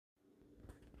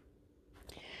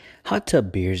Hot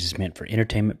Tub Beers is meant for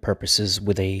entertainment purposes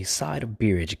with a side of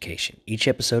beer education. Each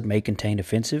episode may contain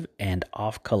offensive and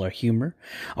off-color humor.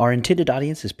 Our intended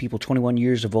audience is people 21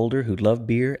 years of older who love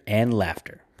beer and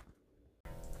laughter.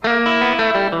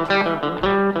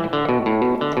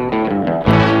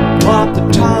 Pop the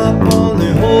top on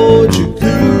the whole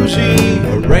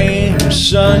jacuzzi. Rain or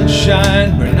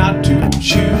sunshine, we're not too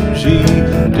choosy.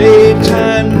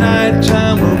 Daytime,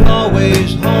 nighttime, we're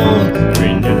always home.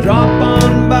 When you drop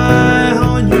on by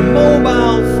on your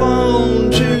mobile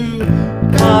phone to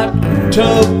Hot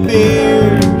Tub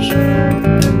Beers,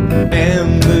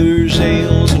 amber's,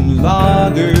 ales, and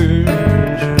lagers.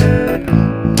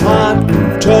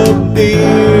 Hot Tub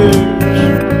Beers.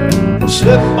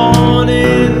 Slip on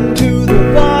into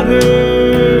the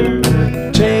water,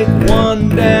 take one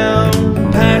down,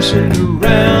 pass it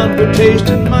around. We're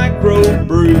tasting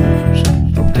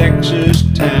microbrews from Texas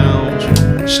towns,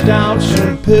 stouts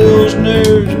and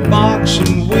pilsners, box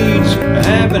and wheats. We're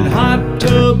having hot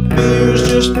tub beers,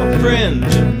 just my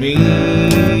friends and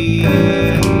me.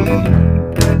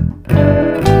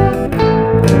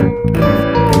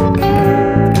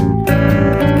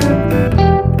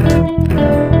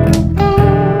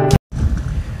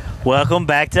 Welcome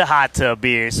back to Hot Tub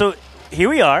Beer. So here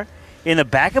we are in the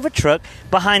back of a truck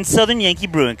behind Southern Yankee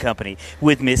Brewing Company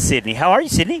with Miss Sydney. How are you,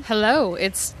 Sydney? Hello.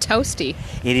 It's toasty.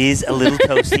 It is a little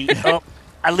toasty. Oh,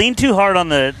 I leaned too hard on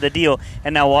the deal,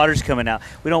 and now water's coming out.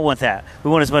 We don't want that.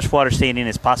 We want as much water staying in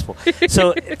as possible.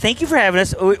 So thank you for having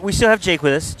us. We still have Jake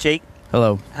with us. Jake.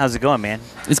 Hello. How's it going, man?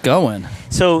 It's going.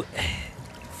 So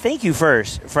thank you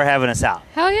first for having us out.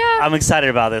 Hell yeah. I'm excited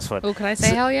about this one. Oh, can I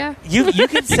say hell yeah? You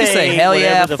can say hell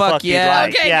yeah, whatever the fuck you'd yeah.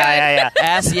 like. Okay, yeah.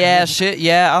 Ass yeah, shit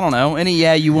yeah, I don't know. Any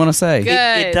yeah you want to say. Good.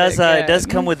 It does. It does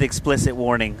good. come with explicit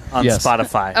warning on Yes.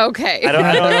 Spotify. Okay. I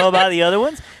don't know about the other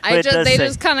ones, but it does they say.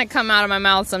 just kind of come out of my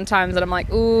mouth sometimes, and I'm like,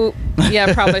 ooh,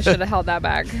 yeah, probably should have held that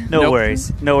back. No Nope.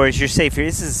 worries. No worries. You're safe here.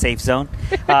 This is a safe zone.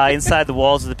 Inside the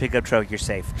walls of the pickup truck, you're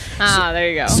safe. There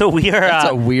you go. So we are. That's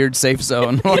a weird safe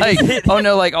zone. Like, oh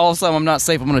no, like all of a sudden I'm not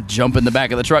safe. I'm gonna jump in the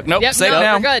back of the truck. Nope, yep, safe no,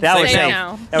 now. we're good. That was safe safe.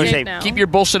 now. That was safe. now. Keep your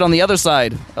bullshit on the other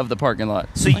side of the parking lot.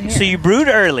 so you brewed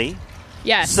early,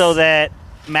 yes. so that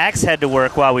Max had to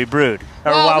work while we brewed,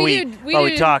 or Well, while we we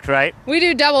do- talked, right? We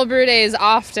do double brew days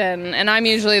often, and I'm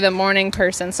usually the morning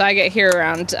person, so I get here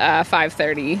around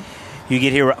 5:30. You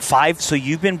get here at 5, so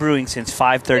you've been brewing since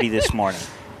 5:30 this morning.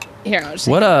 Here, I'll just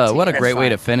What take a it. great way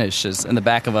fine. to finish is in the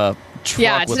back of a truck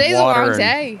Yeah, with today's a water long and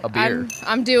day. a beer.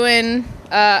 I'm doing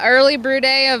early brew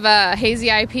day of a hazy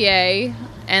IPA,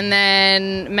 and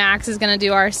then Max is going to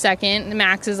do our second.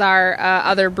 Max is our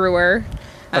other brewer.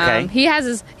 Okay. He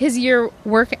has his year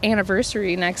work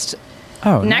anniversary next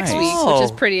oh, next nice. week, Oh. which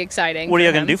is pretty exciting. What are for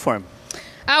you going him. to do for him?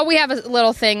 We have a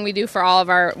little thing we do for all of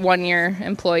our 1-year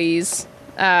employees.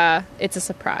 It's a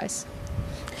surprise.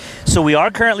 So we are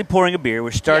currently pouring a beer.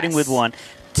 We're starting Yes. with one.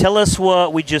 Tell us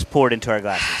what we just poured into our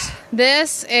glasses.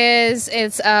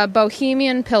 It's a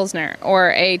Bohemian Pilsner,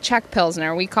 or a Czech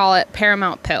Pilsner. We call it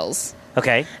Paramount Pils.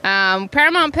 Okay.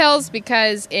 Paramount Pils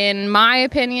because, in my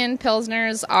opinion,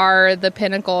 Pilsners are the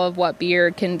pinnacle of what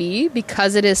beer can be.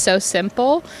 Because it is so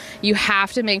simple, you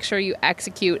have to make sure you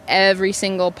execute every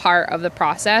single part of the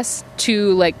process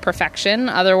to perfection.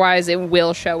 Otherwise, it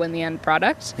will show in the end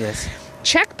product. Yes.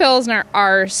 Czech Pilsner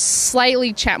are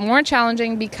slightly more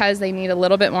challenging because they need a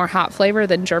little bit more hop flavor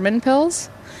than German Pils.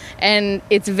 And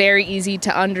it's very easy to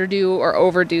underdo or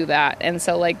overdo that. And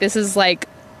so, this is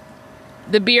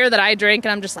the beer that I drink,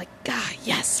 and I'm just like, God,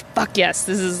 yes, fuck yes,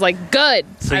 this is good.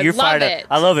 So I you're love fired it. up.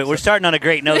 I love it. We're starting on a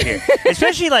great note here,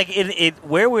 especially in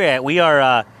where we're at. We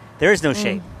are. There is no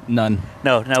shade. None.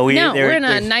 No. We're in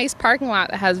a nice parking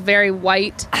lot that has very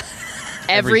white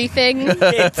everything.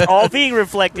 It's all being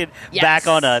reflected Yes. back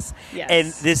on us. Yes.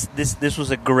 And this was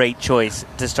a great choice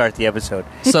to start the episode.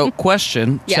 So,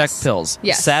 question: Yes. Czech pills,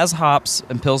 Yes. Saz hops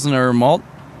and Pilsner malt,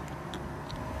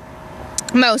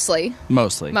 Mostly.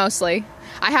 mostly.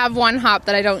 I have one hop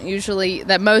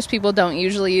that most people don't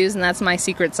usually use, and that's my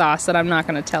secret sauce that I'm not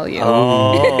going to tell you.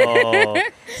 Oh,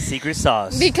 secret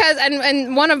sauce. Because,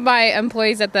 and one of my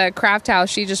employees at the craft house,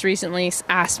 she just recently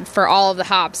asked for all of the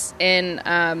hops in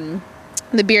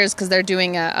the beers because they're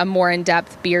doing a more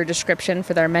in-depth beer description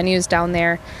for their menus down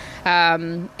there.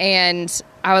 And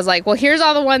I was like, well, here's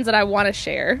all the ones that I want to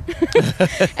share.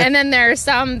 And then there are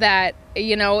some that,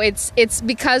 it's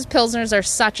because Pilsners are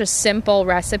such a simple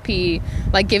recipe,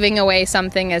 giving away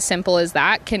something as simple as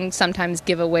that can sometimes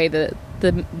give away the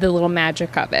little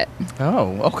magic of it.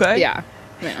 Oh, okay. Yeah.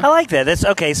 I like that. That's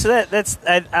okay. So that's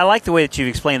I like the way that you've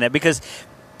explained that because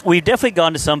we've definitely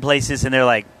gone to some places and they're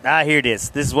like, here it is.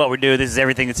 This is what we're doing. This is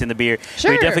everything that's in the beer.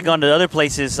 Sure. We've definitely gone to other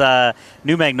places.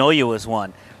 New Magnolia was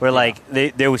one where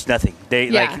there was nothing.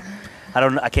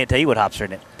 I can't tell you what hops are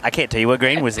in it. I can't tell you what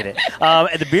grain was in it.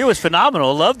 And the beer was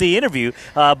phenomenal. Loved the interview,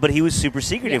 but he was super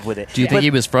secretive with it. Do you think he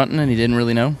was fronting and he didn't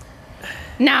really know?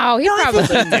 No, he probably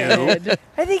did.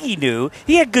 I think he knew.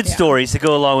 He had good stories to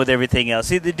go along with everything else.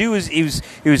 See, the dude was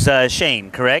Shane,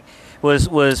 correct?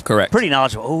 Was correct. Pretty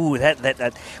knowledgeable. Oh,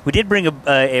 that we did bring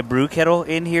a brew kettle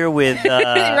in here with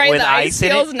right, with the ice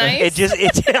in feels it. nice.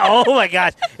 It oh my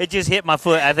gosh! It just hit my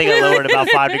foot. I think I lowered it about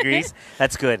 5 degrees.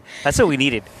 That's good. That's what we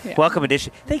needed. Yeah. Welcome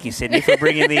edition. Thank you, Sydney, for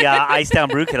bringing the ice down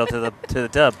brew kettle to the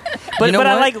tub. But You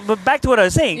know but back to what I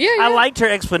was saying. Yeah. I liked her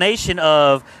explanation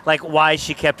of why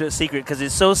she kept it a secret because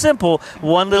it's so simple.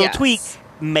 One little Yes. tweak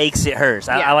makes it hers.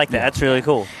 I like that. That's really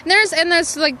cool.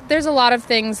 There's a lot of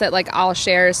things that I'll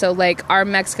share. So our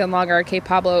Mexican lager, our Que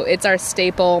Pablo, it's our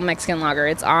staple Mexican lager.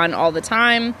 It's on all the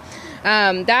time.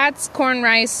 That's corn,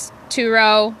 rice,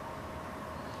 2-row.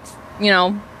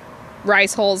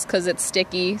 Rice hulls because it's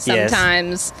sticky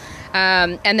sometimes.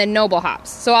 Yes. And then noble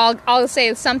hops. So I'll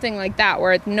say something like that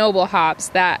where it's noble hops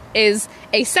that is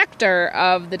a sector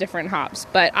of the different hops.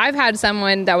 But I've had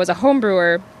someone that was a home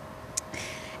brewer.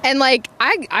 And,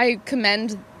 I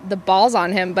commend the balls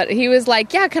on him, but he was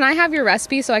like, yeah, can I have your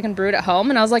recipe so I can brew it at home?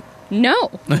 And I was like,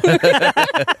 no.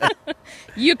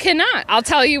 You cannot. I'll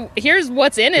tell you, here's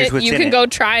what's in it. You can go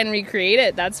try and recreate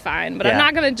it. That's fine. But I'm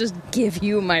not going to just give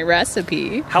you my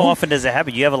recipe. How often does it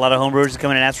happen? You have a lot of homebrewers that come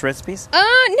in and ask for recipes? No,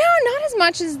 not as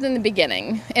much as in the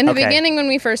beginning. In the beginning, when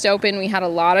we first opened, we had a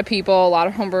lot of people, a lot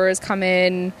of homebrewers come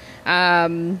in.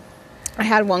 I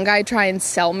had one guy try and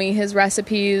sell me his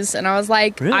recipes, and I was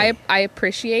like, really? I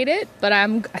appreciate it, but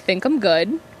I think I'm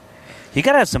good. You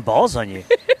gotta have some balls on you.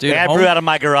 Dude, I brew out of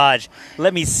my garage.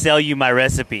 Let me sell you my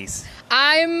recipes.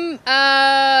 I'm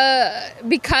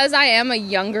because I am a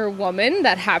younger woman,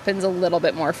 that happens a little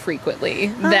bit more frequently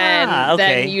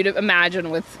than you'd imagine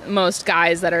with most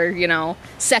guys that are,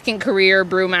 second career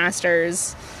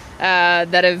brewmasters.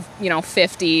 That have,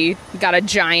 50, got a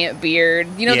giant beard.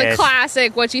 The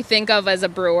classic, what you think of as a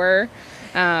brewer.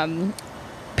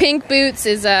 Pink Boots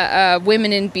is a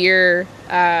women in beer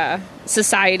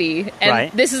society.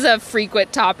 And this is a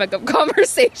frequent topic of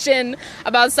conversation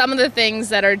about some of the things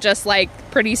that are just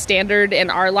pretty standard in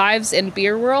our lives in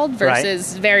beer world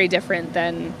versus very different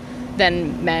than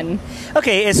men.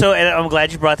 Okay, and I'm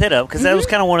glad you brought that up because that was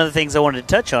kind of one of the things I wanted to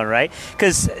touch on, right?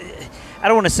 Because I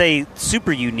don't want to say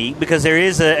super unique because there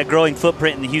is a growing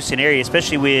footprint in the Houston area,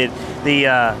 especially with the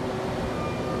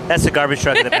that's the garbage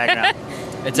truck in the background.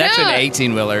 It's actually an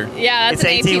 18-wheeler. Yeah, that's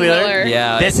it's an 18-wheeler.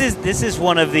 Yeah, this is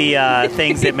one of the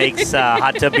things that makes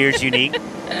hot tub beers unique.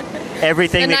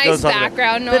 Everything that goes on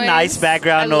the nice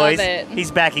background noise. Love it.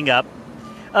 He's backing up.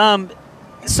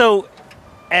 So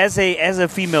as a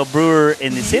female brewer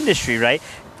in this industry, right?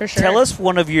 For sure. Tell us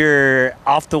one of your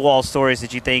off the wall stories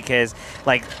that you think has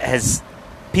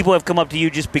people have come up to you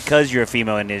just because you're a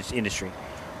female in this industry.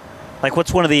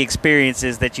 What's one of the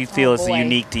experiences that you feel is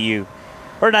unique to you?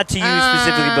 Or not to you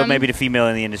specifically, but maybe to female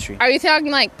in the industry. Are you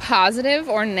talking positive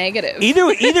or negative?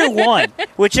 Either one.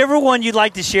 Whichever one you'd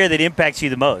like to share that impacts you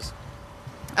the most.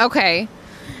 Okay.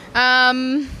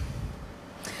 I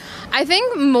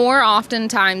think more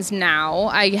oftentimes now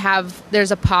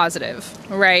there's a positive,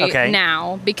 right? Okay.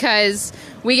 Now, because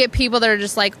we get people that are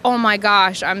just like, oh my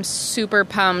gosh, I'm super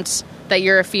pumped that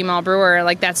you're a female brewer.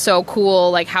 That's so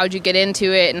cool. How'd you get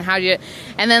into it?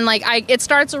 And then it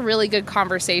starts a really good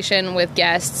conversation with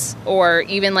guests, or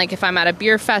even if I'm at a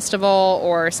beer festival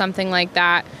or something like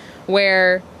that,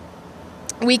 where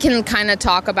we can kind of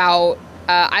talk about,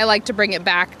 I like to bring it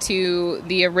back to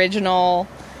the original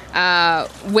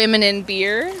Women in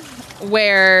Beer,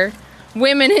 where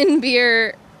women in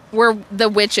beer were the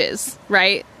witches,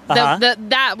 right?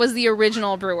 That was the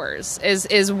original brewers,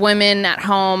 is women at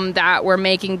home that were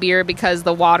making beer because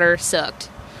the water sucked.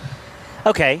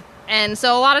 Okay. And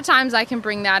so a lot of times I can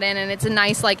bring that in, and it's a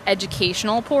nice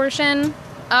educational portion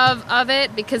of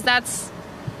it, because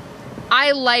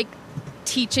I like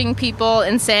teaching people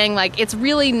and saying it's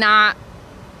really not.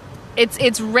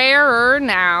 It's rarer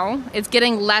now. It's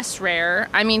getting less rare.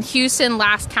 I mean, Houston,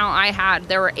 last count I had,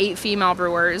 there were 8 female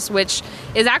brewers, which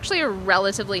is actually a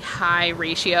relatively high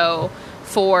ratio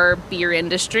for beer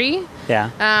industry.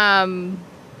 Yeah. And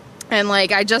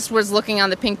I just was looking on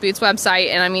the Pink Boots website,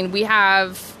 and I mean, we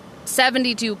have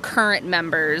 72 current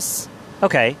members.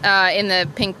 Okay. In the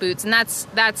Pink Boots, and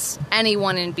that's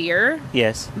anyone in beer.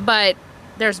 Yes. But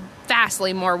there's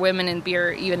vastly more women in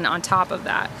beer even on top of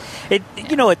that.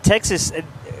 At Texas,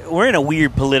 we're in a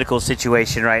weird political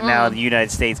situation right now in the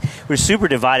United States. We're super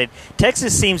divided.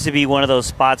 Texas seems to be one of those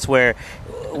spots where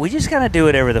we just kind of do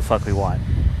whatever the fuck we want.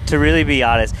 To really be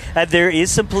honest, there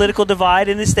is some political divide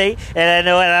in the state, and I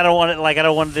know, and I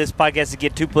don't want this podcast to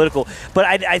get too political, but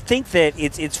I think that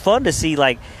it's fun to see.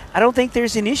 Like, I don't think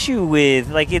there's an issue with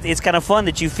it's kind of fun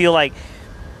that you feel like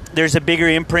there's a bigger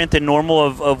imprint than normal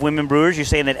of women brewers. You're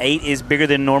saying that 8 is bigger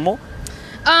than normal?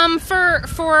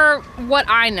 For what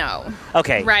I know.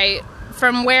 Okay. Right.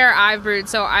 From where I've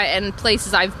brewed, and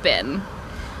places I've been.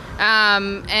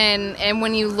 And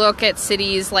when you look at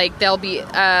cities, like, there'll be,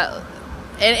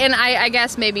 and I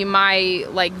guess maybe my,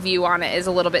 like, view on it is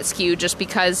a little bit skewed just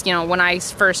because, you know, when I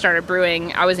first started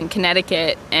brewing, I was in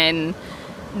Connecticut, and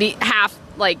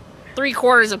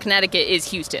three-quarters of Connecticut is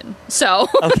Houston. So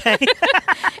okay.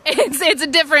 it's a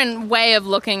different way of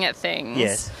looking at things.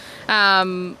 Yes.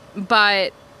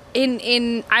 But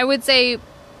in I would say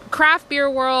craft beer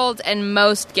world and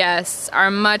most guests are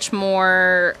much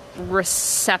more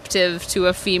receptive to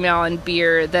a female in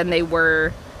beer than they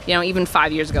were, you know, even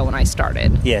 5 years ago when I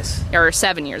started. Yes. Or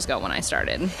 7 years ago when I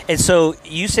started. And so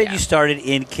you said you started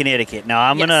in Connecticut. Now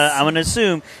I'm gonna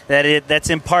assume that that's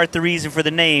in part the reason for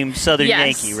the name Southern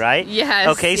Yankee, right? Yes.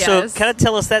 Okay, so kind of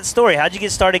tell us that story. How'd you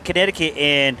get started in Connecticut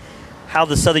and how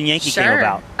the Southern Yankee came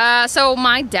about? So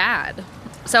my dad,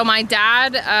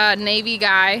 Navy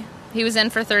guy, he was in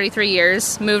for 33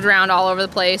 years, moved around all over the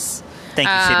place. Thank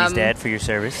you, Sydney's dad, for your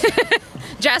service.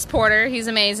 Jess Porter, he's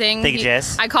amazing. Thank you,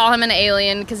 Jess. I call him an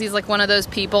alien because he's like one of those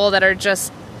people that are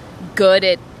just good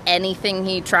at anything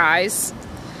he tries.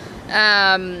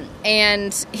 And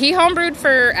he homebrewed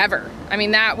forever. I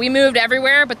mean, that we moved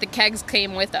everywhere, but the kegs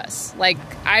came with us. Like,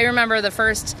 I remember the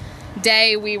first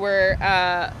day we were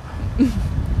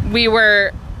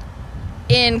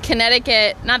in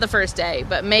Connecticut, not the first day,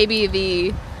 but maybe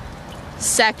the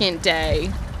second day,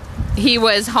 he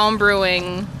was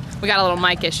homebrewing. We got a little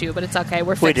mic issue, but it's okay.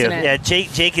 We're fixing it. Yeah,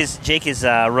 Jake is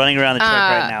running around the truck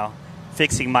right now,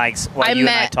 fixing mics while you and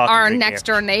I talk. I met our next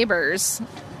door neighbors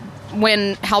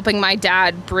when helping my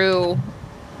dad brew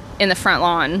in the front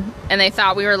lawn, and they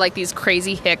thought we were like these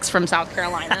crazy hicks from South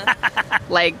Carolina,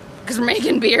 like, because we're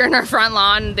making beer in our front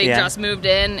lawn. They just moved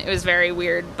in. It was very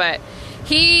weird, but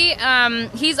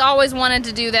he's always wanted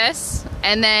to do this.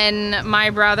 And then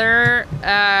my brother,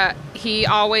 he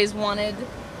always wanted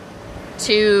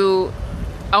to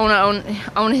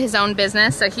own his own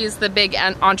business. So he's the big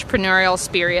entrepreneurial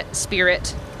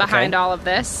spirit behind all of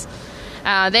this.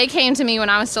 They came to me when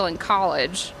I was still in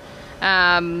college,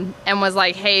 and was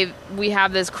like, hey, we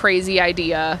have this crazy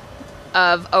idea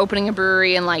of opening a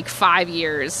brewery in like 5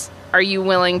 years. Are you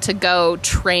willing to go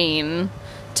train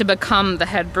to become the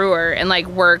head brewer and like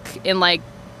work in like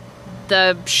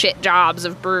the shit jobs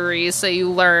of breweries so you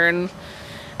learn?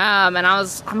 And I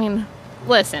was 22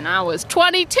 and I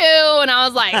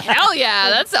was like, hell yeah,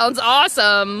 that sounds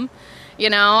awesome. You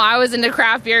know, I was into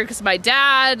craft beer because my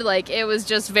dad, like, it was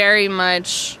just very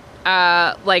much,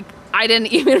 like, I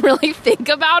didn't even really think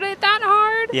about it that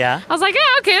hard. Yeah. I was like, yeah,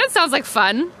 okay, that sounds like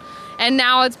fun. And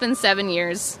now it's been 7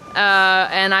 years.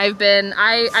 And I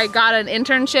got an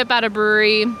internship at a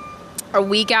brewery a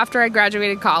week after I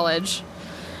graduated college.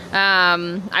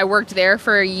 I worked there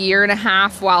for a year and a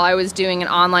half while I was doing an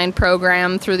online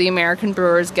program through the American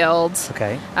Brewers Guild.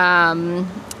 Okay. And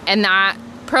that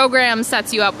program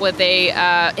sets you up with a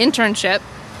internship,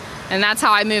 and that's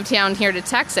how I moved down here to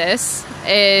Texas.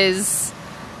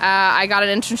 I got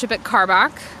an internship at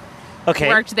Karbach. Okay.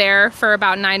 Worked there for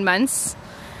about 9 months,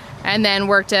 and then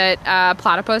worked at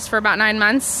Platypus for about 9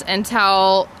 months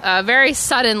until very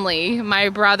suddenly my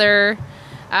brother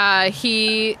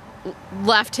he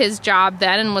left his job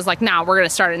then and was like, "No, we're gonna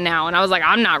start it now." And I was like,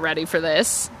 "I'm not ready for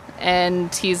this."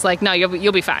 And he's like, "No,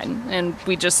 you'll be fine." And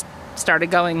we just started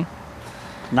going.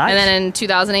 Nice. And then in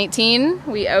 2018,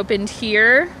 we opened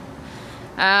here.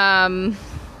 And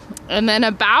then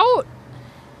about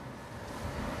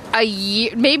a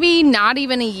year, maybe not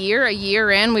even a year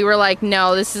in, we were like,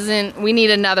 no, this isn't, we need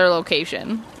another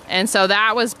location. And so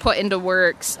that was put into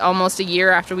works almost a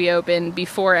year after we opened,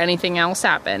 before anything else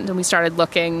happened. And we started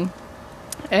looking,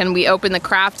 and we opened the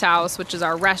Craft House, which is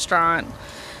our restaurant,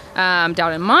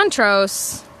 down in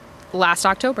Montrose last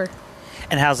October.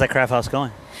 And how's that Craft House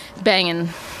going? Banging.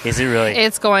 Is it really?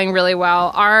 It's going really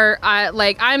well.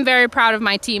 I'm very proud of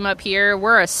my team up here.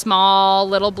 We're a small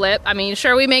little blip. I mean,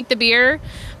 sure, we make the beer,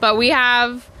 but we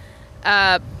have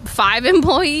 5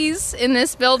 employees in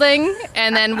this building,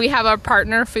 and then we have our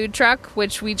partner food truck,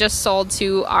 which we just sold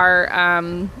to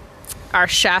our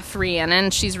chef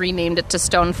Rhiannon. She's renamed it to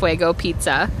Stone Fuego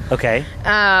Pizza. Okay.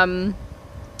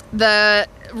 the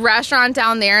restaurant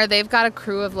down there, they've got a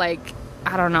crew of like,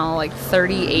 I don't know, like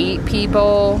 38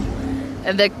 people.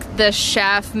 The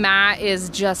chef, Matt, is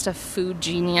just a food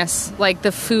genius. Like,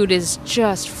 the food is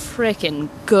just freaking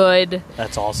good.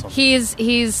 That's awesome. He's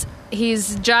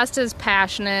just as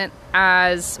passionate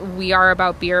as we are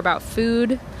about beer, about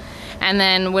food. And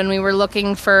then when we were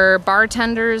looking for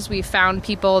bartenders, we found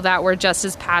people that were just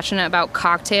as passionate about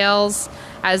cocktails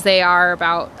as they are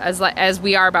about as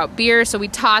we are about beer. So we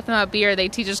taught them about beer. They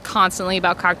teach us constantly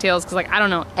about cocktails because, like, I don't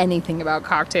know anything about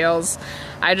cocktails.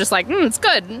 I just like, it's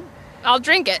good. I'll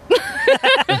drink it.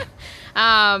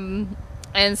 And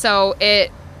so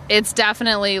it's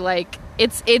definitely like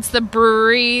it's the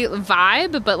brewery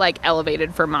vibe, but like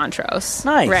elevated for Montrose.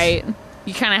 Nice, right?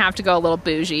 You kind of have to go a little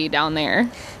bougie down there.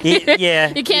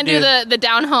 Yeah, you can't do the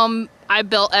down home. I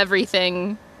built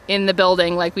everything in the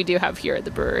building like we do have here at the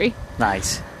brewery.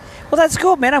 Nice. Well, that's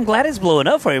cool, man. I'm glad it's blowing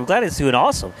up for you. I'm glad it's doing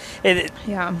awesome. And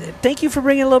yeah. Thank you for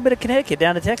bringing a little bit of Connecticut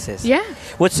down to Texas. Yeah.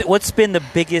 What's been the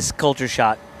biggest culture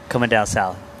shock coming down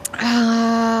south?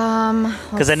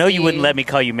 Because I know you wouldn't let me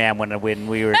call you ma'am when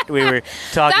we were talking at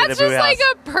That's the brew just house. like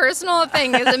a personal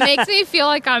thing, because it makes me feel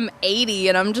like I'm 80,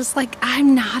 and I'm just like,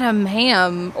 I'm not a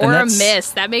ma'am or a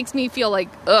miss. That makes me feel like,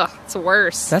 it's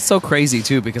worse. That's so crazy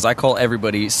too, because I call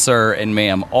everybody sir and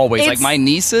ma'am always. Like my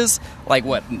nieces, like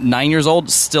 9 years old,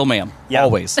 still ma'am. Yeah.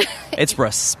 Always. It's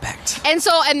respect. And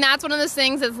that's one of those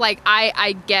things that's like,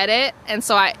 I get it. And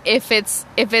so if it's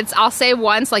I'll say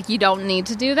once, like, you don't need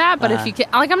to do that. But if you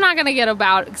can, like, I'm not going to get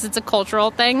about, because it's a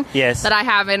cultural thing. Yes. That I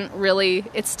haven't really,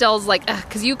 it still is like,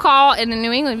 because you call, in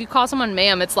New England, if you call someone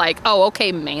ma'am, it's like, oh,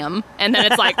 okay, ma'am. And then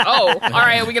it's like, oh, all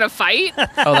right, are we going to fight? Oh,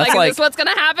 that's like, is this what's going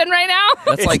to happen right now?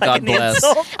 That's like God bless.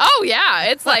 Oh, yeah.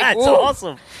 It's like, that's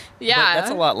awesome. Yeah. But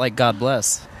that's a lot like God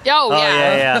bless. Oh,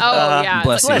 yeah. Oh, yeah.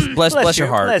 Bless you. Bless your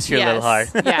heart. Bless your little heart.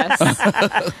 Yes.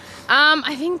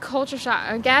 I think culture shock,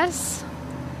 I guess.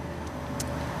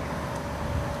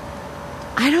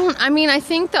 I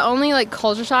think the only like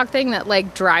culture shock thing that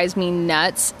like drives me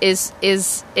nuts is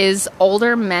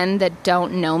older men that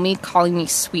don't know me calling me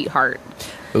sweetheart.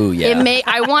 Ooh, yeah.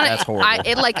 That's horrible.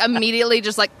 It like immediately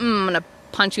just like, I'm gonna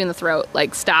punch you in the throat.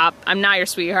 Like, stop. I'm not your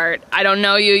sweetheart. I don't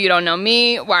know you. You don't know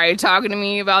me. Why are you talking to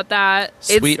me about that?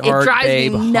 Sweetheart, it drives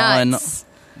babe, me nuts. hun,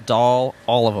 doll,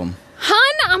 all of them.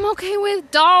 Hun, I'm okay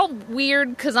with. Doll, weird,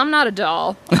 because I'm not a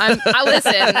doll. Yes,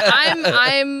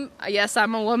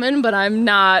 I'm a woman, but I'm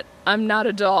not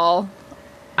a doll.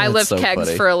 I lift so kegs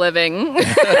funny. for a living.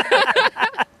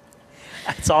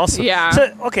 That's awesome. Yeah.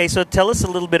 So tell us a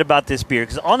little bit about this beer,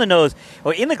 because on the nose,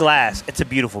 or in the glass, it's a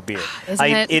beautiful beer. Isn't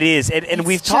it? It is, and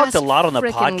we've talked a lot on the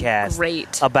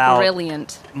podcast about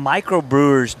brilliant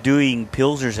microbrewers doing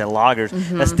pilsners and lagers.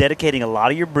 That's dedicating a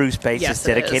lot of your brew space. Yes, it's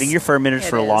dedicating your fermenters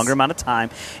for a is. longer amount of time.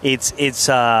 It's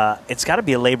got to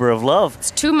be a labor of love.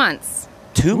 It's 2 months.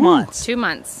 2 months. 2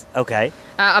 months. Okay.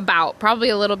 Probably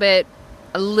a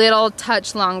little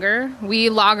touch longer. We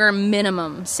lager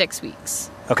minimum 6 weeks.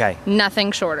 Okay.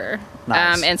 Nothing shorter.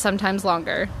 Nice. And sometimes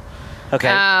longer. Okay.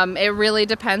 It really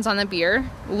depends on the beer.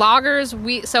 Lagers,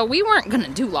 we weren't going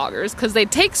to do lagers because they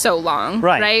take so long,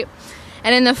 right?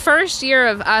 And in the first year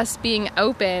of us being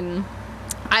open,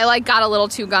 I got a little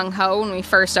too gung-ho when we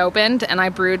first opened, and I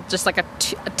brewed just a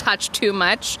touch too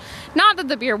much. Not that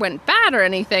the beer went bad or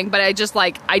anything, but I just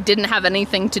I didn't have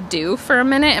anything to do for a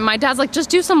minute, and my dad's like, just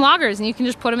do some lagers and you can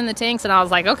just put them in the tanks, and I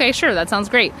was like, okay, sure, that sounds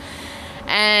great.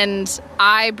 And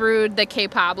I brewed the K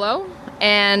Pablo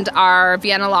and our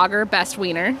Vienna Lager Best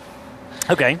Wiener.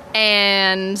 Okay.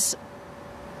 And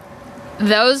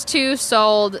those two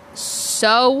sold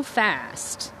so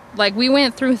fast. We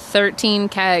went through 13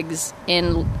 kegs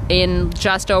in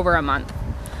just over a month.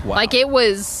 Wow. It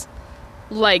was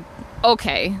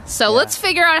okay, so let's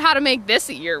figure out how to make this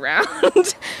a year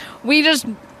round. We just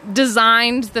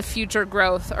designed the future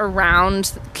growth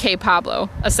around K Pablo,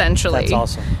 essentially. That's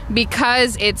awesome.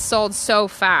 Because it sold so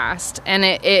fast, and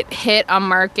it hit a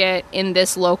market in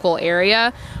this local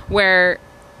area where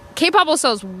K Pablo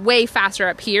sells way faster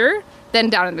up here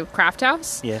than down in the craft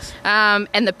house. Yes.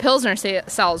 And the Pilsner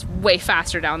sells way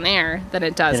faster down there than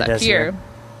it does up here.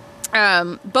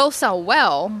 Both sell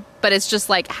well, but it's just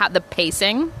the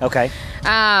pacing. Okay.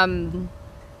 And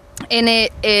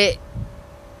it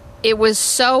was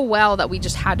so well that we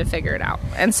just had to figure it out.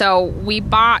 And so we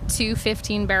bought 2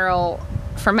 15-barrel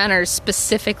fermenters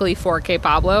specifically for K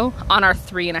Pablo on our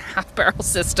 3.5-barrel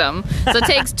system. So it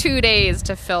takes 2 days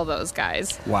to fill those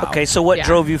guys. Wow. Okay, so what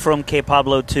drove you from K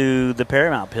Pablo to the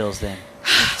Paramount Pils then?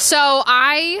 So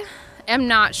I am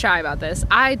not shy about this.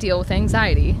 I deal with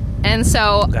anxiety. And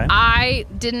so Okay. I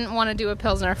didn't want to do a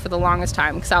Pilsner for the longest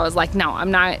time because I was like, no, I'm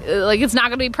not, like, it's not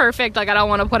going to be perfect. Like, I don't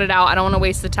want to put it out. I don't want to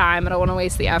waste the time. I don't want to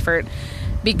waste the effort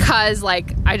because,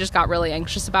 like, I just got really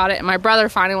anxious about it. And my brother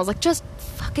finally was like, just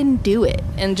fucking do it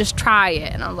and just try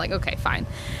it. And I was like, okay, fine.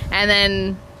 And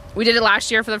then we did it last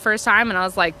year for the first time, and I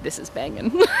was like, this is banging.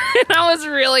 And I was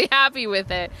really happy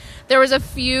with it. There was a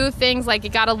few things, like it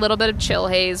got a little bit of chill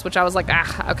haze, which I was like,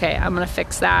 okay, I'm going to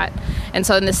fix that. And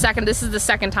so this is the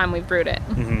second time we've brewed it.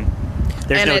 There's And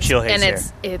no it's- chill haze and there.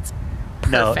 it's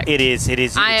No, perfect. it is.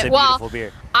 It's a beautiful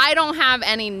beer. I don't have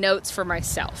any notes for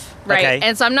myself, right? Okay.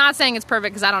 And so I'm not saying it's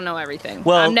perfect because I don't know everything.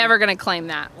 Well, I'm never going to claim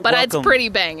that. But it's welcome. pretty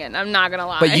banging. I'm not going to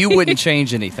lie. But you wouldn't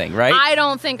change anything, right? I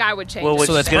don't think I would change Well, it. which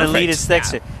So is that's going to perfect. lead us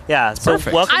next. Yeah. So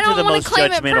Perfect. welcome I to don't the want most to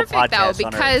claim it judgmental perfect though, podcast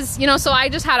on earth. because so I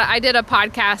just I did a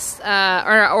podcast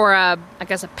or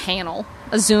a panel,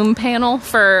 a Zoom panel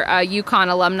for a UConn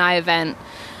alumni event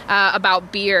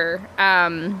about beer.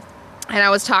 And I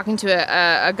was talking to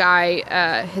a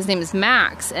guy. His name is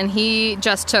Max, and he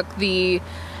just took the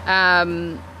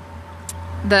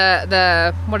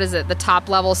what is it? The top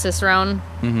level Cicerone.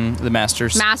 The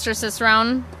Masters. Master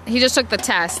Cicerone. He just took the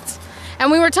tests.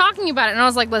 And we were talking about it, and I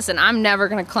was like, listen, I'm never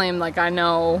going to claim, like, I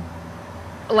know.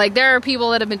 Like, there are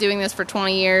people that have been doing this for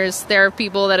 20 years. There are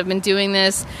people that have been doing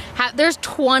this. There's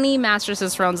 20 Master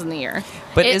Cicerones in the year.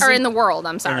 But or in the world,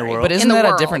 I'm sorry. world. But In isn't the that a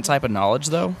world. different type of knowledge,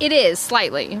 though? It is,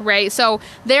 slightly, right? So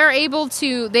they're able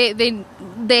to,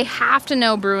 they have to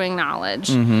know brewing knowledge,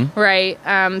 right?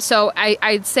 So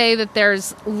I'd say that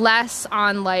there's less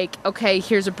on, like, okay,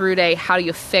 here's a brew day, how do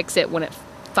you fix it when it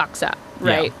fucks up,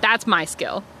 right? Yeah. That's my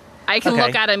skill. I can Okay.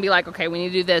 look at it and be like, okay, we need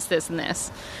to do this, this, and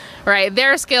this, right?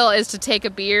 Their skill is to take a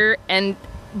beer and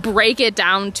break it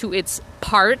down to its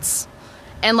parts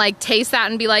and, like, taste that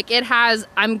and be like, it has,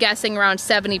 I'm guessing, around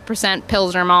 70%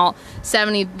 Pilsner malt,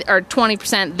 70 or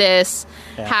 20% this,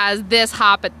 has this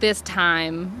hop at this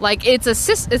time. Like, it's a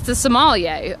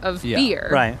sommelier of Yeah. beer.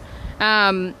 Right.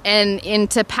 And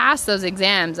to pass those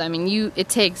exams, I mean, it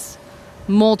takes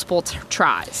multiple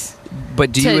tries.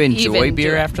 But do you to enjoy even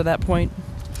beer do it. after that point?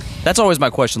 That's always my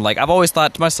question. Like, I've always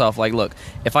thought to myself, like, look,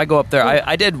 if I go up there,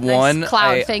 I did one. Nice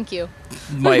cloud, I- thank you.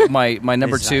 my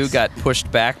number It's 2 nice. got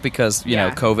pushed back because you know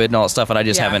Yeah. COVID and all that stuff, and I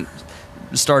just Yeah. haven't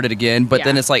started again. But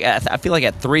then Yeah. it's like I feel like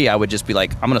at 3 I would just be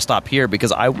like, I'm going to stop here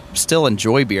because I still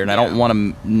enjoy beer and I don't want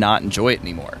to not enjoy it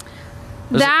anymore.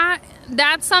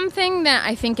 That's something that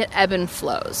I think it ebb and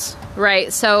flows,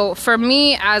 right? So for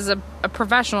me as a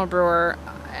professional brewer,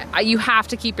 you have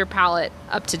to keep your palate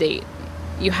up to date.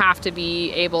 You have to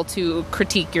be able to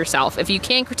critique yourself. If you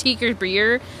can't critique your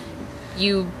beer,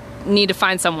 you need to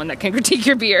find someone that can critique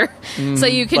your beer so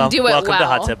you can do it welcome well. to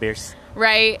Hot Tub Beers.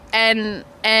 Right? And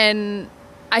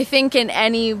I think in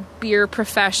any beer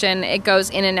profession, it goes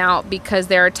in and out because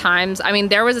there are times, I mean,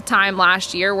 there was a time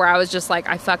last year where I was just like,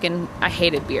 I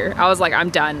hated beer. I was like, I'm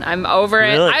done. I'm over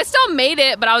it. Really? I still made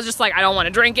it, but I was just like, I don't want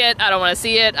to drink it. I don't want to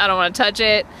see it. I don't want to touch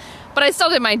it. But I still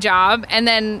did my job. And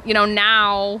then,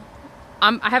 now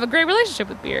I have a great relationship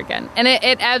with beer again. And it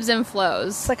ebbs and flows.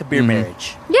 It's like a beer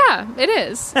marriage. Yeah, it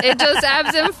is. It just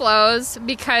ebbs and flows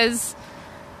because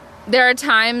there are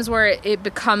times where it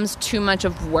becomes too much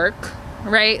of work,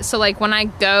 right? So, like, when I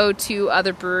go to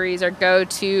other breweries or go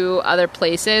to other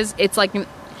places, it's like an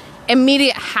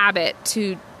immediate habit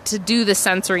to do the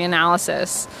sensory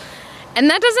analysis. And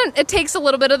it takes a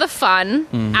little bit of the fun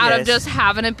out of Yes. just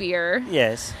having a beer.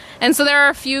 Yes. And so there are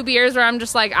a few beers where I'm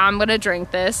just like, I'm going to drink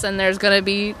this and it's going to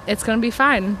be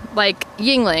fine. Like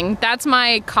Yingling, that's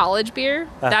my college beer.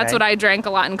 That's Okay. what I drank a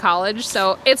lot in college.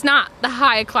 So it's not the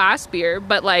high class beer,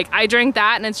 but like I drink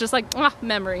that and it's just like,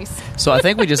 memories. So I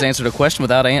think we just answered a question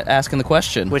without asking the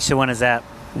question. Which one is that?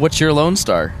 What's your Lone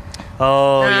Star?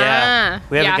 Oh, yeah.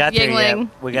 We haven't yeah, got there yet. Yingling.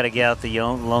 We got to get out the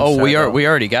Lone Oh, Star, we though.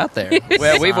 already got there.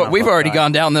 Well, we've Son of we've a already God.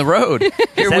 gone down the road. Here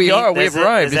Does that we mean- are. does We've it-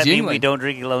 arrived. Does that It's mean we Yingling. don't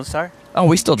drink Lone Star? Oh,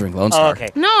 we still drink Lone Star. Oh, okay.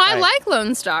 No, I All right. like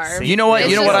Lone Star. See, You know what? It's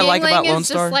You know just what I like Yingling about is Lone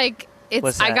Star? Just like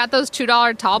What's I that? got those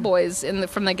 $2 tall boys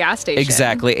from the gas station.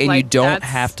 Exactly, and you Like, don't that's-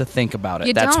 have to think about it.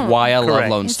 You That's don't. why I love Correct.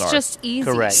 Lone It's Star. just easy.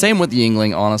 Correct. Same with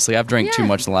Yingling, honestly. I've drank too Yeah.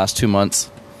 much the last 2 months.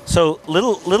 So,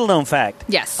 little known fact.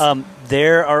 Yes.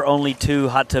 There are only 2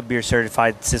 Hot Tub Beer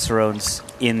certified Cicerones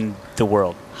in the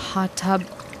world. Hot tub.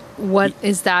 What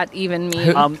is that even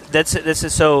mean? That's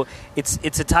so it's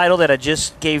a title that I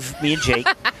just gave me and Jake.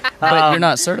 But you're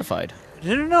not certified.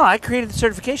 No. I created the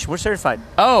certification. We're certified.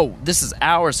 Oh, this is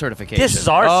our certification. This is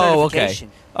our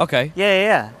certification. Okay.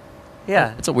 Yeah.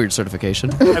 It's a weird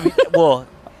certification. I mean, well,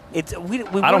 we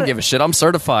I don't give a shit. I'm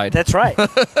certified. That's right.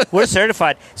 We're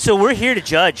certified, so we're here to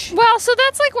judge. Well, so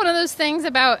that's like one of those things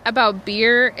about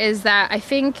beer is that I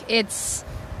think it's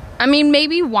I mean,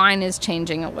 maybe wine is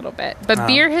changing a little bit, but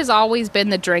beer has always been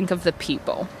the drink of the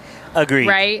people. Agreed.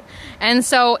 Right? And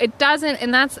so it doesn't,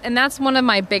 and that's one of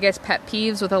my biggest pet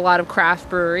peeves with a lot of craft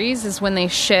breweries is when they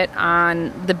shit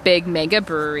on the big mega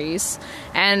breweries,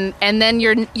 and then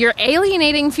you're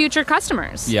alienating future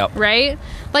customers. Yep. Right?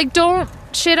 Like, don't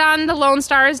shit on the Lone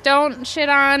Stars. Don't shit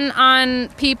on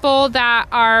people that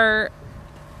are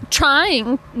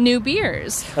trying new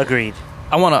beers. Agreed.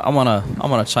 I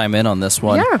wanna chime in on this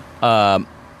one. Yeah.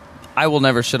 I will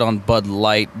never shit on Bud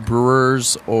Light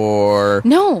brewers or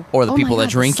No. or the Oh people my that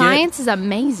God, drink the science is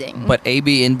amazing. But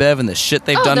AB InBev and the shit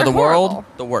they've done to they're the world, horrible.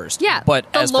 the worst. Yeah, But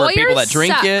the as for people that lawyers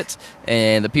drink suck. it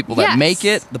and the people that Yes. make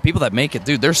it,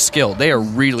 dude, they're skilled. They are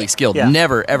really skilled. Yeah.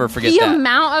 Never ever forget the that.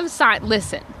 amount of science.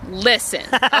 Listen,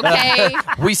 okay?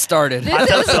 We started. This is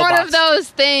one soapbox. of those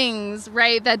things,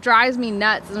 right, that drives me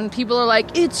nuts when people are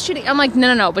like, it's shitty. I'm like,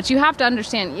 no. But you have to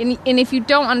understand. And if you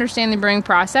don't understand the brewing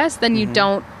process, then you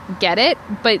don't get it.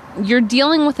 But you're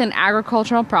dealing with an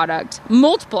agricultural product,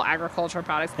 multiple agricultural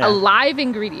products, Yeah. a live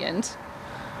ingredient,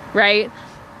 right?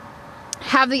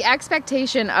 Have the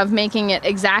expectation of making it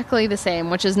exactly the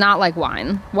same, which is not like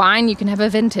wine. Wine, you can have a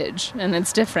vintage, and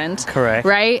it's different. Correct.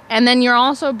 Right? And then you're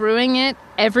also brewing it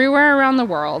everywhere around the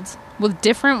world with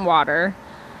different water.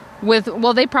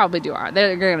 Well, they probably do.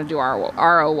 They're going to do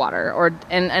RO water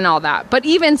and all that. But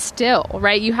even still,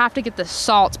 right, you have to get the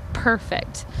salt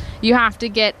perfect. You have to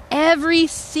get every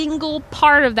single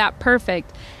part of that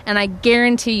perfect. And I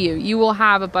guarantee you will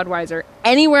have a Budweiser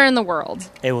anywhere in the world.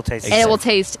 It will taste. And it will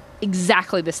taste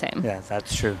exactly the same. Yeah,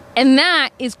 that's true. And that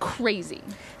is crazy.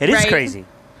 It is right? crazy.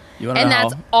 You wanna And know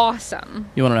that's how, awesome.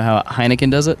 you want to know how Heineken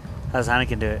does it? How does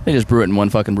Heineken do it? They just brew it in one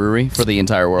fucking brewery for the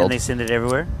entire And world. they send it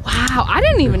everywhere. Wow, I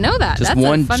didn't even know that. Just That's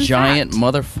one a fun giant fact.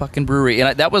 motherfucking brewery,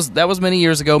 and that was many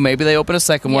years ago. Maybe they open a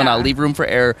second one. Yeah. I'll leave room for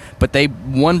error, but they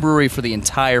one brewery for the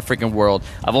entire freaking world.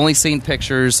 I've only seen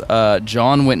pictures.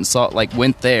 John went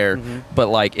there, but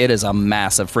like it is a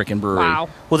massive freaking brewery. Wow.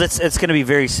 Well, it's going to be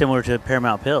very similar to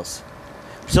Paramount Pills.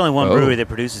 There's only one Oh. brewery that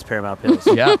produces Paramount Pills.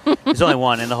 Yeah, There's only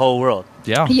one in the whole world.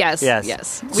 yeah. Yes, Yes.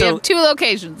 yes. We So, have 2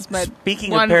 locations, but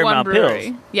speaking of one Paramount brewery.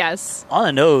 Pills. Yes. On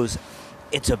the nose,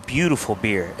 it's a beautiful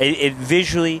beer. It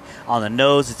visually, on the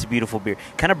nose, it's a beautiful beer.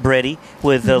 Kind of bready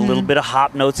with a little bit of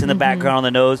hop notes in the background on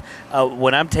the nose.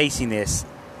 When I'm tasting this,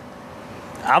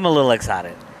 I'm a little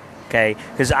excited, okay?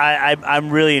 Because I'm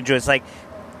really enjoying it. It's like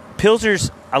Pilsners,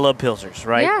 I love Pilsners,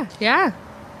 right? Yeah, yeah.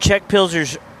 Czech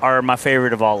Pilsners are my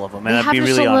favorite of all of them, and They I'd have be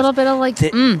just really a honest. little bit of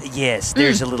like, Yes,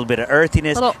 there's a little bit of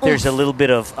earthiness. Little There's a oomph. little bit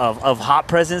of hop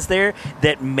presence there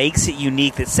that makes it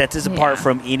unique, that sets us apart Yeah.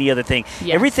 from any other thing.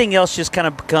 Yeah. Everything else just kind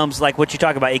of becomes like what you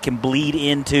talk about. It can bleed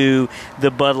into the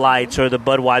Bud Lights or the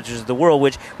Budweisers of the world,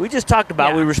 which we just talked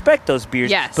about. Yeah. We respect those beers.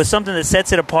 Yes. But something that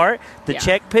sets it apart, the Yeah.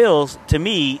 Czech Pils, to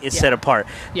me, is set Yeah. apart.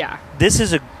 yeah. This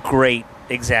is a great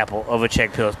example of a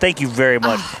Czech Pils. Thank you very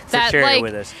much for That, sharing it like,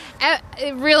 with us.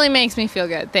 It really makes me feel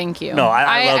good. Thank you. No,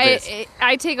 I love this.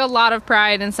 I take a lot of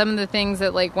pride in some of the things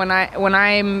that, like, when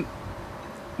I'm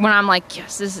like,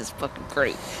 yes, this is fucking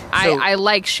great. So- I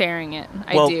like sharing it.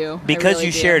 Well, I do. because I really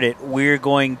you do. shared it, we're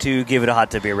going to give it a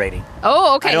hot tub beer rating.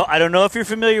 Oh, okay. I don't know if you're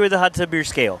familiar with the hot tub beer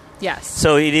scale. Yes.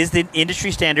 So it is the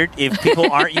industry standard. If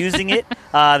people aren't using it,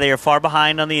 they are far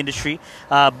behind on the industry.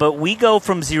 But we go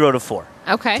from 0 to 4.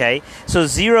 Okay. Okay. So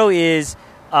 0 is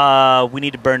we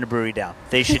need to burn the brewery down.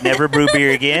 They should never brew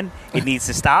beer again. It needs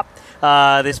to stop.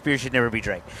 This beer should never be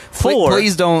drank. 4.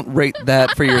 Please don't rate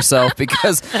that for yourself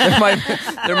because there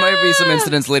might be some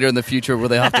incidents later in the future where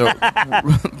they have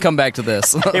to come back to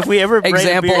this. If we ever rate a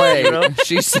Example beer 0, A,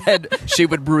 she said she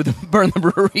would burn the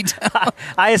brewery down.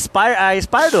 I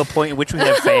aspire to a point in which we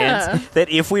have fans that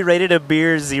if we rated a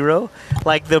beer 0,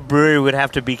 like the brewery would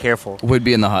have to be careful. Would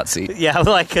be in the hot seat. Yeah,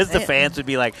 like because the fans would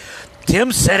be like,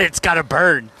 Tim said it's got to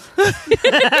burn. Do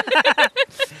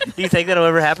you think that'll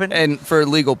ever happen? And for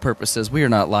legal purposes, we are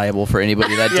not liable for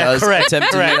anybody that Yeah, does correct,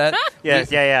 attempt to do that.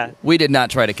 Yes, yeah. We did not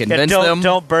try to Yeah, convince them.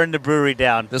 don't burn the brewery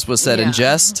down. This was said in Yeah.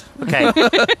 jest. Okay.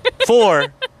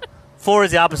 4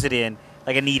 is the opposite end.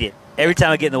 Like I need it. Every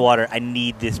time I get in the water, I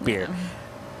need this beer.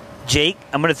 Jake,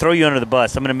 I'm going to throw you under the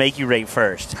bus. I'm going to make you rate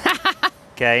first.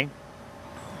 Okay?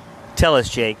 Tell us,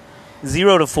 Jake.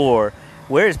 0 to 4.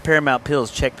 Where is Paramount Pills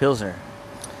Czech Pilsner?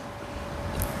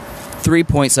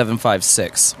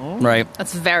 3.756, right?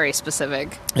 That's very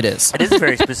specific. It is. It is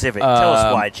very specific. Tell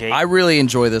us why, Jake. I really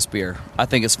enjoy this beer. I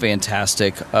think it's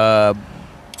fantastic.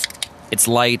 It's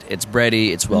light, it's bready,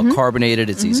 it's well carbonated,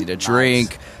 it's easy to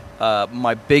drink.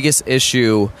 My biggest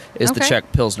issue is the Okay.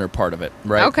 Czech Pilsner part of it,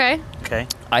 right? Okay. Okay.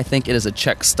 I think it is a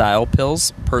Czech style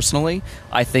Pils, personally.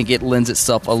 I think it lends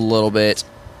itself a little bit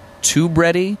too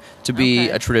bready to be Okay.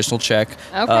 a traditional Czech.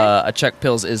 Okay. A Czech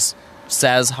Pils is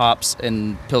Saz hops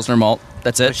and Pilsner malt.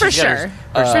 That's it. For She's got sure. Her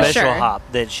For special sure. hop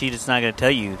that she just not going to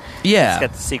tell you. Yeah. It's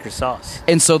got the secret sauce.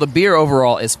 And so the beer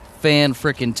overall is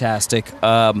fan-frickin-tastic.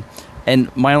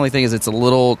 And my only thing is it's a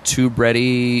little too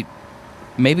bready.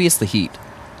 Maybe it's the heat.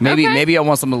 Okay. Maybe I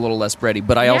want something a little less bready.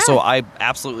 But Yeah. I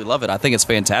absolutely love it. I think it's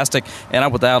fantastic. And I,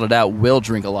 without a doubt, will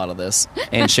drink a lot of this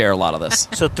and share a lot of this.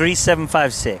 So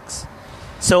 3.756.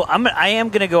 So I am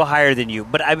going to go higher than you,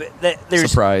 but there's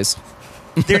Surprise.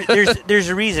 there's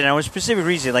a reason, and a specific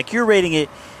reason. Like you're rating it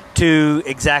to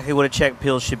exactly what a Czech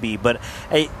Pils should be, but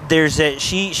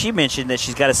she mentioned that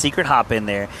she's got a secret hop in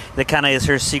there that kind of is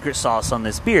her secret sauce on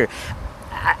this beer.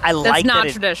 I That's like not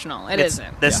that traditional. It it's-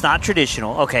 isn't. That's not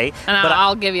traditional. Okay, And but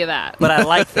I'll give you that. but I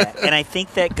like that, and I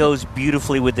think that goes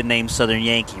beautifully with the name Southern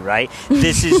Yankee, right?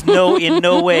 This is in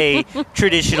no way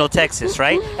traditional Texas,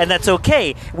 right? And that's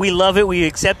okay. We love it. We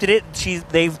accepted it.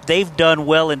 They've done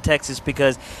well in Texas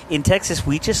because in Texas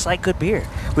we just like good beer.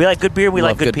 We like good beer. We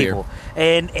Love like good good beer. people.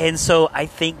 And so I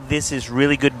think this is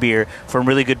really good beer from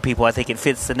really good people. I think it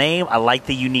fits the name. I like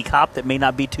the unique hop that may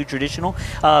not be too traditional.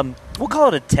 We'll call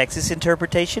it a Texas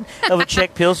interpretation of a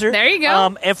Czech Pilsner. There you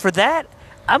go. And for that,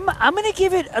 I'm going to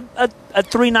give it a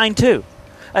 3.92.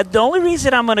 The only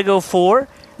reason I'm going to go 4,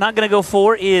 not going to go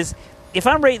 4, is if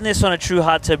I'm rating this on a true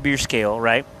hot tub beer scale,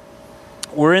 right?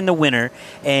 We're in the winter,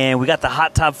 and we got the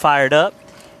hot tub fired up.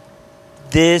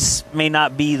 This may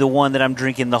not be the one that I'm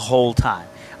drinking the whole time.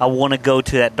 I want to go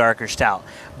to that darker stout.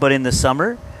 But in the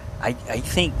summer, I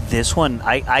think this one,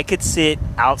 I could sit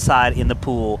outside in the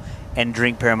pool and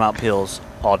drink Paramount Pils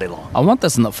all day long. I want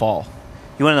this in the fall.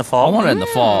 You want it in the fall? I want it in the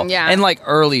fall. yeah. And like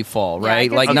early fall, Yeah, I right?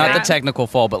 can Like see not the that. technical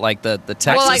fall, but like the Texas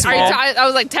well, like, fall. I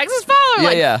was like, Texas fall? Or Yeah,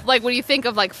 like, yeah. like when you think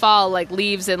of like fall, like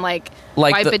leaves and like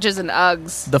Like white the- bitches and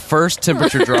Uggs. The first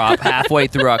temperature drop halfway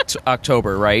through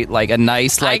October, right? Like a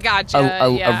nice, I like gotcha,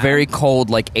 a yeah. very cold,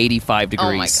 like 85 Oh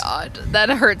degrees. my God. That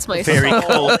hurts my Very soul.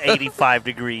 cold, 85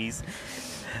 degrees.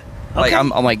 Like I'm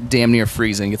like damn near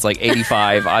freezing. It's like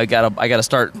 85. I gotta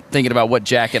start thinking about what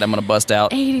jacket I'm gonna bust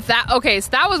out. 80. Okay, so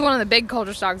that was one of the big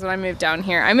culture shocks when I moved down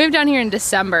here. I moved down here in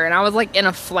December, and I was like in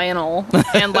a flannel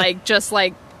and like just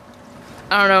like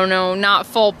I don't know, not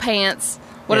full pants.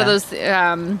 What Yeah. are those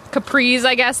capris?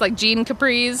 I guess like jean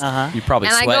capris. You probably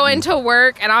And I sweating. go into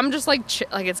work, and I'm just like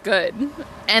like it's good.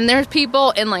 And there's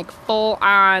people in like full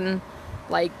on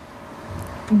like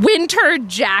winter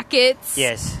jackets.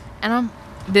 Yes. And I'm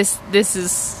this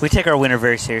is We take our winter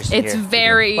very seriously It's here.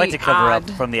 very We like to cover odd.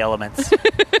 up from the elements.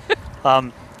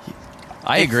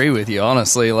 I agree with you,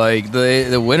 honestly. Like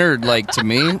the winter, like to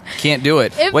me, can't do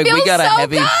it. It Like we feels got a so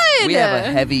heavy, good. we have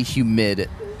a heavy humid,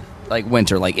 like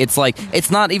winter. Like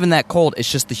it's not even that cold.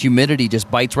 It's just the humidity just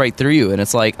bites right through you, and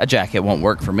it's like a jacket won't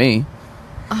work for me.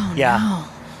 Yeah.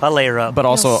 I'll layer up. But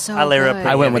also, so I layer up good. pretty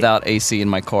I went heavy. without AC in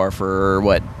my car for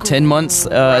what 10 months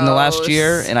in the last Gross.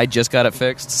 year, and I just got it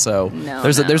fixed. So No,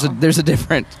 there's a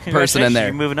different person in Congratulations, there.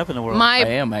 You're moving up in the world. My I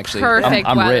am, actually. perfect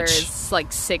I'm weather rich. is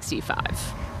like 65.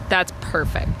 That's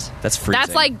perfect. That's freezing.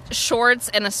 That's like shorts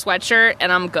and a sweatshirt,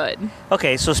 and I'm good.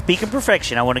 Okay, so speaking of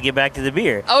perfection, I want to get back to the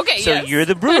beer. Okay, So yes. you're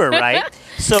the brewer, right?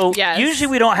 So Yes. usually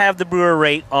we don't have the brewer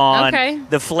rate on Okay.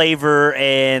 the flavor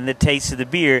and the taste of the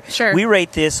beer. Sure. We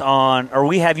rate this on, or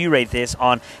we have you rate this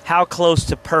on how close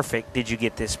to perfect did you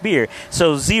get this beer.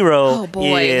 So 0 Oh,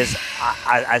 boy. is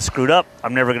I screwed up.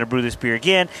 I'm never going to brew this beer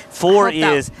again. 4 I hope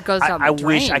that is goes down I the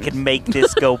wish I drain. could make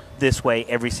this go this way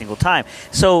every single time.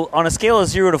 So on a scale of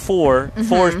 0 to 4, 4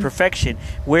 Mm-hmm. is perfection.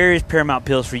 Where is Paramount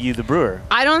Pils for you, the brewer?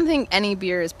 I don't think any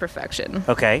beer is perfection.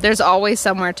 Okay. There's always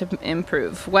somewhere to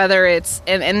improve, whether it's,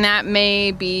 and that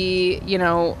may be, you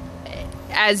know,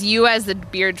 as the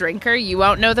beer drinker, you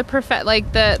won't know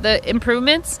the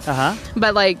improvements. Uh-huh.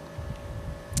 But like,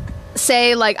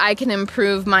 say like I can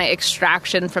improve my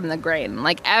extraction from the grain.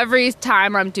 Like every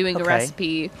time I'm doing a Okay.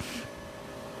 recipe,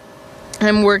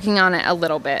 I'm working on it a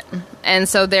little bit. And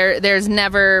so there's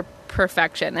never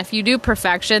perfection. If you do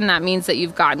perfection, that means that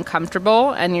you've gotten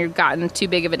comfortable and you've gotten too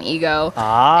big of an ego.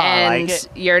 I And like it.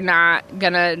 you're not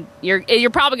gonna you're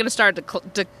probably gonna start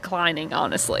declining,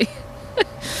 honestly.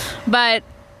 But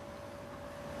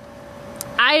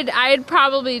I'd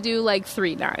probably do like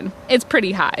 3.9. It's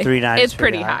pretty high. 3.9 It's is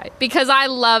pretty pretty high. high because I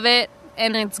love it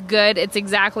and it's good. It's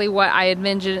exactly what I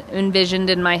envisioned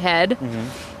in my head.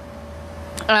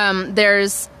 Mm-hmm.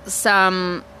 There's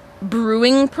some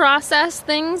brewing process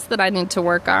things that I need to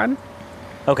work on,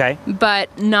 Okay.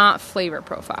 but not flavor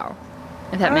profile.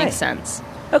 If that All makes right. sense.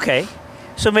 Okay.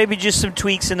 So maybe just some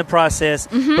tweaks in the process,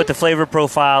 but the flavor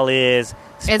profile is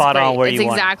spot on where you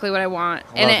want. It's exactly what I want.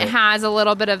 Love And it it. has a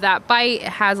little bit of that bite. It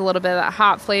has a little bit of that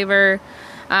hop flavor.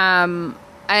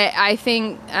 I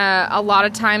think a lot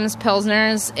of times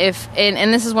Pilsners,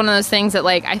 and this is one of those things that,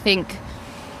 like, I think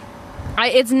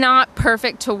it's not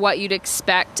perfect to what you'd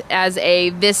expect as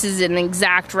this is an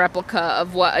exact replica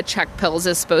of what a Czech Pils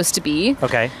is supposed to be.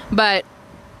 Okay. But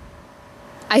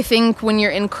I think when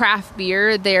you're in craft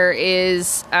beer, there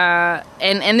is,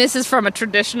 and this is from a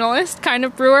traditionalist kind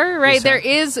of brewer, right? Yes, sir. There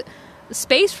is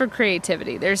space for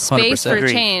creativity. There's space 100%. for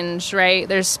Agreed. change, right?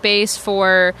 There's space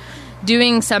for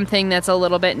doing something that's a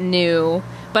little bit new,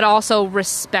 but also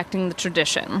respecting the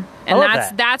tradition. And love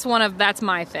that. that's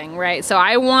my thing, right? So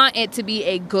I want it to be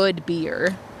a good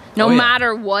beer. No Oh, yeah.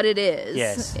 matter what it is.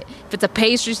 Yes. If it's a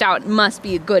pastry stout, it must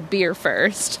be a good beer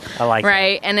first. I like that.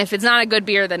 right? And if it's not a good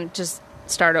beer, then just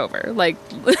start over. Like,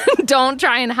 don't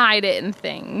try and hide it in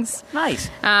things. Nice.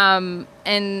 And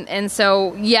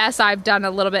so, yes, I've done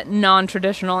a little bit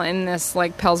non-traditional in this,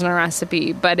 like, Pilsner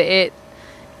recipe, but I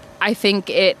think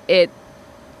it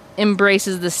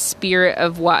embraces the spirit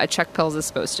of what a Czech Pils is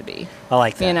supposed to be. I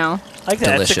like that. You know? I like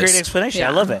that. That's a Delicious. great explanation. I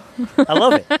Yeah. love it. I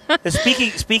love it.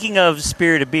 Speaking of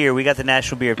spirit of beer, we got the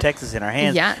National Beer of Texas in our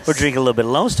hands. Yes. We're drinking a little bit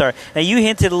of Lone Star. Now, you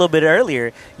hinted a little bit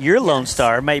earlier, your Lone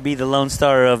Star might be the Lone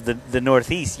Star of the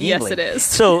Northeast. Yes, Yuengling. it is.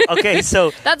 So, okay,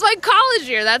 so That's like college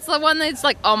year. That's the one that's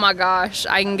like, oh my gosh,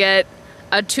 I can get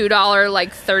a $2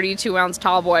 like 32-ounce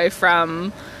tall boy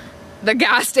from the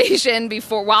gas station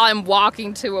while I'm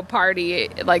walking to a party.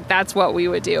 Like, that's what we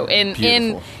would do in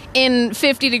Beautiful.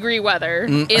 50-degree weather.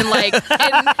 In like need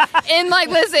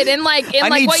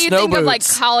what you snow think of like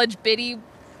boots. college biddy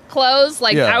clothes.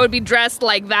 Like, Yeah. I would be dressed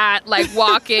like that, like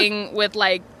walking with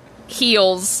like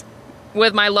heels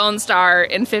with my Lone Star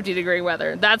in 50-degree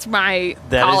weather. That's my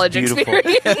That is college beautiful.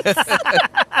 experience.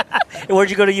 where'd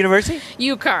you go to university?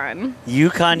 UConn.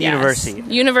 UConn Yes. University.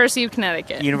 University of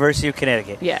Connecticut. University of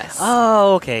Connecticut. Yes.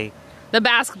 Oh, okay. The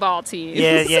basketball team.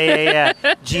 Yeah.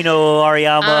 Gino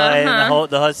Ariama and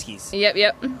the Huskies.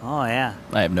 Yep. Oh, yeah.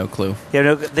 I have no clue. Yeah,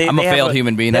 no, I'm a have failed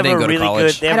human being. they I have didn't a go to really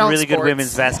college. Good, they I have a don't really good sports.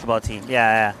 women's basketball team.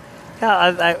 Yeah.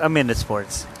 I'm into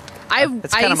sports.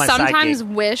 That's I kinda my side sometimes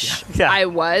gig. wish Yeah. I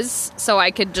was, so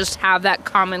I could just have that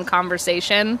common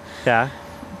conversation, Yeah.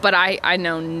 but I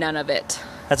know none of it.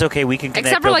 That's okay. We can connect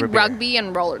Except for over like beer. rugby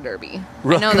and roller derby.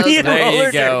 Rugby I know those. and There you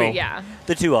roller go. derby. Yeah.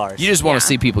 The 2 R's. You just want Yeah. to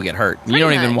see people get hurt. You Pretty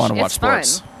don't even much. want to watch It's fun.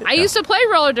 sports. I used to play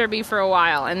roller derby for a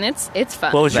while, and it's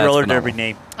fun. What was your That's roller phenomenal.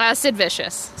 derby name? Sid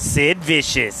Vicious. Sid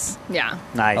Vicious. Yeah.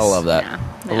 Nice. I love that. Yeah.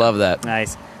 I love that.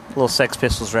 Nice. Little Sex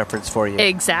Pistols reference for you.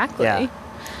 Exactly. Yeah.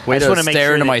 Way I just to wanna make stare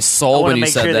sure into that- my soul I when wanna you make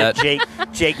said sure that.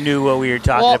 Jake knew what we were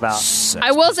talking Well, about.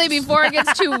 I will say before it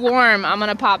gets too warm, I'm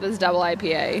gonna pop this double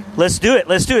IPA. Let's do it.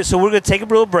 So we're going to take a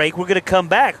little break. We're going to come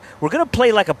back. We're going to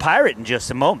play like a pirate in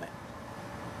just a moment.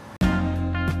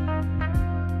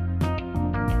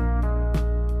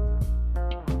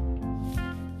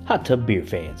 Hot Tub Beer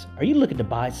fans, are you looking to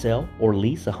buy, sell, or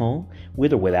lease a home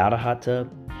with or without a hot tub?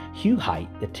 Hugh Height,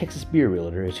 the Texas Beer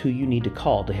Realtor, is who you need to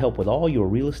call to help with all your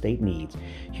real estate needs.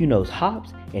 Hugh knows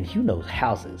hops and Hugh knows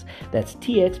houses. That's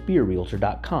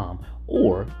txbeerrealtor.com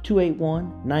or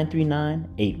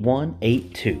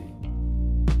 281-939-8182.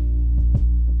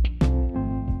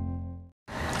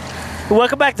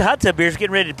 Welcome back to Hot Tub Beers.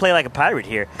 Getting ready to play like a pirate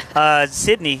here.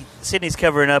 Sydney's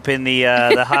covering up in the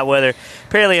hot weather.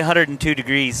 Apparently 102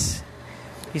 degrees.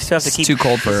 You still have to It's keep too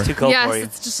cold for her. It's too cold Yes, for you.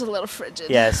 it's just a little frigid.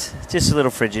 Yes, just a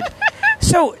little frigid.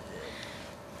 So,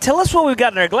 tell us what we've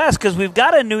got in our glass, because we've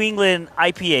got a New England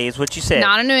IPA, is what you said.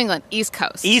 Not in New England, East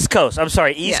Coast. East Coast. I'm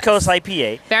sorry, East Yes. Coast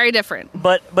IPA. Very different.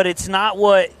 But it's not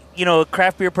what, a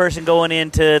craft beer person going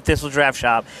into Thistle Draft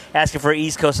Shop asking for an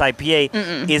East Coast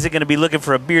IPA isn't going to be looking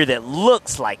for a beer that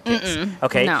looks like this.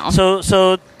 Okay? No.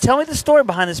 So tell me the story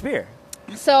behind this beer.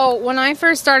 So when I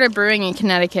first started brewing in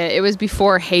Connecticut, it was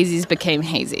before hazies became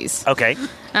hazies. Okay.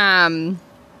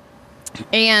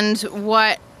 And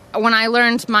when I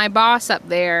learned, my boss up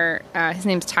there, his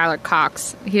name's Tyler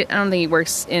Cox. I don't think he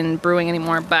works in brewing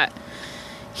anymore, but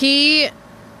he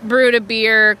brewed a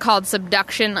beer called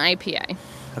Subduction IPA.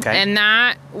 Okay. And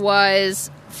that was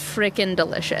freaking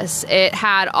delicious. It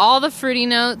had all the fruity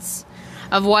notes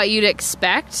of what you'd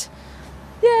expect.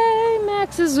 Yay,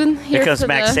 Max is in here. Here comes for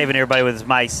Max the- saving everybody with his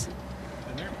mice.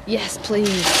 Yes,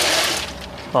 please.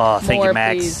 Oh, thank More, you,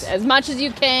 Max. please. As much as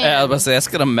you can. Yeah, I was about to say, that's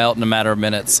going to melt in a matter of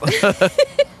minutes.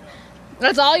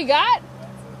 That's all you got?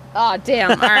 Oh,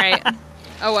 damn. All right.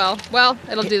 Oh, well. Well,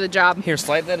 it'll do the job. Here,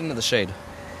 slide that into the shade.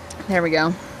 There we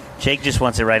go. Jake just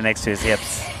wants it right next to his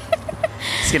hips.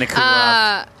 It's going to cool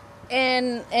off.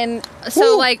 And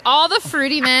so, like, all the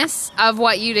fruitiness of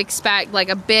what you'd expect, like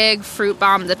a big fruit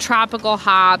bomb, the tropical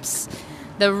hops,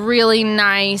 the really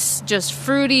nice, just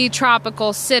fruity,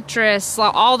 tropical citrus,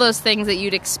 all those things that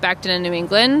you'd expect in a New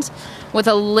England, with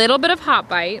a little bit of hop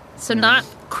bite. So not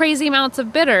crazy amounts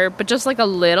of bitter, but just like a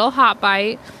little hop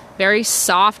bite, very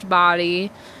soft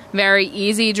body, very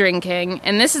easy drinking.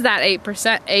 And this is that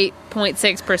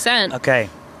 8.6%. Okay.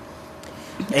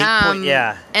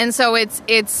 Yeah. And so it's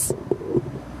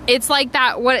like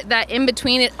that in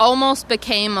between. It almost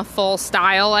became a full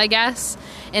style, I guess,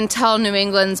 until New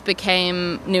England's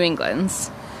became New England's.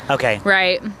 Okay.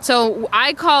 Right. So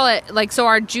I call it so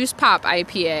our Juice Pop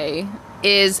IPA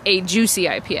is a juicy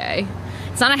IPA.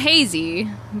 It's not a hazy,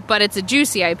 but it's a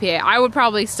juicy IPA. I would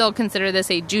probably still consider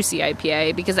this a juicy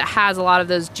IPA because it has a lot of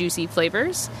those juicy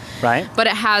flavors. Right. But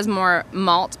it has more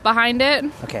malt behind it.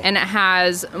 Okay. And it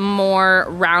has more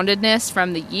roundedness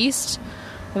from the yeast,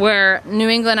 where New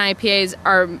England IPAs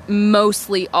are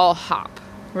mostly all hop,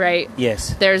 right?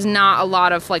 Yes. There's not a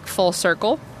lot of full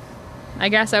circle, I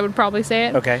guess I would probably say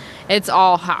it. Okay. It's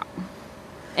all hop.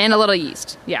 And a little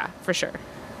yeast. Yeah, for sure.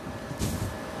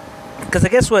 Because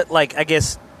I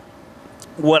guess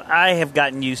what I have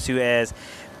gotten used to as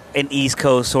an East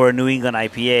Coast or a New England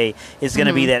IPA is going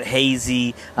to be that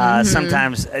hazy.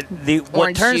 Sometimes what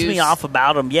Orange turns juice. me off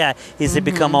about them, is they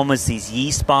become almost these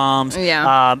yeast bombs.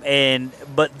 Yeah.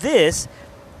 But this,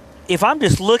 if I'm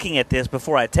just looking at this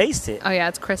before I taste it, Oh, yeah,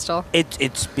 it's crystal.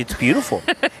 it's beautiful.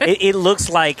 it looks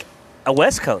like a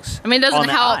West Coast. I mean, it on doesn't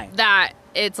the help eye. that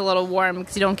it's a little warm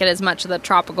because you don't get as much of the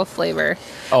tropical flavor.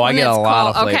 Oh, I When get a it's lot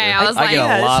of cold- flavor. Okay, I was I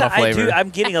get a lot of flavor. I'm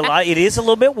getting a lot. It is a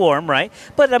little bit warm, right?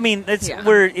 But I mean, it's Yeah.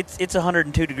 it's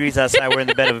 102 degrees outside. We're in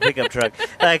the bed of a pickup truck,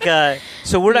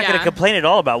 so we're not going to Yeah. complain at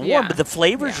all about warm. Yeah. But the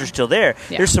flavors Yeah. are still there.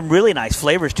 Yeah. There's some really nice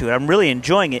flavors to it. I'm really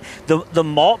enjoying it. The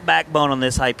malt backbone on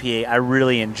this IPA, I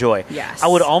really enjoy. Yes. I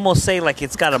would almost say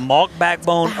it's got a malt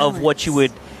backbone of what you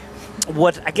would.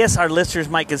 What I guess our listeners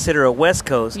might consider a West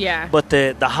Coast, Yeah. But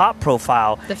the hop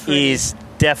profile The fruity. is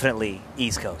definitely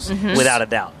East Coast, without a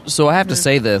doubt. So I have to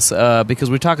say this because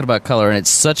we're talking about color, and it's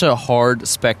such a hard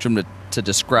spectrum to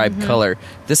describe color.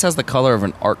 This has the color of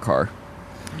an art car.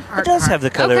 It does have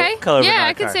the color. Okay. color of an Yeah, art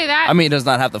I could car. say that. I mean, it does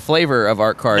not have the flavor of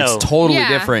art car. No. It's totally Yeah.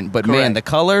 different. But Correct. man, the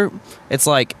color, it's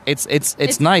like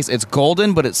it's nice. It's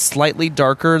golden, but it's slightly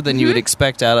darker than you would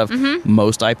expect out of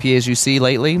most IPAs you see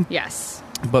lately. yes.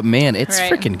 But man, it's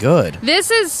Right. freaking good.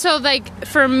 This is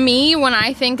for me, when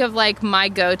I think of my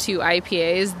go-to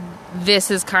IPAs, this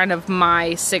is kind of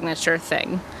my signature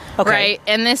thing. Okay. Right?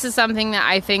 And this is something that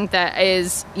I think that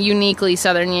is uniquely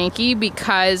Southern Yankee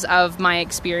because of my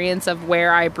experience of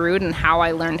where I brewed and how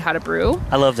I learned how to brew.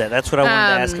 I love that. That's what I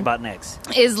wanted to ask about next.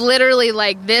 Is literally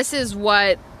this is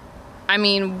what, I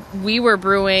mean, we were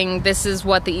brewing, this is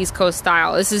what the East Coast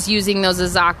style. This is using those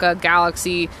Azacca,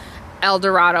 Galaxy, El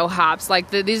Dorado hops.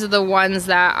 These are the ones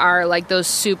that are those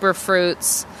super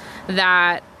fruits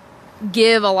that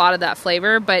give a lot of that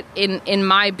flavor. But in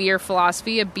my beer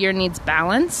philosophy, a beer needs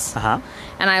balance. And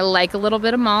I like a little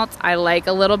bit of malt. I like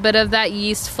a little bit of that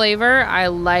yeast flavor. I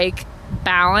like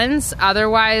balance.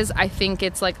 Otherwise, I think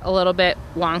it's a little bit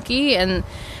wonky. And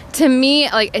to me,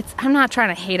 I'm not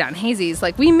trying to hate on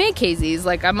hazies. We make hazies.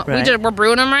 Right. We're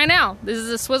brewing them right now. This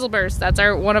is a Swizzleburst. That's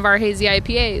one of our hazy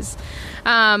IPAs.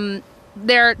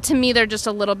 To me, they're just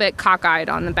a little bit cockeyed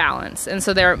on the balance, and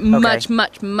so they're much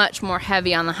more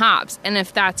heavy on the hops. And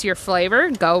if that's your flavor,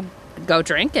 go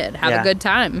drink it, have a good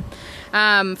time.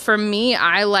 For me,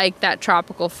 I like that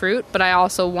tropical fruit, but I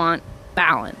also want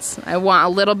balance. I want a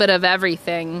little bit of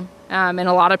everything. And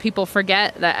a lot of people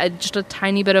forget that just a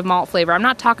tiny bit of malt flavor. I'm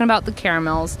not talking about the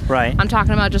caramels. Right. I'm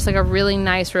talking about just a really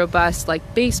nice, robust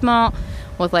base malt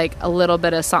with a little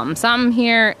bit of something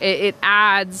here. It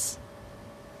adds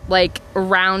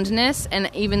roundness and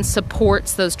even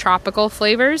supports those tropical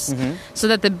flavors so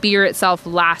that the beer itself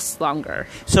lasts longer.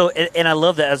 So, and I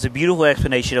love that as a beautiful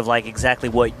explanation of exactly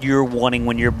what you're wanting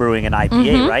when you're brewing an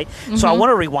IPA, right? So I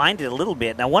want to rewind it a little bit,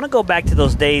 and I want to go back to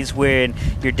those days when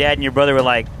your dad and your brother were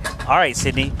like, all right,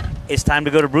 Sydney, it's time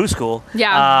to go to brew school.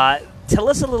 Yeah. Tell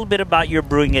us a little bit about your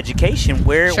brewing education,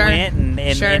 where it Sure. went,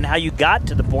 and, Sure. and how you got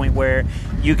to the point where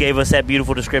you gave us that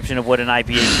beautiful description of what an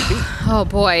IPA should be. Oh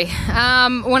boy.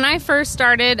 When I first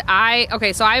started,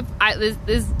 this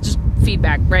is just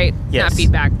feedback, right? Yes. Not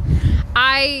feedback.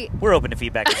 We're open to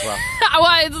feedback as well.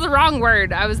 Well, it's the wrong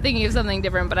word. I was thinking of something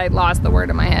different, but I lost the word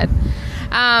in my head.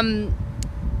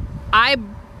 I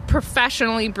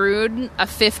professionally brewed a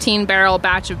 15-barrel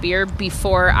batch of beer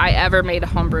before I ever made a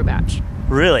homebrew batch.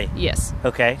 Really? Yes.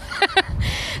 Okay.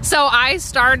 So I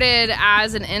started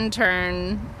as an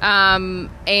intern,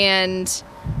 and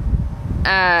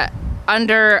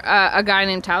under a guy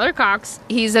named Tyler Cox.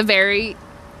 He's a very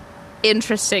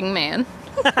interesting man.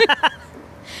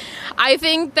 I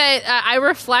think that I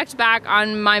reflect back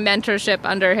on my mentorship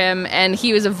under him, and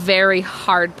he was a very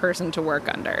hard person to work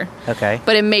under. Okay.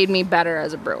 But it made me better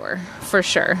as a brewer, for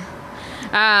sure.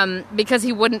 Because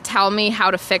he wouldn't tell me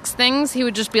how to fix things. He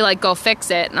would just be like, go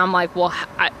fix it. And I'm like, well,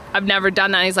 I've never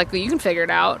done that. And he's like, well, you can figure it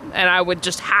out. And I would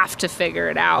just have to figure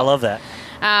it out. I love that.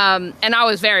 And I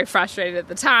was very frustrated at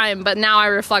the time. But now I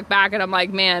reflect back and I'm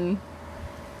like, man,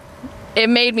 it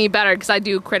made me better because I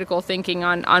do critical thinking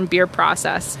on beer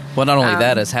process. Well, not only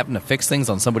that, as having to fix things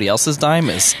on somebody else's dime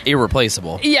is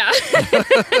irreplaceable. Yeah.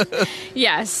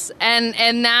 Yes.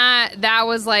 And that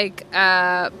was like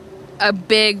a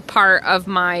big part of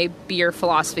my beer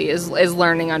philosophy is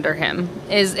learning under him.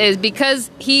 Is because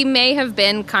he may have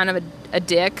been kind of a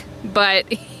dick, but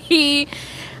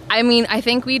I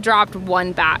think we dropped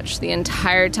one batch the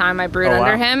entire time I brewed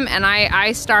under him, and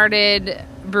I started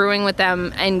brewing with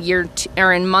them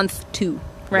in month 2,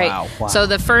 right? Wow. So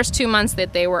the first 2 months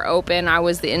that they were open, I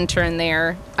was the intern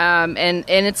there, and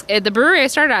it's the brewery I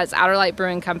started at is Outer Light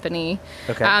Brewing Company.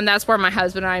 Okay. That's where my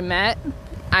husband and I met.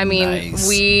 I mean,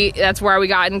 Nice. that's where we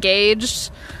got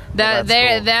engaged. That's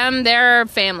cool. They're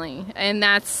family, and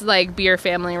that's like beer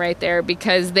family right there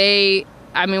because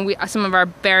some of our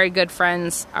very good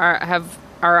friends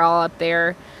are all up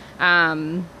there.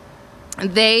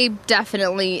 They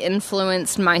definitely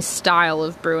influenced my style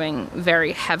of brewing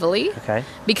very heavily. Okay.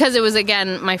 Because it was,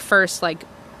 again, my first like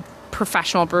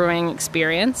professional brewing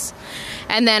experience.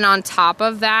 And then on top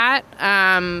of that,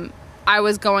 I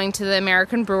was going to the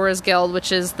American Brewers Guild,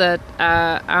 which is the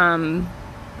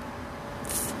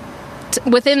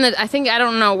within the, I think, I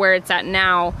don't know where it's at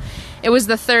now. It was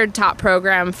the 3rd top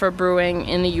program for brewing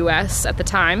in the U.S. at the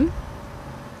time.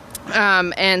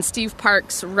 And Steve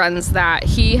Parks runs that.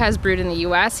 He has brewed in the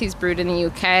U.S. He's brewed in the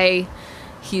U.K.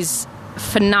 He's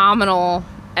phenomenal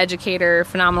educator,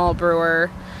 phenomenal brewer.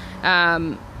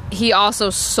 He also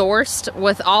sourced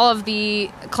with all of the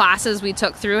classes we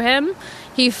took through him.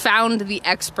 He found the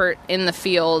expert in the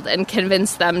field and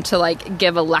convinced them to like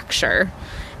give a lecture.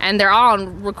 And they're all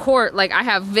on record. Like I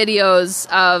have videos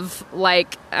of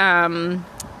like,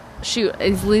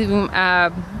 he's leaving,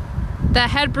 the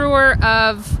head brewer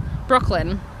of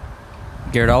Brooklyn.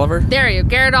 Garrett Oliver? There you go.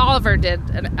 Garrett Oliver did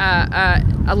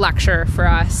a lecture for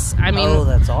us. I mean, oh,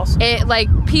 that's awesome. It like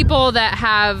people that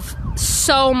have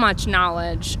so much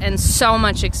knowledge and so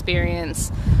much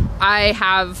experience. I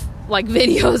have like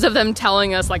videos of them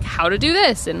telling us like how to do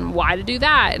this and why to do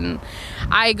that, and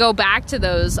I go back to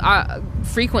those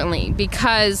frequently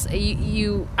because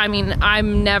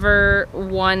I'm never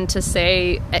one to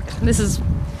say this is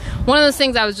one of those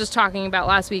things I was just talking about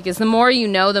last week is the more you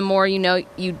know,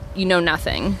 you know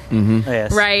nothing. Mm-hmm.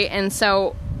 Yes. Right? And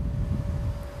so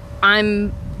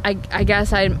I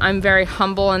guess I'm very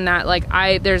humble in that like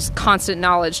there's constant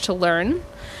knowledge to learn,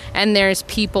 and there's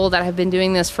people that have been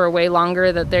doing this for way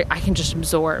longer that I can just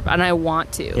absorb, and I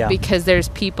want to because there's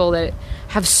people that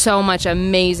have so much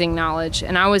amazing knowledge,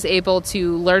 and I was able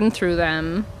to learn through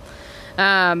them,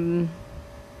 and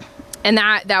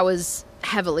that was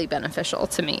heavily beneficial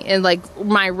to me in like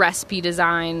my recipe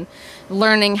design,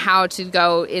 learning how to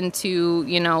go into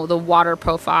the water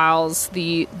profiles,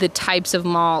 the types of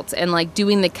malt, and like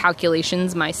doing the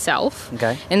calculations myself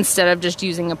instead of just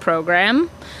using a program.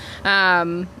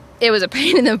 It was a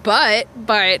pain in the butt,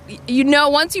 but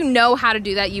once you know how to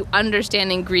do that, you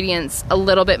understand ingredients a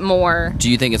little bit more. Do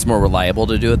you think it's more reliable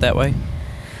to do it that way?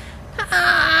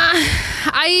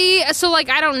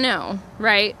 I don't know,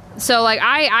 right? So like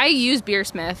I use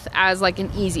Beersmith as like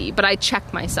an easy, but I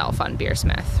check myself on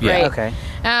Beersmith, Yeah. right? Okay.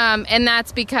 And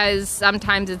that's because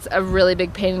sometimes it's a really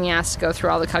big pain in the ass to go through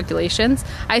all the calculations.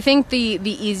 I think the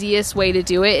easiest way to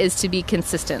do it is to be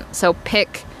consistent. So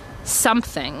pick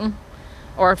something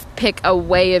or pick a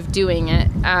way of doing it.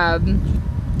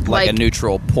 Like a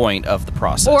neutral point of the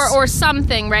process. Or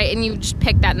something, right? And you just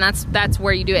pick that, and that's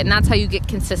where you do it, and that's how you get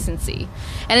consistency.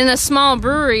 And in a small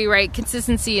brewery, right,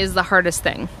 consistency is the hardest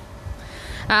thing.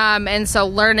 And so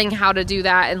learning how to do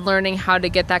that and learning how to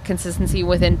get that consistency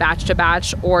within batch to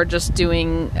batch or just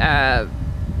doing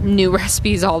new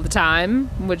recipes all the time,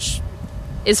 which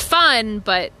is fun,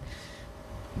 but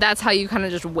that's how you kind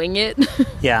of just wing it.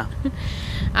 Yeah.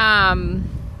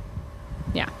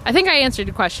 Yeah, I think I answered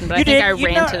your question, but I think I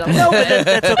ranted a little no, bit. but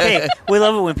that's okay. We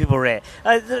love it when people rant.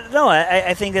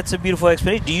 I think that's a beautiful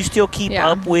explanation. Do you still keep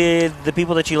up with the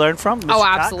people that you learned from? Mr. Oh,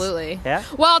 Cox? absolutely. Yeah.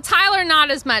 Well, Tyler,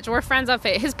 not as much. We're friends on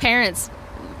Facebook. His parents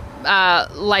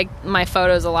like my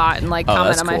photos a lot and like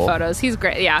comment that's on cool. my photos. He's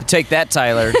great. Yeah. Take that,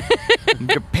 Tyler.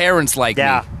 Your parents like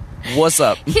me. What's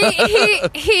up?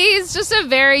 He's just a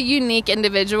very unique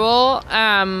individual,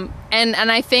 and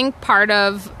I think part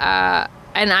of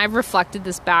and I've reflected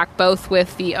this back both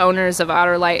with the owners of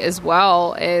Outer Light as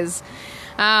well is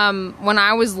when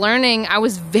I was learning, I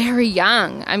was very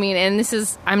young. I mean,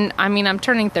 and I'm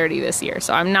turning 30 this year,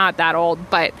 so I'm not that old,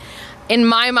 but in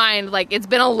my mind, like, it's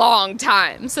been a long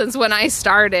time since when I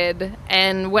started.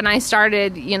 And when I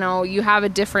started, you know, you have a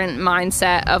different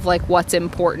mindset of like what's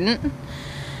important.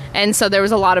 And so there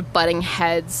was a lot of butting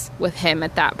heads with him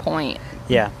at that point.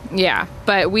 Yeah. Yeah.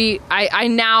 But I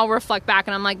now reflect back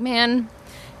and I'm like, man,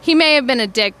 he may have been a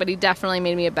dick, but he definitely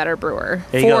made me a better brewer.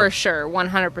 There you For go. sure.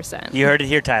 100%. You heard it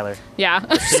here, Tyler. Yeah.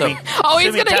 Assuming he's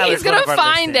Tyler's one gonna of our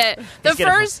find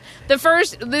listeners.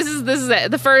 it. This is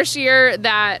it. The first year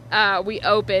that we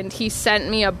opened, he sent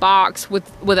me a box with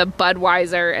a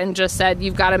Budweiser and just said,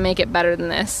 "You've got to make it better than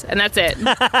this," and that's it.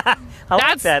 I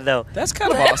like that, though. That's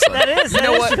kind of awesome. That is. That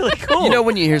is really cool. You know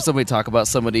when you hear somebody talk about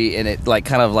somebody and it like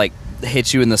kind of like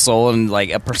hits you in the soul and like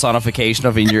a personification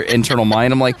of in your internal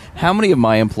mind, I'm like, how many of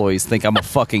my employees think I'm a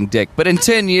fucking dick? But in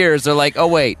 10 years, they're like, oh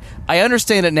wait, I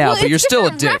understand it now, Well, but you're it's still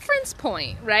a different dick. reference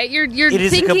point, right? You're It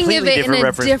is a thinking of completely it in different a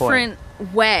reference different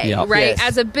way, Yeah. right? Yes.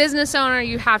 As a business owner,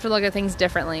 you have to look at things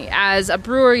differently. As a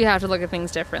brewer, you have to look at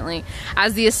things differently.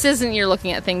 As the assistant, you're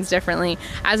looking at things differently.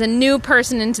 As a new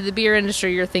person into the beer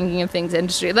industry, you're thinking of things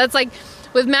industry. That's like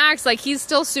with Max, like he's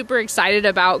still super excited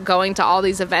about going to all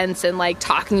these events and like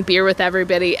talking beer with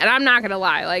everybody. And I'm not gonna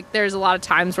lie, like there's a lot of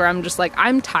times where I'm just like,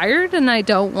 I'm tired and I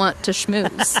don't want to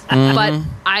schmooze,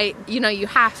 but you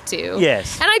have to.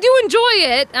 Yes. And I do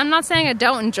enjoy it. I'm not saying I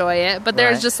don't enjoy it, but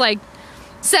there's Right. just like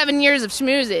 7 years of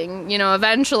schmoozing. You know,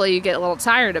 eventually you get a little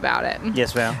tired about it.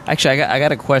 Yes, ma'am. Actually, I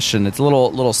got a question. It's a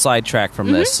little sidetrack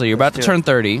from this. So you're about to Let's do turn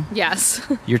 30. Yes.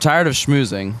 You're tired of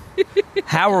schmoozing.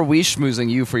 How are we schmoozing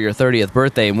you for your 30th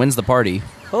birthday, and when's the party?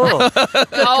 Oh,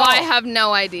 Oh, I have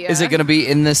no idea. Is it going to be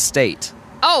in this state?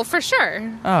 Oh, for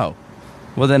sure. Oh.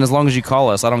 Well, then as long as you call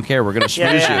us, I don't care. We're going to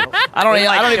schmooze yeah. you. I don't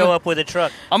show even... up with a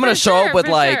truck I'm going to For show sure, up with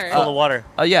for like... sure. full of water.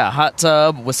 hot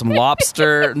tub with some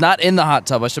lobster. Not in the hot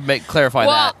tub. I should clarify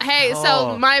Well, that. hey, Oh.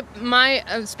 so my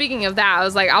speaking of that, I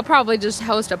was like, I'll probably just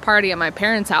host a party at my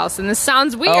parents' house, and this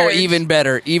sounds weird. Oh, even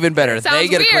better. Even better. Sounds They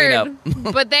get to clean up.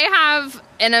 weird, but they have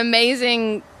an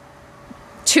amazing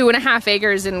 2.5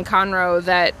 acres in Conroe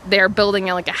that they're building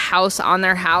like a house on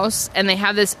their house, and they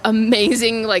have this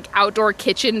amazing like outdoor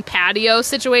kitchen patio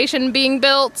situation being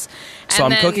built. So And I'm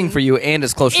then cooking for you, and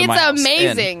it's close to my house. It's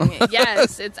And amazing.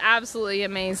 Yes, it's absolutely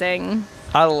amazing.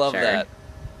 I love Sure. that.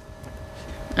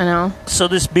 I know. So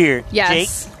this beer,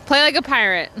 Yes. Play like a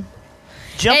pirate.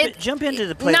 Jake, jump into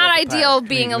the play. Not like a ideal pirate.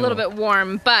 being a little bit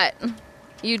warm, but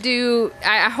you do.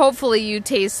 Hopefully, you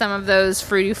taste some of those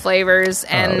fruity flavors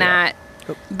and Oh, yeah. that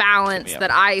balance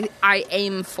that I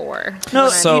aim for. No,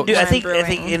 when so- you do. when I I'm think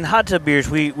brewing. in hot tub beers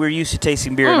we're used to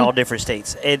tasting beer in all different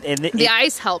states, and the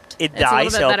ice helped. It It's a little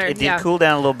ice bit helped. better, It did yeah. cool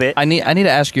down a little bit. I need to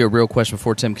ask you a real question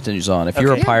before Tim continues on. If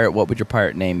you're a Okay. pirate, what would your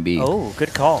pirate name be? Oh,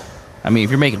 good call. I mean,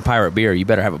 if you're making pirate beer, you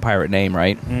better have a pirate name,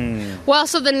 right? Well,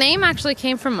 so the name actually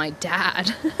came from my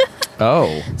dad.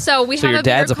 Oh. So we So have your a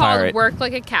beer dad's a called pirate. Work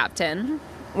Like a Captain,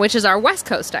 which is our West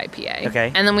Coast IPA.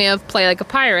 Okay. And then we have Play Like a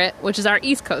Pirate, which is our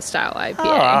East Coast style IPA.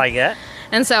 Oh, I like that.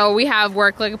 And so we have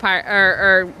Work Like a Pirate,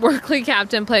 or Work Like a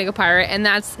Captain, Play Like a Pirate, and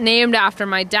that's named after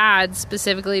my dad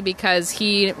specifically because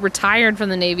he retired from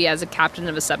the Navy as a captain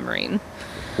of a submarine.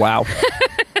 Wow.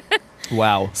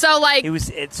 Wow. So, like, It was.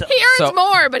 he earns So-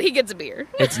 more, but he gets a beer.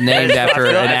 It's named after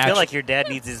an I feel actual... like your dad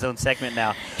needs his own segment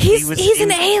now. He's He an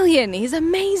was- alien. He's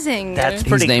amazing. That's He's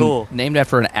pretty named, cool. named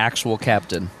after an actual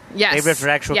captain. yes. named after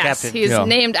an actual yes, captain. He's Yeah.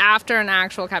 named after an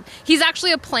actual captain. He's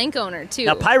actually a plank owner, too.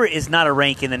 Now, pirate is not a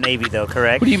rank in the Navy, though.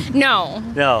 Correct? What do you... No.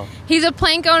 No. He's a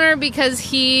plank owner because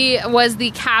he was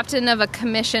the captain of a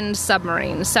commissioned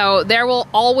submarine. So there will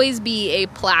always be a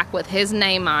plaque with his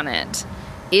name on it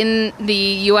in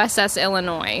the USS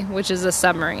Illinois, which is a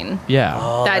submarine Yeah.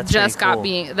 Oh, that that's just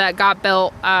pretty cool. got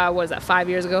built. What is that? 5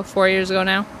 years ago? 4 years ago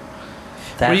now?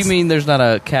 What do you mean there's not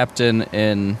a captain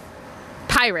in...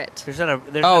 Pirate. There's not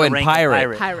a. There's Oh, not a in rank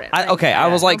pirate. Pirate. I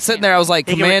was like Okay. sitting there. I was like,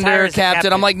 He can retire commander, as a captain.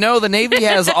 captain. I'm like, no, the Navy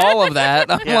has all of that.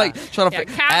 I'm Yeah. like, trying to Yeah, fi-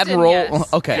 captain, admiral.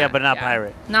 yes. Okay. Yeah, but not Yeah.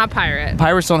 pirate. Not pirate.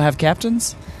 Pirates don't have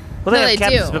captains. Well, they No, have they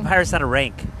captains, do. but pirate's not a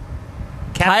rank.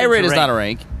 Captain's Pirate is not a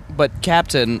rank, but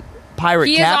captain, pirate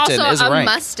He captain is also is a a rank.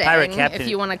 Mustang, Pirate captain. if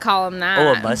you want to call him that.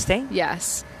 Oh, a Mustang?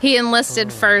 Yes. He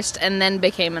enlisted first and then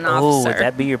became an Oh, officer. would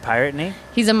that be your pirate name?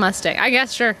 He's a Mustang. I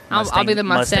guess, sure. I'll be the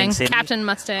Mustang Mustang. Sydney? Captain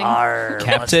Mustang. Arr,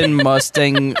 Captain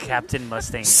Mustang Captain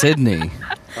Mustang. Sydney.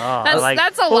 Oh, I That's- like-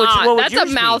 that's a what would lot. what would That's a yours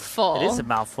be? mouthful. It is a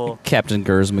mouthful. Captain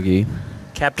Gers McGee.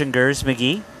 Captain Gers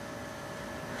McGee.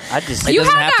 I just It You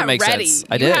doesn't had have to that make ready. sense.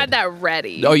 I You did. had that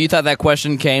ready. Oh, you thought that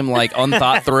question came like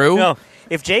unthought through? no.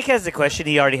 If Jake has the question,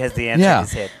 he already has the answer in Yeah,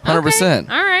 his head. 100%.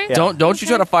 All right. Yeah. Don't you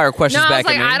try to fire questions No, I was back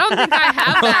like, at me. I don't think I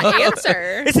have that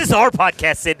answer. This is our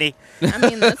podcast, Sydney. I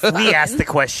mean, that's fine. We ask the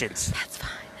questions. That's fine.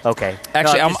 Okay.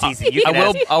 Actually, no, just teasing. You I can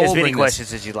will- ask I will as many bring this.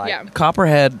 questions as you like. Yeah.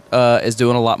 Copperhead is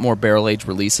doing a lot more barrel aged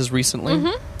releases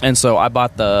recently, and so I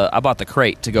bought the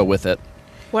crate to go with it.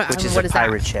 Which is what a is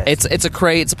pirate that? chest. It's a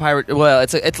crate. It's a pirate. Well,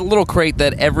 it's a little crate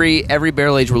that every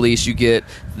barrel age release you get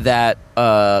that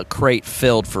crate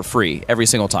filled for free every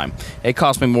single time. It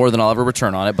cost me more than I'll ever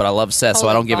return on it, but I love Seth, so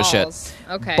I Holy don't give a balls. shit.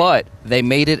 Okay. But they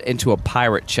made it into a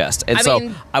pirate chest, and I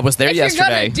mean, I was there if yesterday.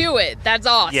 you're gonna do it, that's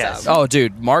awesome. Yes. Oh,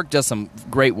 dude, Mark does some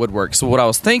great woodwork. So what I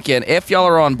was thinking, if y'all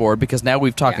are on board, because now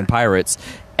we've talking Yeah. pirates,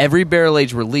 every barrel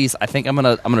age release, I think I'm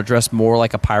gonna dress more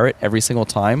like a pirate every single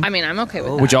time. I mean, I'm okay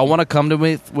with that. Would y'all want to come to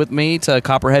with me to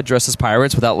Copperhead dressed as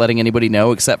pirates without letting anybody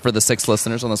know, except for the 6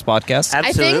 listeners on this podcast?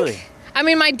 Absolutely. I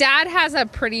mean, my dad has a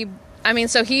pretty. I mean,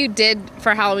 so he did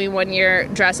for Halloween one year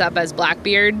dress up as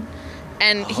Blackbeard,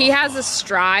 and he has a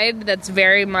stride that's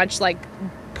very much like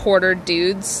Porter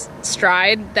Dude's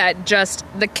stride. That just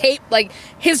the cape, like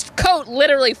his coat,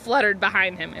 literally fluttered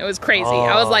behind him. It was crazy.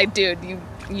 I was like, dude,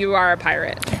 you are a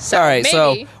pirate. So All right,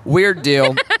 maybe. so weird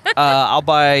deal. I'll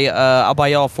buy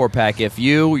y'all a 4-pack if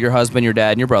you, your husband, your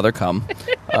dad, and your brother come.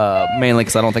 Mainly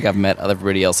because I don't think I've met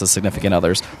everybody else's significant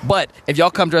others. But if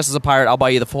y'all come dressed as a pirate, I'll buy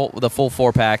you the full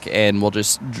 4-pack, and we'll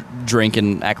just drink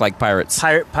and act like pirates.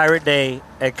 Pirate Day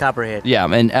at Copperhead. Yeah,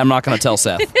 and I'm not going to tell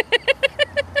Seth.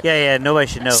 Yeah, nobody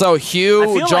should know. So I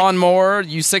Hugh, feel John Moore,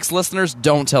 you 6 listeners,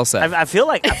 don't tell Seth. I feel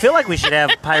like we should have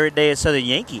Pirate Day at Southern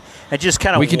Yankee and just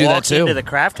kind of We could do that walk too. into the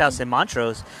craft house in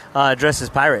Montrose dressed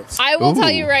as pirates. I will tell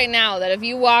Ooh. you right now that if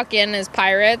you walk in as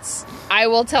pirates, I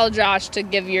will tell Josh to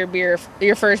give your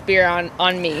first beer on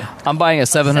me. I'm buying a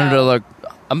 $700.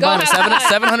 I'm Go buying a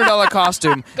have fun. $700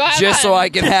 costume Go have just so fun. I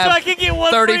can have So I can get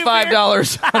one free beer.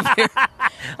 $35 on beer.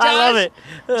 I love it.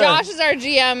 Josh is our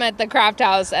GM at the craft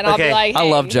house, and I'll Okay. be like, I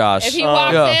hey, love Josh. If he Oh.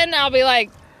 walks Yeah. in, I'll be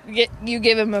like, you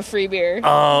give him a free beer.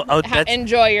 That's,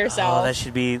 Enjoy yourself. that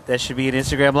should be an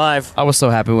Instagram Live. I was so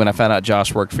happy when I found out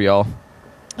Josh worked for y'all.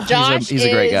 Josh he's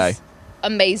a great is guy.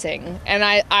 amazing, and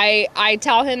I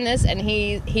tell him this, and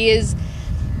he is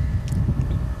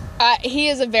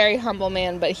a very humble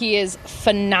man, but he is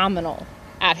phenomenal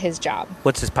at his job.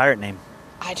 What's his pirate name?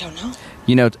 I don't know.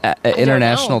 You know, don't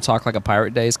International know. Talk Like a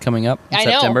Pirate Day is coming up in I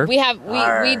September.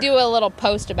 know we do a little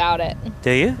post about it. Do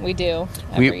you? We do.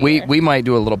 every We year. might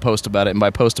do a little post about it, and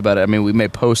by post about it, I mean we may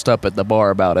post up at the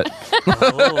bar about it.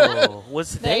 Oh,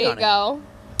 what's the There date you on it? go.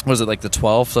 Was it like the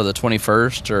 12th or the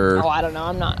 21st or? Oh, I don't know.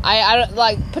 I'm not. I don't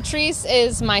like. Patrice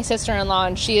is my sister-in-law,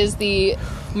 and she is the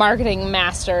marketing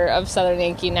master of Southern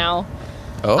Yankee now.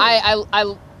 Oh. I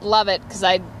love it because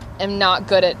I am not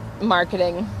good at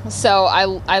marketing, so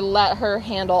I let her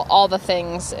handle all the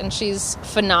things, and she's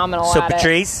phenomenal So at it.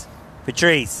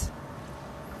 Patrice,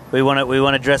 we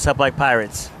want to dress up like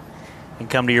pirates and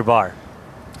come to your bar.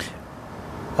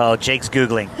 Oh, Jake's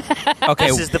googling. Okay,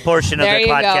 This is the portion of There the you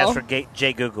podcast go. for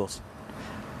Jake Googles.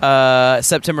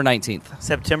 September 19th.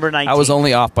 September 19th. I was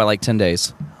only off by like 10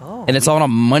 days, Oh, and it's on a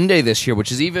Monday this year,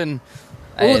 which is even.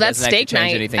 Ooh, it that's doesn't actually steak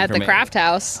change night anything at for the me. craft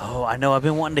house. Oh, I know. I've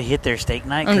been wanting to hit their steak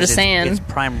night. I'm 'cause just saying. It's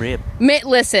prime rib.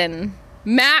 Listen,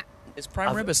 Matt. Is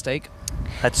prime rib a steak?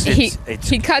 That's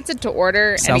He cuts it to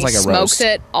order Sounds and he like a smokes roast.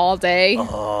 it all day.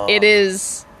 It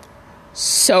is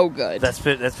so good. That's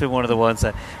been one of the ones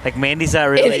that like Mandy's not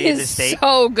really it into is steak,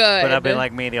 so good. but I've been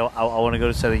like Mandy. I want to go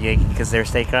to Southern Yankee because their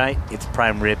steak night. It's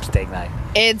prime rib steak night.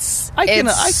 it's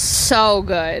so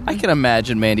good. I can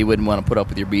imagine Mandy wouldn't want to put up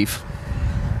with your beef.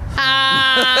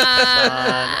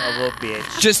 Ah. Son of a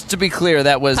bitch. Just to be clear,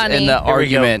 that was Honey. in the Here we go.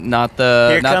 argument, not the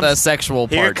Here not the comes- sexual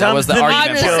here part. That comes was the the argument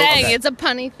I'm just part. saying, Okay. it's a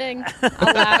punny thing.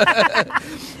 I'll laugh.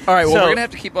 All right, well, So- we're gonna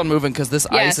have to keep on moving because this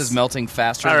Yes. ice is melting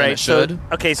faster All than right, it should.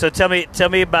 So tell me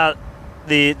about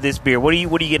this beer. What are you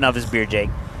getting off this beer, Jake?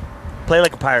 Play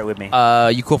like a pirate with me.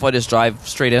 You cool if I just drive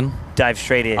straight in? Dive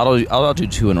straight in. I'll do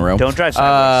 2 in a row. Don't drive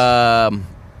sideways.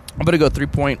 I'm gonna go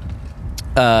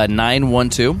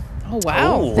 3.912. Oh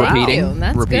wow! Oh, Thank Repeating. you.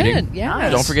 That's Repeating. good. Yeah.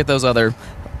 Nice. Don't forget those other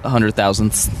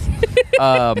 100,000ths.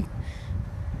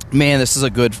 Man, this is a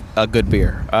good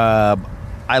beer.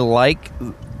 I like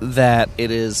that it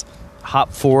is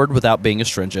hop forward without being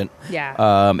astringent.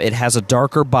 Yeah. It has a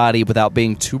darker body without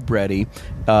being too bready.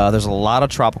 There's a lot of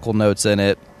tropical notes in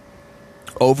it.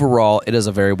 Overall, it is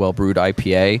a very well brewed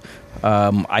IPA.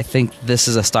 I think this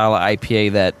is a style of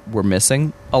IPA that we're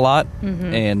missing a lot,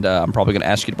 and I'm probably going to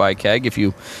ask you to buy a keg if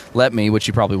you let me, which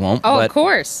you probably won't. Oh, but of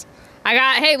course.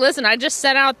 Hey, listen, I just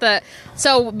sent out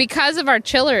so because of our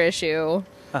chiller issue,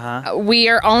 we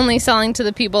are only selling to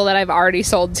the people that I've already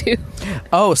sold to.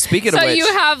 Oh, speaking of So which, you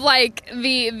have like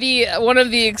the one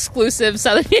of the exclusive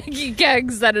Southern Yankee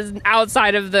kegs that is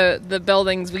outside of the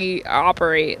buildings we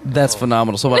operate. that's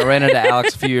phenomenal. So when I ran into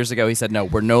Alex a few years ago, he said, "No,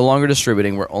 we're no longer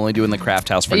distributing. We're only doing the Craft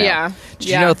House for now." Yeah. Did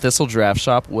you know Thistle Draft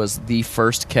Shop was the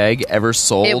first keg ever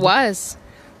sold? It was.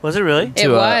 Was it really? It to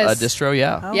was. a distro,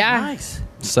 yeah. Oh, Yeah. Nice.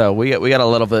 So we got a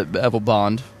little bit of a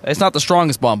bond. It's not the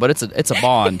strongest bond, but it's a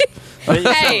bond.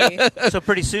 Hey, So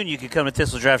pretty soon you could come to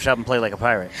Thistle Draft Shop and play like a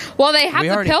pirate. well, they have We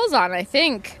the already- pills on, I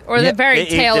think, or Yeah. the very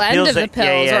tail the end pills of the that-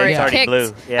 pills, yeah, or it's it already kicked.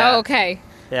 blue. Yeah. Oh, okay.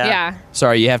 Yeah. Yeah.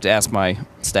 Sorry, you have to ask my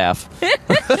staff.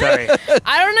 Sorry.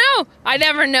 I don't know. I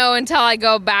never know until I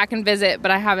go back and visit, but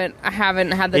I haven't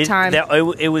had the time.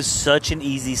 It was such an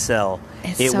easy sell.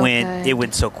 It's It so went. good. It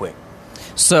went so quick.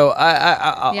 So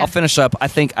I'll Yeah. finish up. I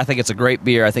think it's a great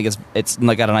beer. I think it's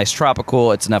got a nice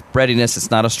tropical. It's enough breadiness.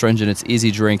 It's not astringent. It's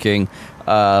easy drinking.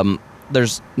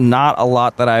 There's not a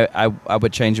lot that I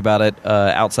would change about it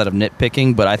outside of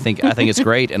nitpicking, but I think it's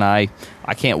great, and I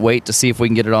can't wait to see if we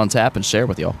can get it on tap and share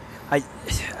with y'all.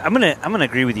 I'm gonna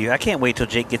agree with you. I can't wait till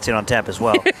Jake gets it on tap as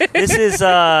well. This is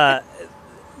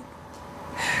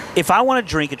if I want to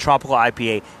drink a tropical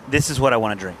IPA, this is what I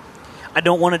want to drink. I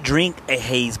don't want to drink a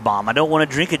haze bomb. I don't want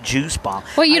to drink a juice bomb.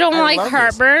 well, you don't I like love this.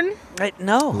 heartburn?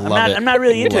 No, Love it. I'm not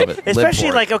really into Love it. it. Live Especially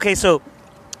for it. like, okay, so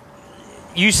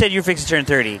you said you're fixing to turn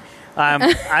 30.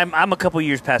 I'm a couple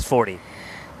years past 40,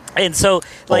 and so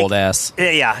like Old ass.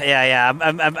 Yeah.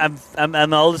 I'm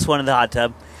the oldest one in the hot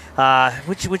tub,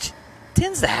 which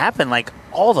tends to happen like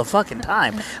all the fucking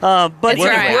time. But It's anyway,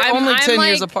 right. We're I'm- only I'm 10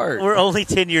 years like- apart. we're only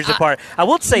 10 years apart. I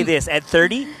will say this: at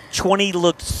 30, 20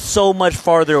 looked so much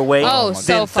farther away Oh, than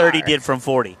so 30 far. did from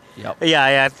 40. Yep.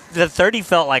 Yeah. The 30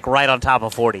 felt like right on top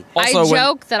of 40. Also, I when-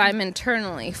 joke that I'm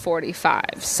internally 45,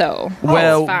 so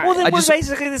Well, it's fine. Well, then I we're just-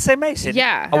 basically the same age. Sydney.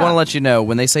 yeah. I want to let you know,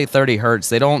 when they say 30 hurts,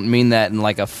 they don't mean that in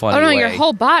like a funny Oh no, way. your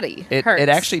whole body It hurts.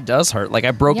 actually does hurt. Like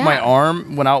I broke my Yeah.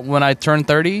 arm when I turned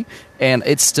 30, and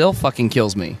it still fucking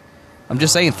kills me. I'm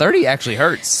just saying 30 actually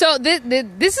hurts. So this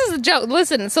is a joke.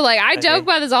 Listen, so like I joke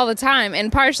about this all the time,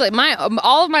 and partially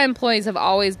all of my employees have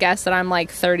always guessed that I'm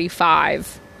like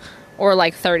 35 or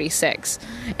like 36,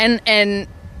 and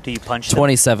Do you punch them?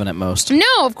 27 at most. no,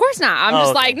 of course not. I'm Oh, just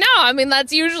okay. like no. I mean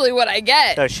that's usually what I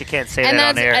get. No, she can't say and that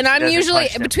on air. and She I'm doesn't usually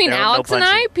punch them. between No Alex and I,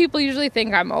 punching. people usually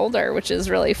think I'm older, which is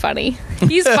really funny.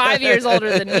 He's 5 years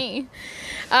older than me.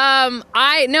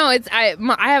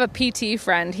 I have a PT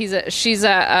friend. She's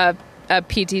a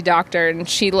PT doctor, and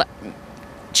she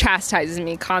chastises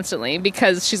me constantly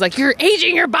because she's like, "You're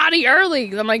aging your body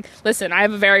early." I'm like, "Listen, I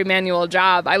have a very manual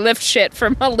job. I lift shit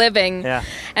for a living." Yeah.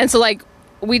 And so like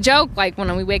we joke, like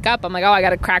when we wake up, I'm like, "Oh, I got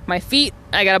to crack my feet.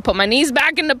 I got to put my knees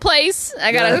back into place.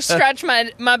 I got to stretch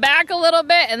my back a little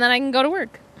bit, and then I can go to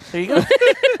work." There you go.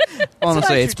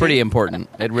 Honestly, nice it's pretty important.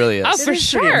 It really is. Oh, for is pretty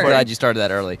sure. I'm glad you started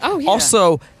that early. Oh, yeah.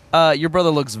 Also, your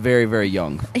brother looks very, very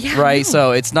young. Yeah, I right? know.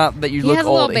 So it's not that you He look has a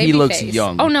little old. baby He looks face.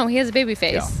 young. Oh no, he has a baby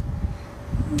face. Yeah.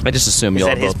 I just assume Is y'all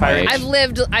that are his both my pirate? age.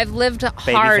 I've lived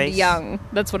hard face? young.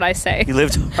 That's what I say. You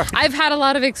lived hard. I've had a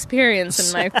lot of experience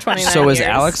in my 29 So is years.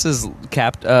 Alex's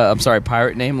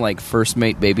pirate name like First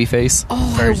Mate Babyface?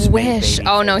 Oh, First I mate wish. baby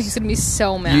Oh no, face. he's gonna be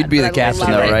so mad. You'd be but the I captain, love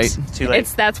though, it. right? Too late.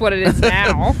 That's what it is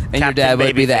now. And your Captain dad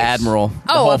would be the Babyface. admiral. The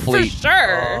Oh, whole for fleet.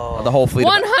 sure. The whole fleet.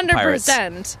 of pirates.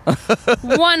 100%.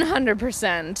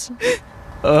 100%.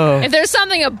 If there's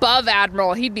something above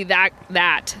admiral, he'd be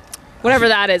that. Whatever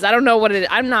that is. I don't know what it is.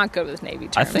 I'm not good with Navy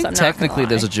terms. I think I'm not gonna technically lie.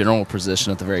 there's a general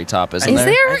position at the very top, isn't Is there?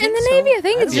 there I in think the so. Navy? I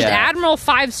think it's just Yeah. Admiral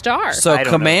 5-star. So I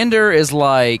don't commander is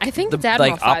like I think the it's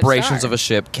Admiral like operations 5-star. of a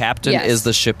ship. Captain Yes. is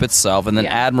the ship itself, and then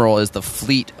Yeah. admiral is the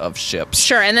fleet of ships.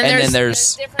 Sure, and then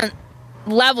there's different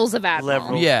levels of admiral.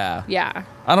 Level. yeah. Yeah.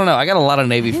 I don't know. I got a lot of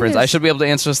Navy friends. I it's- should be able to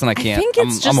answer this, and I can't. I think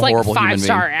it's just I'm a like horrible human being.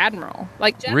 5-star admiral.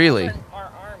 Like general Really? in our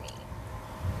army.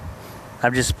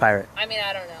 I'm just a pirate. I mean,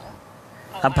 I don't know.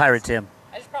 I'm Pirate Tim.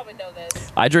 I should probably know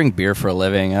this. I drink beer for a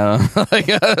living. It's like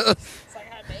how I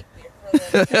make beer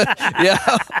for a living.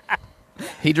 yeah.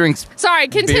 He drinks Sorry,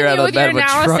 continue out of with the your bed of a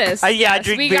truck. analysis. I Yes,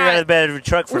 drink we beer got- out of the bed of a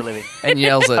truck for a living. and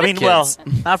yells at I mean, kids.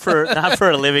 well, not for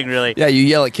a living, really. Yeah, you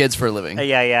yell at kids for a living.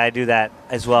 Yeah, I do that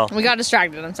as well. We got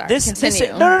distracted. I'm sorry. This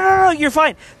continue. no, you're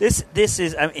fine. This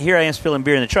is here I am spilling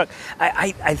beer in the truck.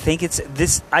 I think it's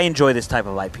this. I enjoy this type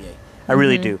of IPA. I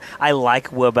really do. I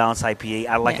like well balanced IPA.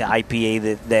 I like Yeah. an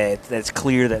IPA that's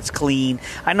clear, that's clean.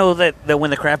 I know that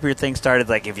when the craft beer thing started,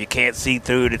 like if you can't see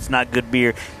through it, it's not good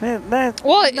beer.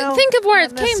 Well, think of where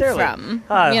it came from,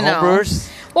 you know.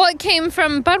 Homebrewers. Well, it came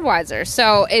from Budweiser,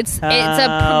 so it's a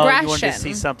progression. You wanted to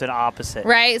see something opposite,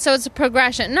 right? So it's a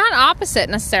progression, not opposite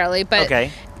necessarily, but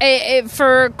okay.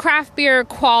 For craft beer,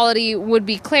 quality would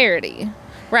be clarity,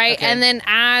 right? Okay. And then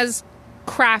as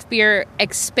craft beer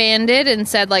expanded and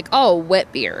said, like, oh,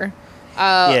 wit beer,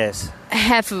 yes,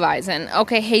 Hefeweizen,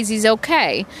 okay, hazy's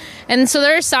okay. And so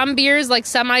there are some beers, like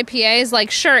some IPAs,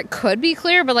 like, sure, it could be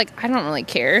clear, but, like, I don't really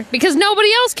care because nobody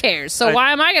else cares. So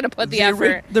why am I going to put the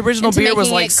effort? The original into beer was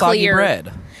making like it soggy clear?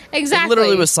 bread. Exactly. It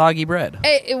literally was soggy bread.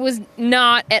 It was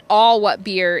not at all what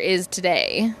beer is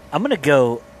today. I'm going to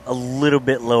go a little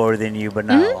bit lower than you, but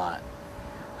not a lot.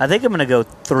 I think I'm going to go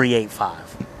 3.85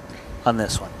 on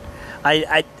this one.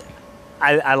 I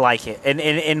like it. And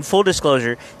in full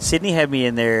disclosure, Sydney had me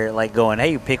in there like going,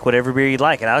 hey, you pick whatever beer you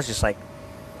like. And I was just like,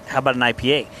 how about an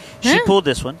IPA? She pulled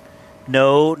this one.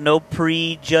 No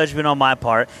prejudgment on my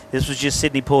part. This was just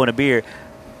Sydney pulling a beer.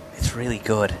 It's really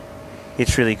good.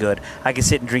 It's really good. I could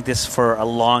sit and drink this for a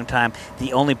long time.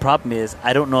 The only problem is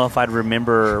I don't know if I'd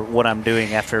remember what I'm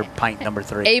doing after pint number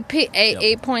 3.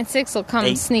 8.6 will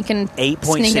come sneaking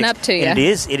up to you. And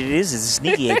it is a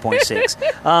sneaky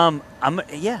 8.6. I'm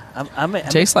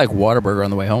Tastes like Whataburger on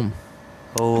the way home.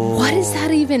 Oh. What does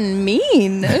that even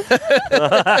mean?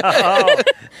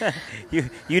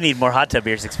 You need more hot tub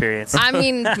beers experience. I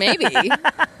mean, maybe.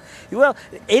 Well,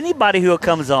 anybody who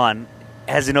comes on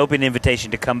has an open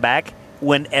invitation to come back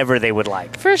whenever they would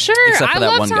like. For sure. Except for I that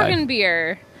love one talking guy.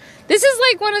 beer. This is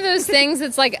like one of those things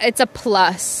that's like, it's a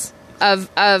plus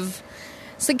of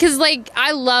because like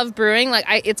I love brewing. Like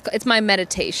it's my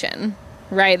meditation.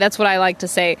 Right, that's what I like to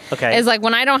say. Okay. Is like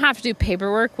when I don't have to do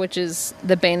paperwork, which is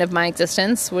the bane of my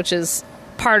existence, which is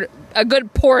a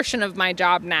good portion of my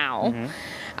job now. Mm-hmm.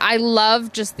 I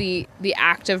love just the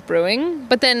act of brewing,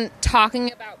 but then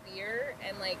talking about beer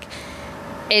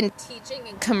and teaching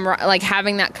and like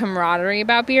having that camaraderie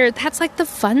about beer. That's like the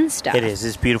fun stuff. It is.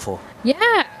 It's beautiful.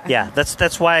 Yeah. Yeah.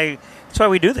 That's why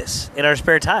we do this in our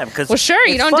spare time. Well, sure,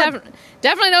 you don't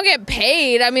definitely don't get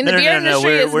paid. I mean, the beer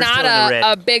industry is not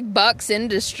a big bucks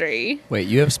industry. Wait,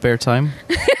 you have spare time?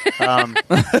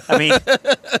 I mean,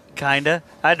 kinda.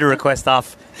 I had to request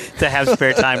off to have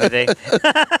spare time today.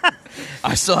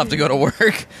 I still have to go to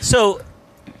work. So,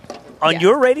 on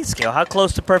your rating scale, how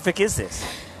close to perfect is this?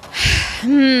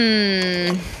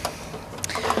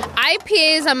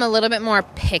 IPAs, I'm a little bit more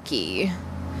picky.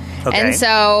 Okay. And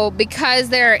so, because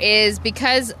this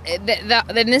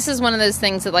is one of those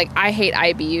things that, like, I hate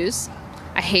IBUs.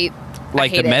 I hate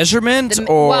the measurement,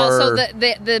 so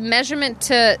the measurement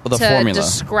to formula.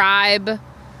 Describe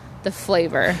the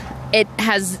flavor, it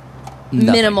has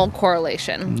Nothing. minimal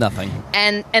correlation. Nothing.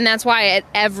 And that's why at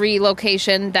every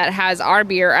location that has our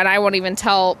beer, and I won't even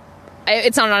tell,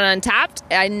 it's not on Untapped.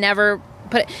 I never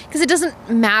put it because it doesn't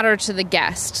matter to the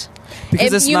guest.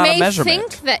 Because it's not a measurement. You may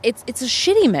think that it's a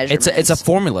shitty measurement. It's a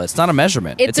formula. It's not a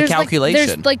measurement. It's a calculation.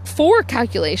 There's like 4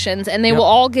 calculations, and they will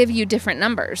all give you different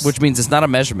numbers. Which means it's not a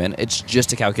measurement. It's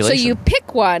just a calculation. So you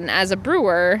pick one as a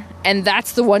brewer, and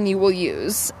that's the one you will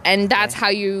use. And that's how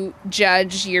you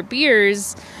judge your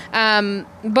beers.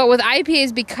 But with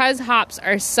IPAs, because hops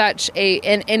are such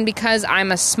and because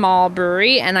I'm a small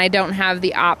brewery, and I don't have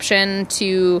the option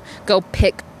to go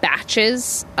pick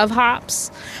batches of hops,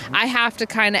 I have to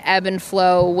kind of ebb and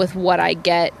flow with what I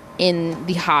get in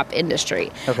the hop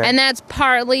industry. Okay. And that's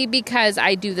partly because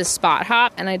I do the spot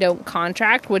hop and I don't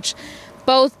contract, which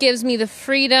both gives me the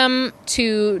freedom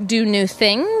to do new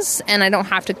things and I don't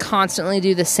have to constantly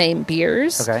do the same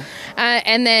beers. Okay.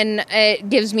 And then it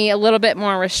gives me a little bit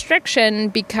more restriction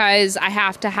because I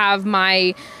have to have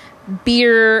my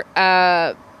beer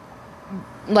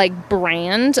like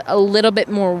brand a little bit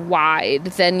more wide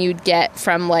than you'd get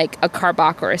from like a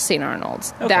Karbach or a St.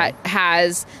 Arnold's that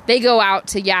they go out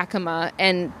to Yakima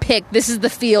and pick, this is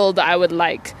the field I would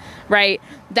like, right?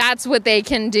 That's what they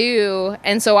can do.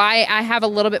 And so I have a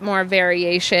little bit more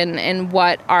variation in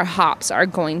what our hops are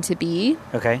going to be.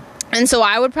 Okay. And so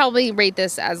I would probably rate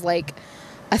this as like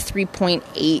a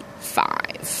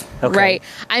 3.85. Okay. Right?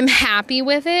 I'm happy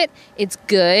with it. It's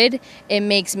good. It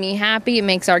makes me happy. It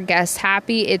makes our guests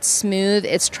happy. It's smooth.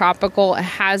 It's tropical. It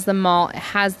has the malt. It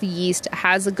has the yeast. It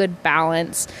has a good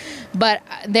balance. But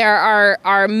there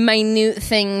are minute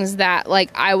things that like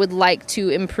I would like to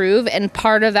improve, and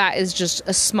part of that is just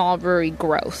a small brewery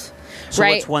growth. So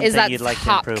right? what's one is thing that you'd like to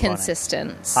hop improve on it?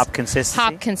 consistency? Hop consistency?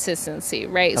 Hop consistency,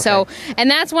 right? Okay. So,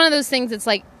 and that's one of those things that's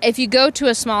like, if you go to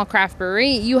a small craft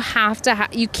brewery, you have to,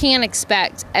 you can't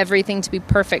expect everything to be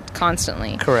perfect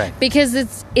constantly. Correct. Because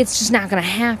it's just not going to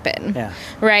happen. Yeah.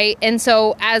 Right? And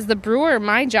so, as the brewer,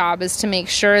 my job is to make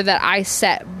sure that I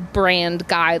set brand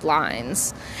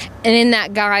guidelines. And in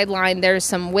that guideline, there's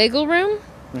some wiggle room,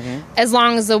 as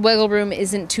long as the wiggle room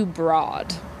isn't too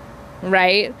broad,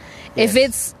 right?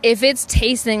 Yes. If it's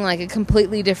tasting like a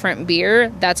completely different beer,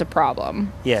 that's a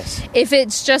problem. Yes. If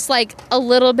it's just like a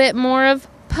little bit more of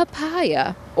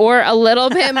papaya or a little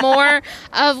bit more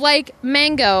of like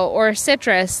mango or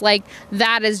citrus, like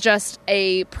that is just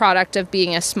a product of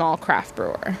being a small craft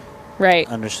brewer, right?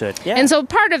 Understood. Yeah. And so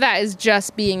part of that is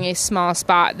just being a small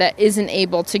spot that isn't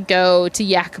able to go to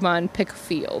Yakima and pick a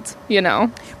field, you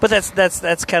know? But that's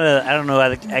kind of, I don't know,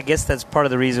 I guess that's part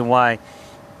of the reason why,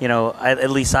 you know, at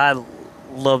least I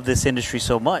love this industry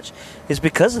so much, is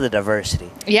because of the diversity.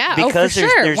 Yeah, because for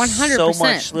sure, there's 100%. so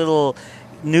much little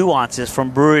nuances from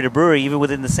brewery to brewery, even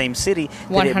within the same city,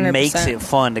 that it 100%. makes it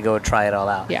fun to go try it all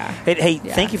out. Yeah. Hey,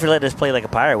 Yeah. thank you for letting us play like a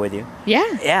pirate with you. Yeah.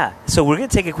 Yeah. So we're going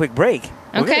to take a quick break.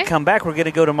 We're going Okay. to come back. We're going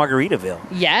to go to Margaritaville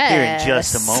Yes. here in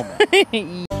just a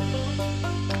moment.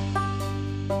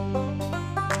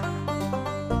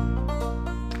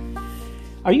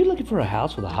 Are you looking for a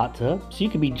house with a hot tub so you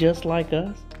can be just like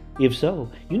us? If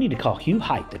so, you need to call Hugh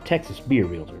Height, the Texas Beer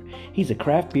Realtor. He's a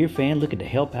craft beer fan looking to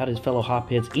help out his fellow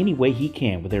hopheads any way he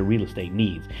can with their real estate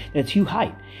needs. That's Hugh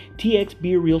Height,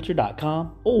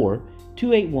 txbeerrealtor.com or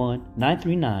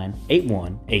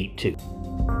 281-939-8182.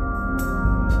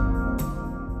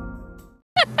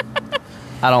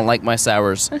 I don't like my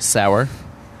sours sour. I'm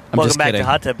Welcome just back kidding. to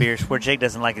Hot Tub Beers, where Jake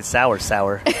doesn't like it sour.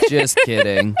 Just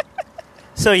kidding.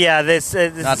 So yeah, this Not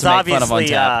is to make fun of obviously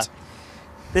Untapped.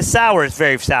 this sour is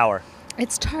very sour.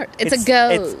 It's tart. It's a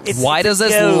goes. Why does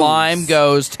this goes. lime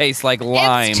goes taste like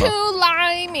lime? It's too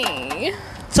limey.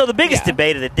 So the biggest Yeah.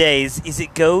 debate of the day is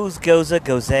it goes, goza,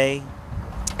 goze,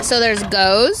 So there's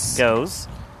goes. goes,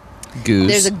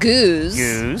 Goose. There's a goose.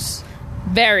 goose.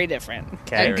 Very different.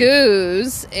 Okay. A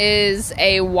goose is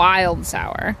a wild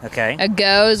sour. Okay. A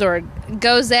goes or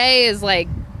gose is like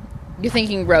you're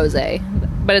thinking rosé,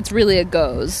 but it's really a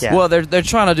goes. Yeah. Well, they're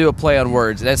trying to do a play on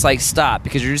words. That's like stop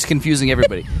because you're just confusing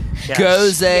everybody. Yeah.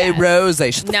 Goze, Yes. rose.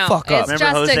 Shut the No, fuck up. it's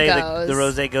Remember just Jose, a the goes.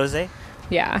 rose goze? That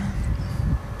Yeah.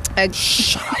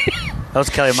 was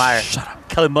Kelly Meyer. Shut up.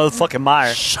 Kelly motherfucking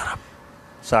Meyer. Shut up.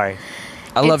 Sorry.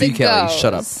 I love It's you, a Kelly. goes.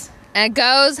 Shut up. And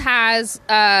goes has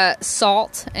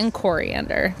salt and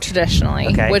coriander traditionally,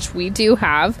 Okay. which we do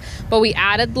have, but we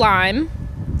added lime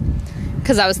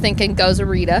because I was thinking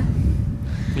goza-rita.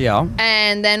 Yeah.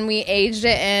 And then we aged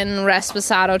it in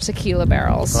Reposado tequila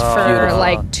barrels Oh. for Beautiful.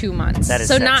 like 2 months. That is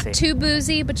so sexy. not too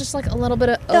boozy, but just like a little bit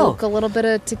of No. oak, a little bit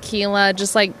of tequila,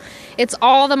 just like it's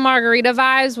all the margarita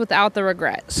vibes without the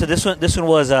regret. So this one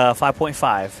was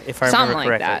 5.5, if I Something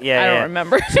remember like correctly. that. I don't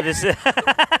remember. So this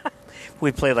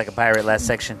we played like a pirate last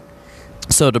section.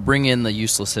 So to bring in the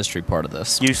useless history part of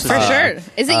this. Useless. For sure.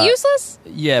 Is it useless?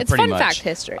 Yeah, It's pretty fun much. fact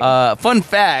history. Fun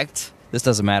fact. This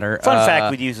doesn't matter. Fun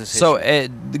fact with useless So history.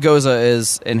 the Goza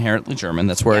is inherently German.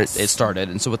 That's where Yes. it started.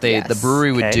 And so what the Yes.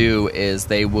 brewery would Okay. do is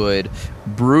they would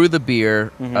brew the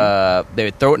beer. They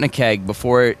would throw it in a keg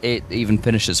before it even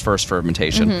finishes first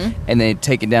fermentation, and they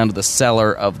take it down to the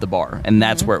cellar of the bar, and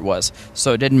that's where it was.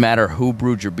 So it didn't matter who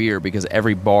brewed your beer because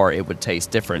every bar it would taste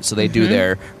different. So they do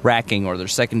their racking or their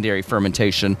secondary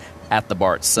fermentation at the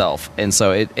bar itself, and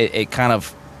so it kind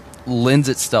of lends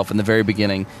itself in the very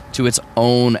beginning to its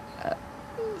own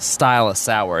style of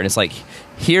sour, and it's like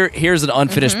here's an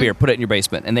unfinished beer, put it in your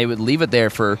basement, and they would leave it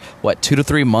there for what 2 to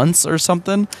 3 months or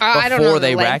something I don't know before the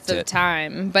they length racked of it.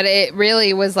 time, but it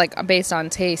really was like based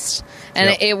on taste, and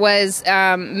Yep. it was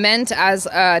meant as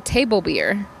a table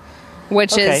beer,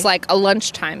 which Okay. is like a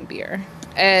lunchtime beer.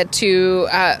 To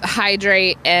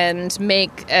hydrate and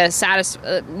make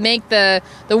make the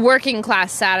working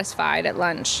class satisfied at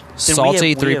lunch. Then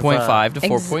Salty we have, 3.5 to Ex-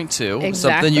 4.2, something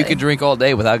exactly. you could drink all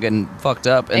day without getting fucked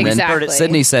up. And Exactly. then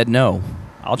Sydney said, "No,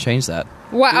 I'll change that.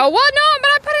 Well, no, but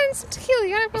I put in some tequila.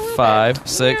 You gotta put a little 5, bit.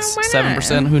 6, Why not?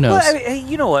 7%. Who knows?" Well, I mean, hey,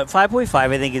 you know what?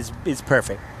 5.5 I think is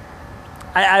perfect.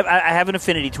 I have an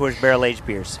affinity towards barrel aged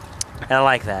beers. And I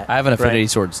like that. I have an affinity Right?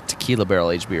 towards tequila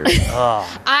barrel aged beers.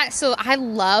 So I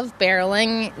love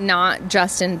barreling, not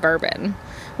just in bourbon.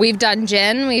 We've done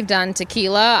gin, we've done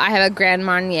tequila. I have a Grand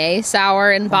Marnier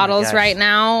sour in bottles gosh. right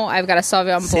now. I've got a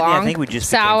Sauvignon Sydney, Blanc I think we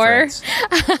just became sour. friends.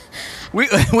 We've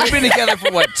been together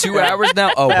for what 2 hours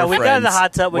now. Oh, Yeah, we're we friends. got in the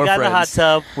hot tub. We We're got in the hot friends.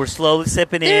 tub. We're slowly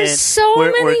sipping in. There's so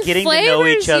we're many getting to know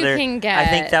each flavors you other. can get. I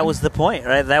think that was the point,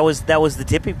 right? That was the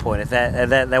tipping point.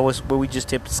 That was where we just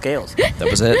tipped the scales. That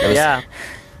was it. That was Yeah,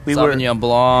 we were. Sauvignon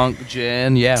Blanc,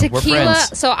 gin. Yeah, we're Tequila.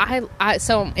 friends. So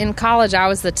so in college I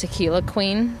was the tequila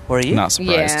queen. Were you? Not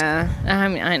surprised. Yeah, I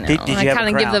mean I know. Did you I have a kind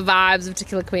of give crown? the vibes of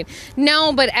tequila queen.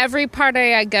 No, but every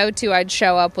party I go to, I'd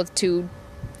show up with 2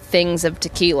 things of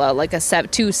tequila, like two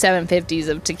 750s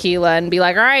of tequila, and be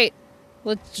like, all right,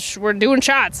 we're doing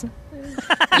shots.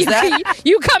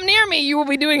 You come near me, you will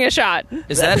be doing a shot.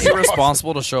 Is that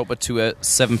irresponsible to show up with two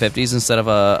 750s instead of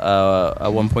a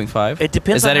 1.5? It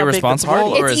depends. Is that on how big the irresponsible?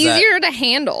 party is. Or It's is that- easier to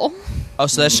handle. Oh,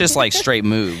 so that's just like straight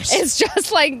moves. It's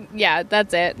just like, yeah,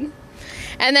 that's it.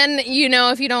 And then,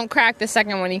 if you don't crack the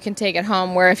second one, you can take it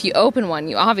home, where if you open one,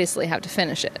 you obviously have to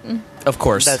finish it. Of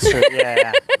course. That's true.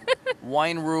 Yeah.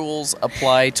 Wine rules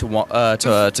apply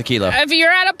to tequila. If you're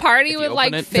at a party If you with open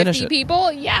like it, finish 50 it.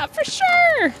 people, yeah, for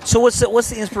sure. So what's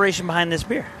the inspiration behind this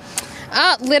beer?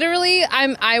 Literally,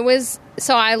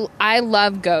 I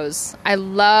love Goes. I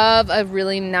love a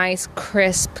really nice,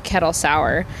 crisp kettle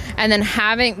sour. And then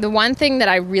having the one thing that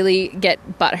I really get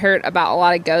butthurt about a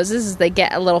lot of Goes is they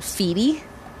get a little feety,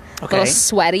 a little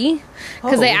sweaty,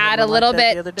 because they we had add a one little like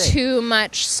that the other bit day. too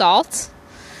much salt.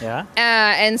 Yeah.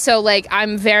 And so, like,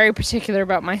 I'm very particular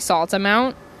about my salt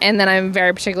amount. And then I'm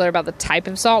very particular about the type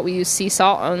of salt. We use sea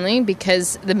salt only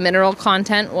because the mineral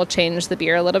content will change the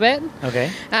beer a little bit.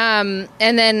 Okay. And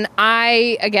then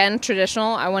again,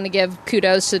 traditional. I want to give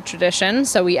kudos to tradition.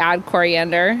 So we add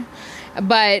coriander.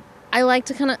 But I like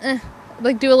to kind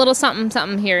of do a little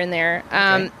something here and there.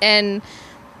 Okay. And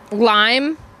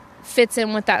lime fits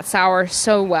in with that sour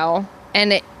so well.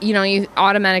 And it, you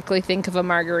automatically think of a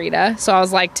margarita. So I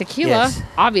was like, tequila, Yes.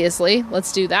 obviously,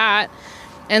 let's do that.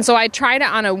 And so I tried it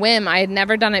on a whim. I had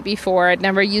never done it before. I'd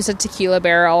never used a tequila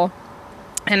barrel.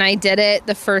 And I did it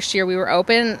the first year we were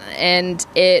open, and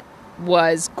it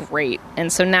was great. And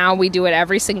so now we do it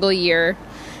every single year.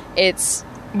 It's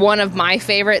one of my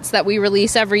favorites that we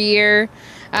release every year.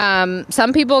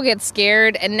 Some people get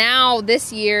scared, and now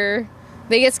this year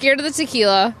they get scared of the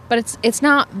tequila, but it's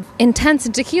not intense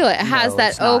in tequila. It has that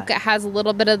it's not. oak. It has a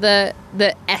little bit of the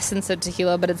essence of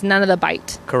tequila, but it's none of the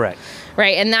bite. Correct.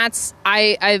 Right, and that's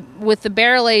I with the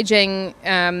barrel aging,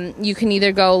 you can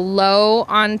either go low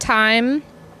on time,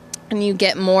 and you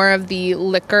get more of the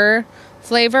liquor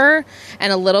flavor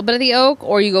and a little bit of the oak,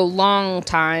 or you go long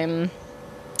time,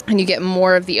 and you get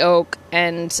more of the oak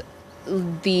and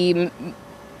the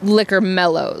liquor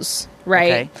mellows.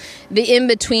 Right, Okay. The in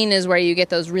between is where you get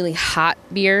those really hot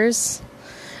beers.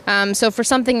 So for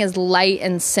something as light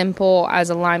and simple as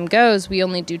a lime goes, we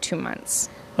only do 2 months.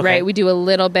 Okay. Right, we do a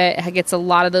little bit. It gets a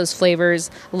lot of those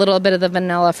flavors, a little bit of the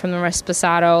vanilla from the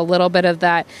Reposado, a little bit of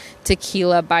that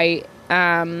tequila bite,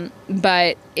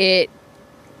 but it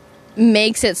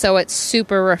makes it so it's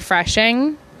super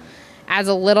refreshing. Adds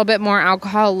a little bit more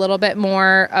alcohol, a little bit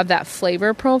more of that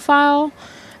flavor profile,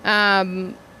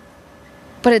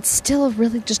 but it's still a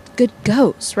really just good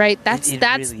goes. Right, that's It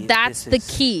that's really- that's this the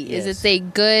is- key. Is yes. it's a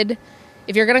good.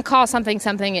 If you're gonna call something,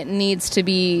 it needs to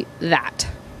be that.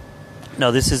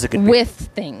 No, this is a good beer. With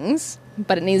things,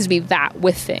 but it needs to be that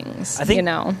with things. I think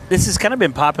this has kind of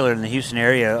been popular in the Houston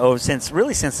area since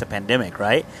the pandemic,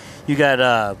 right? You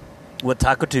got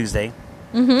Taco Tuesday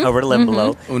over at 11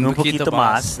 Below, Un Un Poquito Poquito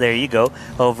Mas. There you go.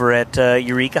 Over at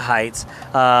Eureka Heights,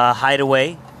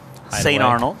 Hideaway, St.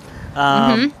 Arnold.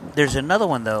 There's another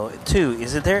one though too,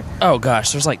 isn't there? Oh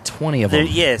gosh, there's like 20 of them.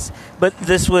 Yes, but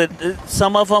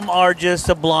some of them are just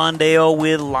a blonde ale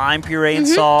with lime puree and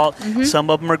salt. Some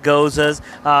of them are gozas.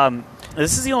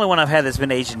 This is the only one I've had that's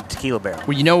been aged in tequila barrel.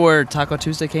 Well, you know where Taco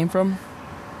Tuesday came from?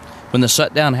 When the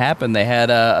shutdown happened, they had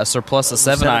a surplus of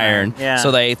 7-iron, yeah.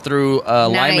 so they threw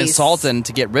lime and Nice. salt in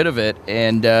to get rid of it,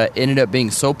 and ended up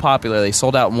being so popular. They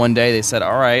sold out in one day. They said,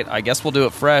 all right, I guess we'll do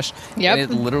it fresh. Yep.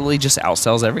 And it literally just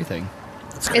outsells everything.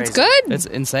 It's crazy. good. It's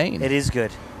insane. It is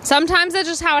good. Sometimes that's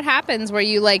just how it happens, where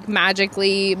you like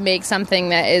magically make something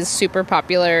that is super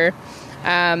popular,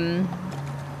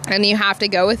 and you have to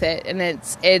go with it. And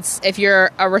it's if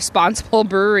you're a responsible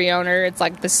brewery owner, it's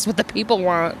like, this is what the people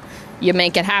want. You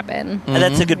make it happen. And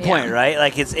that's a good point, Yeah. right?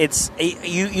 Like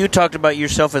you talked about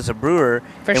yourself as a brewer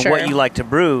For and sure. what you like to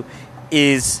brew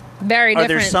is Very are different.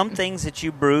 there some things that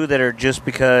you brew that are just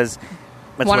because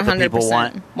that's what the people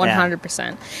want?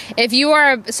 100%. If you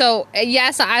are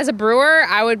yes, as a brewer,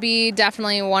 I would be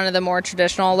definitely one of the more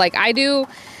traditional. Like I do,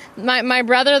 my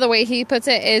brother, the way he puts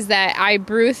it is that I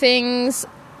brew things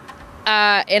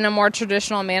in a more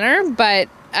traditional manner, but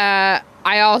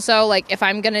I also, like, if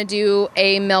I'm going to do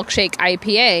a milkshake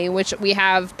IPA, which we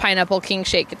have Pineapple King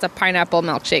Shake, it's a pineapple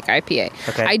milkshake IPA.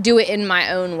 Okay. I do it in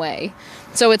my own way.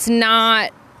 So it's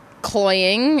not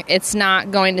cloying. It's not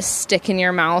going to stick in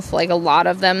your mouth like a lot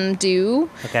of them do.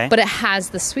 Okay. But it has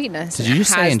the sweetness. Did you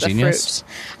just say It has the ingenious? fruit.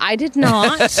 I did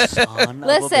not. Son of a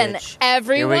Listen, bitch.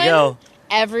 everyone, Here we go.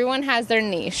 everyone has their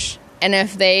niche. And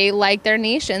if they like their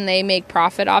niche and they make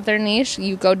profit off their niche,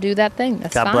 you go do that thing.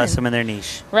 That's God fine. bless them in their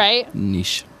niche. Right?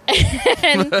 Niche.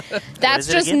 And that's is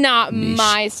it just again? not Niche.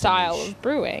 my style of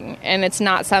brewing, and it's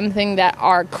not something that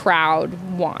our crowd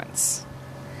wants.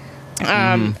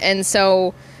 And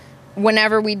so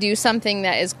whenever we do something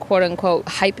that is quote unquote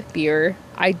hype beer,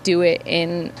 I do it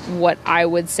in what I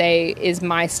would say is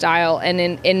my style, and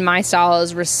in my style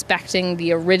is respecting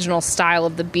the original style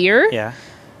of the beer Yeah.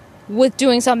 with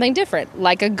doing something different,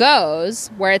 like a goes,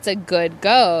 where it's a good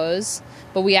goes,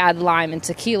 but we add lime and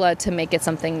tequila to make it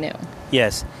something new.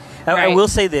 Yes. I Right. will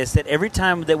say this, that every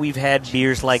time that we've had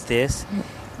beers like this,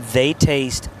 they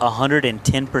taste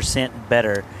 110%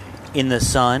 better in the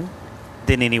sun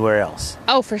than anywhere else.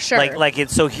 Oh, for sure. Like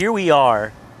it's so here we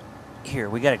are. Here,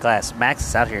 we got a glass. Max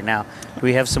is out here now. Do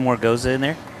we have some more Goza in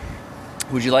there?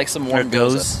 Would you like some Or more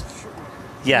goes?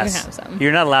 Yes. can have some.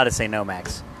 You're not allowed to say no,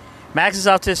 Max. Max is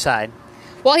off to the side.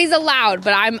 Well, he's allowed,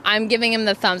 but I'm giving him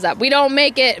the thumbs up. We don't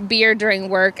make it beer during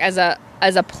work as a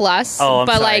plus, Oh, I'm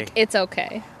but sorry. like it's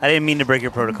okay. I didn't mean to break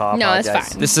your protocol. I No, it's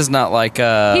apologize. fine. This is not like He's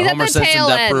Homer at the Simpson tail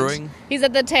Death end. Brewing. He's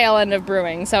at the tail end of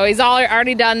brewing, so he's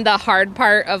already done the hard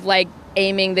part of like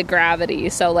aiming the gravity.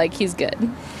 So like he's good.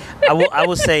 I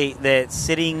will say that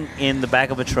sitting in the back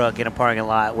of a truck in a parking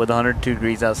lot with 102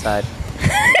 degrees outside,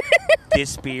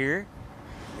 this beer,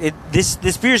 this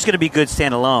beer is going to be good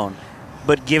standalone,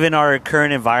 but given our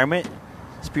current environment,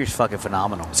 this beer's fucking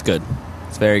phenomenal. It's good.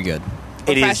 It's very good.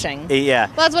 It is- Refreshing. yeah.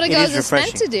 Well, that's what it is goes is meant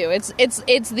refreshing. to do.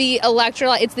 It's the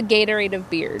electrolyte. It's the Gatorade of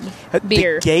beer.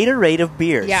 Beer. The Gatorade of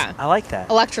beers. Yeah. I like that.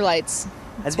 Electrolytes.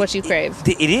 That's what you crave.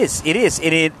 It is. It is.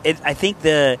 I think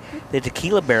the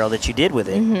tequila barrel that you did with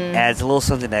it adds a little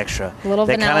something extra. A little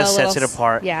that kind vanilla, of sets little it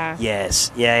apart. yeah.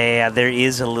 Yes. Yeah. There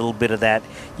is a little bit of that.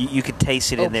 You could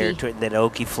taste it in there. Oaky. That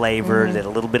oaky flavor. That a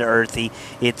little bit of earthy.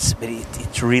 It's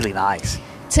really nice.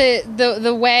 To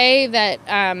the way that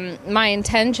my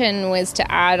intention was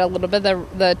to add a little bit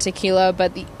of the tequila,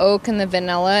 but the oak and the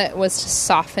vanilla was to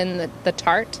soften the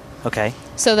tart. Okay.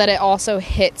 So that it also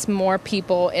hits more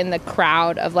people in the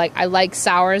crowd of like, I like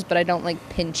sours, but I don't like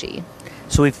pinchy.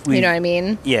 So we You know what I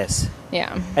mean? Yes.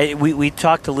 Yeah. We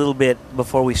talked a little bit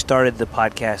before we started the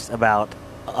podcast about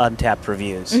Untapped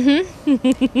reviews.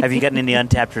 Mm-hmm. Have you gotten any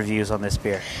Untapped reviews on this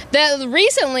beer?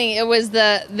 Recently, it was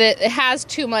it has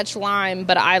too much lime,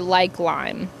 but I like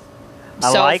lime.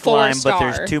 I So like 4 lime, star. but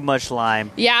there's too much lime.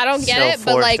 Yeah, I don't get So it,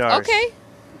 but 4 like, stars. okay,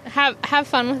 have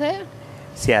fun with it.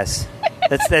 Yes,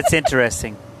 that's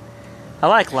interesting. I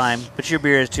like lime, but your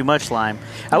beer has too much lime.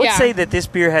 I would Yeah. say that this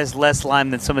beer has less lime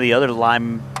than some of the other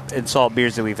lime and salt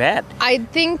beers that we've had. I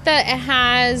think that it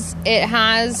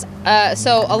has.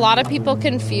 So a lot of people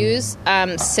confuse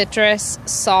citrus,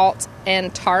 salt,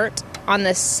 and tart on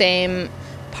the same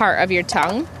part of your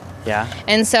tongue. Yeah.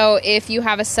 And so if you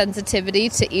have a sensitivity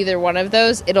to either one of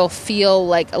those, it'll feel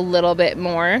like a little bit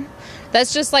more.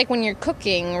 That's just like when you're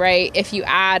cooking, right? If you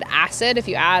add acid, if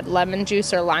you add lemon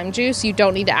juice or lime juice, you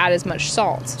don't need to add as much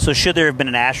salt. So should there have been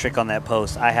an asterisk on that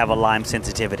post? I have a lime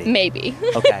sensitivity. Maybe.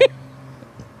 Okay.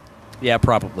 Yeah,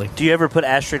 probably. Do you ever put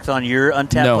asterisks on your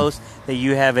Untapped No. post that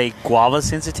you have a guava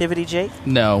sensitivity, Jake?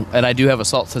 No, and I do have a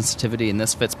salt sensitivity, and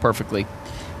this fits perfectly.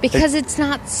 Because it's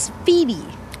not speedy.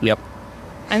 Yep.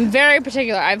 I'm very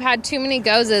particular. I've had too many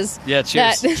gozes. Yeah,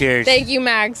 cheers. Cheers. Thank you,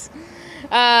 Max.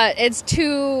 It's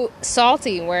too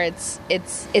salty where it's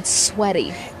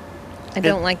sweaty. I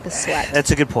don't like the sweat.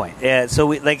 That's a good point. Yeah. So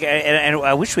we and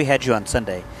I wish we had you on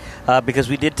Sunday because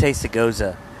we did taste the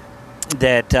Goza.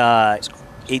 That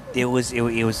it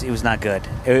was not good.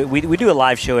 We do a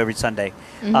live show every Sunday.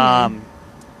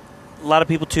 Mm-hmm. A lot of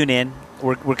people tune in.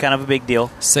 We're kind of a big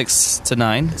deal. 6 to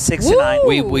 9. 6 to 9.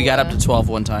 Woo! We got up to 12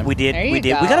 one time. We did. There you We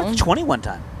did. We got up go. to 20 one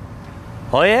time.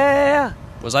 Oh yeah.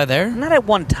 Was I there? Not at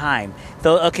one time.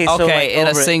 Though. Okay. So Okay, like in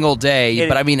a over- single day, it-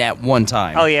 but I mean at one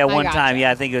time. Oh yeah, I one gotcha. time. Yeah,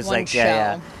 I think it was One like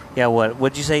show. yeah.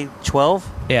 What'd you say? 12?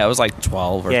 Yeah, it was like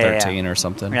 12 or Yeah, 13 or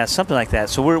something. Yeah, something like that.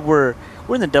 So we're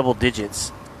in the double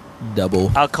digits.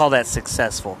 Double. I'll call that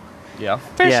successful. Yeah.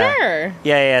 For Yeah. sure.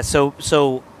 Yeah.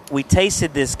 So we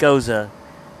tasted this Goza.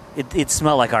 It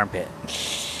smelled like armpit.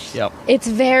 Yep. It's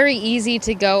very easy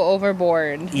to go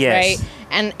overboard, Yes. right?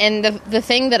 And the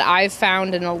thing that I've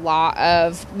found in a lot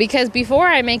of, because before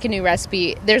I make a new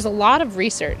recipe, there's a lot of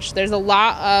research. There's a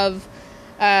lot of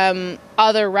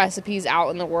other recipes out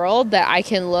in the world that I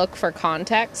can look for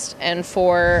context and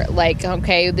for like,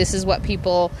 okay, this is what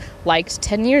people liked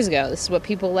 10 years ago. This is what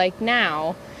people like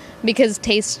now, because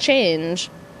tastes change.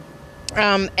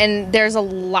 And there's a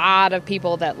lot of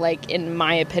people that, like, in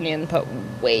my opinion, put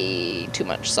way too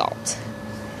much salt.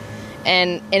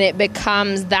 And it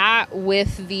becomes that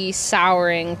with the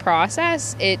souring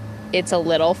process, it's a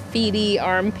little feety,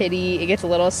 armpity, it gets a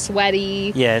little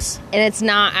sweaty, Yes. and it's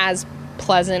not as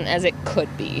pleasant as it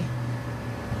could be.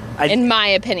 In my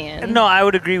opinion. No, I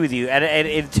would agree with you. And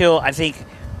until I think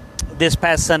this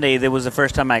past Sunday, there was the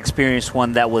first time I experienced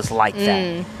one that was like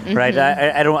that. Right?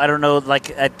 I don't know.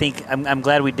 Like, I think I'm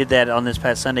glad we did that on this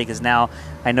past Sunday, because now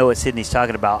I know what Sydney's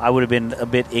talking about. I would have been a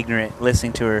bit ignorant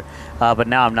listening to her, but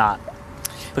now I'm not,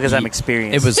 because I'm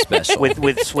experienced. It was special.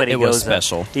 with Sweaty It was Goza.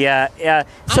 special. Yeah.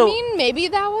 So I mean, maybe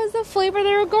that was the flavor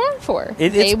they were going for.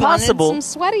 It's they possible. wanted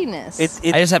some sweatiness.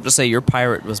 it I just have to say, your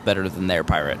pirate was better than their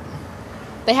pirate.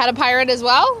 They had a pirate as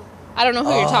well? I don't know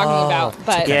who you're talking about,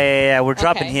 but yeah. We're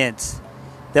dropping Okay. hints.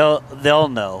 They'll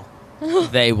know.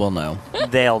 They will know.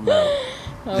 They'll know.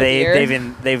 Oh, dear.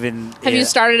 They've been. Have you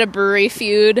started a brewery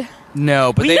feud?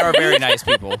 No, but they are very nice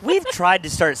people. We've tried to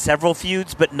start several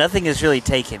feuds, but nothing has really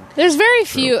taken. There's very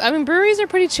few. I mean, breweries are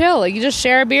pretty chill. Like, you just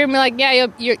share a beer and be like, yeah,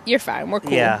 you're fine. We're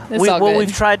cool. Yeah. It's all good.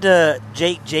 We've tried to.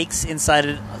 Jake's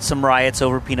incited some riots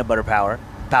over peanut butter powder.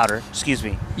 Excuse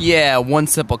me. Yeah, one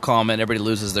simple comment, everybody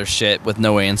loses their shit with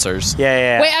no answers.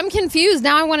 Yeah. Wait, I'm confused.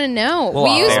 Now I want to know. We'll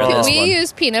off-air this one. We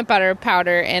use peanut butter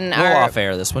powder in We'll our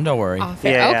off-air this one, don't worry.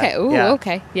 off-air. Yeah, okay. Ooh, yeah.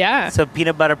 okay. Yeah. So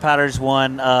peanut butter powder's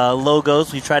one.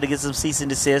 Logos. We tried to get some cease and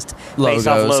desist based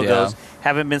off Logos, logos. yeah.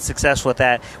 Haven't been successful with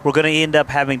that. We're going to end up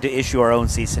having to issue our own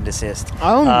cease and desist.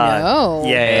 Oh no.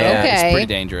 yeah, It's Okay. pretty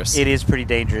dangerous. It is pretty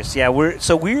dangerous. Yeah, we're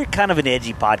kind of an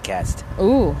edgy podcast.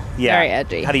 Ooh. Yeah. Very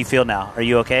edgy. How do you feel now? Are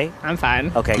you okay? I'm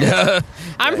fine. Okay. Good.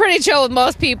 I'm pretty chill with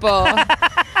most people.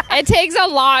 It takes a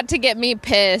lot to get me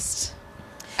pissed.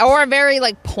 Or very,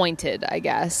 like, pointed, I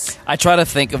guess. I try to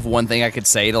think of one thing I could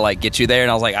say to, like, get you there,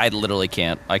 and I was like, I literally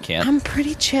can't. I can't. I'm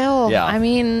pretty chill. Yeah. I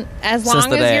mean, as Since long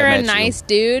the as day I you're a met you. nice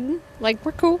dude, like,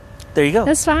 we're cool. There you go.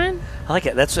 That's fine. I like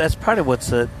it. That's part of what's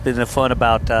been the fun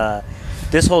about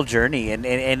this whole journey and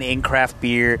in craft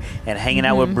beer and hanging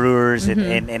out with brewers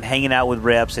and hanging out with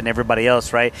reps and everybody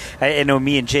else, right? I know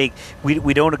me and Jake,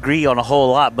 we don't agree on a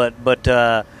whole lot, but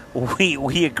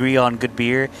we agree on good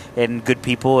beer and good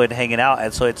people and hanging out,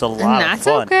 and so it's a lot of that's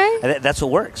fun. okay. And that's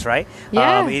what works, right?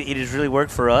 Yeah. It has really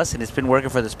worked for us, and it's been working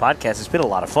for this podcast. It's been a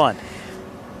lot of fun.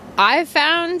 I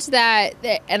found that,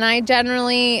 and I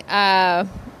generally, I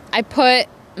put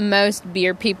most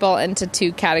beer people into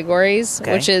two categories,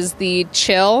 Okay. which is the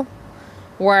chill,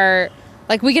 where,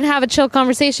 like, we can have a chill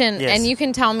conversation, Yes. and you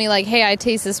can tell me, like, hey, I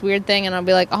taste this weird thing, and I'll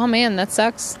be like, oh, man, that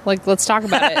sucks. Like, let's talk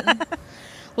about it.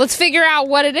 Let's figure out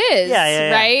what it is,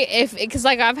 Yeah. right? Because,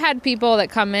 like, I've had people that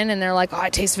come in, and they're like, oh, I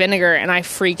taste vinegar, and I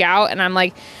freak out, and I'm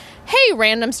like, hey,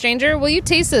 random stranger, will you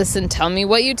taste this and tell me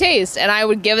what you taste? And I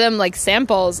would give them, like,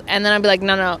 samples, and then I'd be like,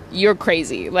 no, you're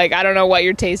crazy. Like, I don't know what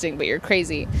you're tasting, but you're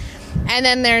crazy. And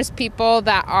then there's people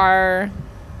that are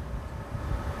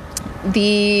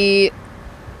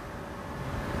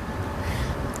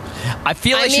I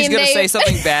feel like she's going to say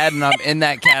something bad, and I'm in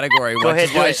that category. Which ahead,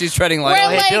 is do why it. she's treading where,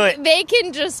 lightly. do like, it. they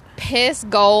can just piss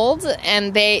gold,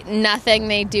 and nothing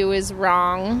they do is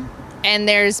wrong. And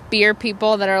there's beer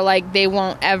people that are like, they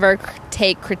won't ever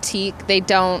take critique. They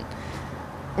don't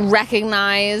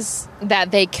recognize that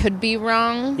they could be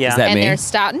wrong. Yeah. Is that and me?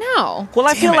 they're no. Well,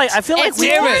 I feel Damn like It's we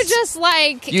more it. just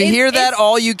like You hear that, it's-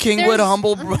 all you Kingwood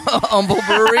there's- humble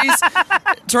breweries?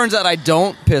 Turns out I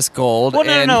don't piss gold. Well,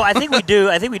 no. and I think we do.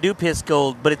 I think we do piss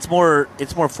gold, but it's more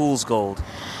fool's gold.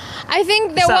 I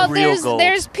think that It's not real gold.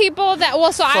 there's people that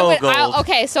so I Faux would gold.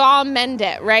 okay, so I'll mend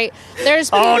it, right? There's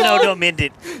people Oh no, don't mend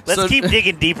it. Let's So- keep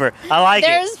digging deeper. I like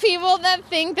there's it. people that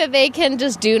think that they can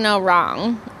just do no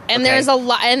wrong. And Okay. there's a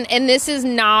lot, and this is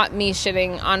not me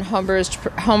shitting on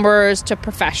homebrewers to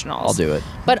professionals. I'll do it.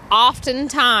 But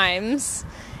oftentimes,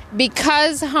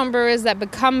 because homebrewers that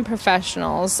become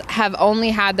professionals have only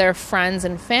had their friends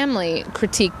and family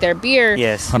critique their beer,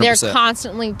 Yes. they're 100%.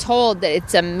 constantly told that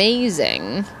it's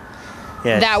amazing.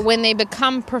 Yes. That when they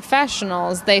become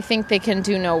professionals, they think they can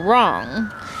do no wrong,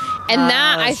 and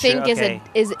that I that's true. think Okay.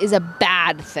 is a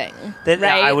bad thing. That-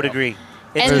 right? I would agree.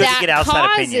 It's And good that to get outside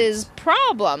causes opinions.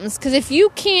 problems because if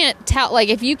you can't tell, like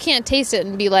if you can't taste it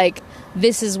and be like,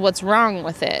 "This is what's wrong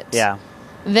with it," Yeah.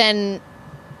 then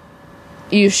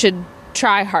you should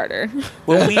try harder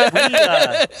Well, because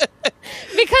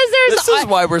there's This is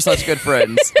why we're such good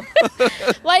friends.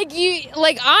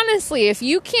 like honestly, if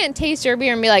you can't taste your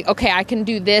beer and be like, okay, I can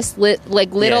do this like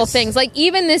little Yes. things, like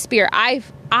even this beer, I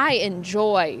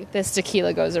enjoy this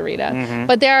tequila Gozarita, Mm-hmm.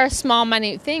 but there are small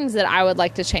minute things that I would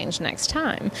like to change next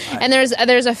time. And there's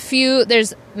a few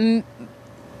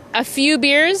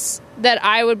beers that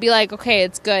I would be like, okay,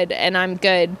 it's good and I'm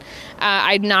good.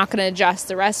 I'm not going to adjust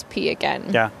the recipe again.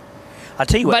 yeah. I'll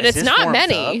tell you what. But as it's this not warms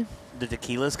many. up, the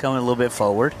tequila's coming a little bit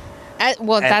forward,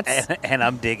 That's and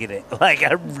I'm digging it. Like,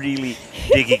 I'm really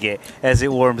digging it as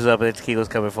it warms up and the tequila's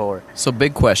coming forward. So,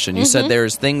 big question. You said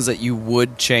there's things that you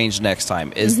would change next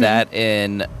time. Is that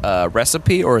in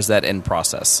recipe or is that in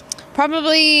process?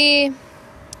 probably.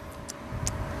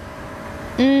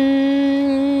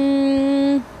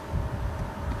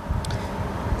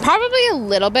 Probably a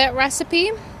little bit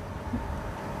recipe.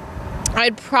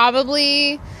 I'd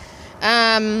probably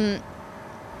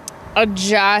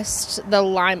adjust the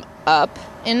lime up,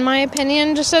 in my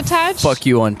opinion, just a touch. Fuck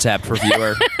you, Untapped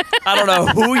reviewer. I don't know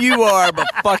who you are, but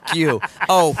fuck you.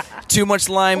 Oh, too much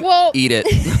lime? Well- Eat it.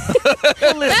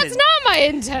 That's not my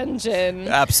intention.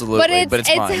 Absolutely, but it's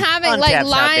fine. having like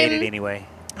Untapped's outdated lime. anyway.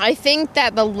 I think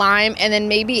that the lime and then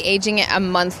maybe aging it a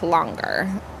month longer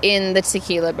in the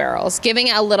tequila barrels, giving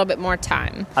it a little bit more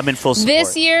time. I'm in full support.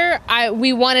 This year,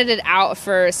 we wanted it out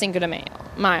for Cinco de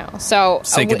Mayo. So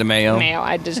Cinco de Mayo?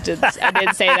 I did say that.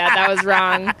 That was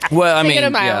wrong. Well, I Cinco mean, de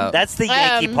Mayo. yeah. That's the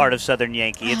Yankee part of Southern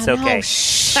Yankee. It's Oh, okay. No,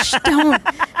 shh,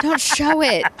 don't show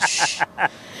it. Shh.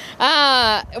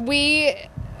 I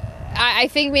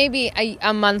think maybe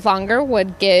a month longer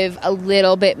would give a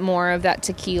little bit more of that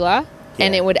tequila,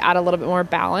 and it would add a little bit more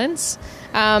balance.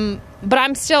 But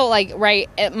I'm still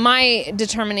my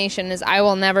determination is I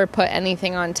will never put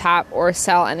anything on tap or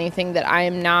sell anything that I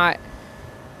am not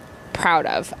proud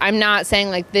of. I'm not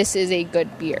saying this is a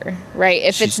good beer, right?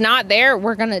 If it's not there,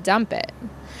 we're going to dump it.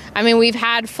 I mean, we've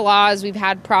had flaws. We've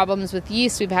had problems with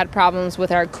yeast. We've had problems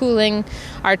with our cooling,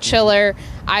 our chiller.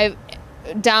 I've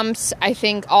dumped, I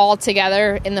think, all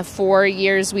together in the 4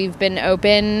 years we've been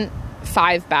open,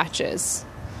 5 batches.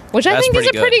 Which I That's think is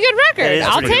a pretty good record. That is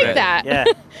I'll pretty take good. that. Yeah.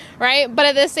 Right? But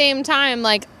at the same time,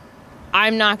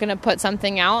 I'm not going to put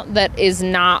something out that is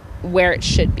not where it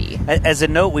should be. As a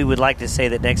note, we would like to say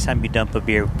that next time you dump a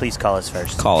beer, please call us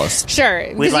first. Call us. Sure.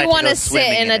 Because like you to want go to sit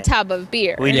swimming in in a it. tub of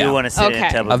beer. We Yeah. do want to sit in a Okay.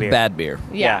 tub Of of beer. bad beer.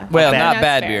 Yeah. Well, Bad. not That's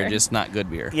bad fair. beer, just not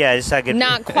good beer. Yeah, it's not good.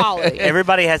 Not quality.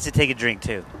 Everybody has to take a drink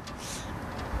too.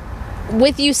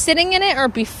 With you sitting in it or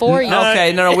before you?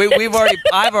 Okay, no,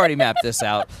 I've already mapped this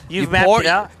out. You've mapped it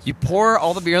out? You pour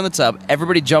all the beer in the tub.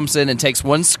 Everybody jumps in and takes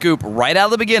one scoop right out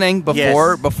of the beginning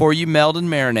before you meld and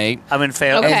marinate. I'm in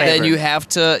favor. Okay. And then you have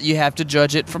to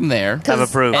judge it from there. I've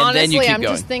approved. And Honestly, then you keep I'm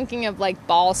going. just thinking of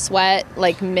ball sweat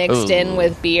mixed Ooh. in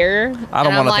with beer. I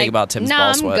don't And I'm wanna think about Tim's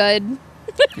ball sweat. I'm good.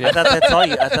 I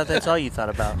thought that's all you thought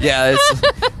about. Yeah,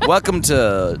 it's welcome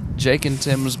to Jake and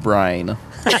Tim's Brine.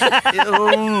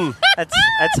 Ooh,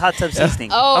 that's hot tub seasoning.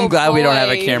 Oh, I'm glad we don't have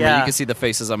a boy. camera. Yeah. You can see the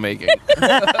faces I'm making.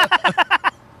 I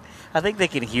think they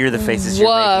can hear the faces you're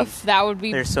making. Woof, that would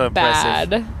be They're so impressive.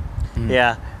 bad.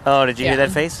 Yeah. Oh, did you hear Yeah.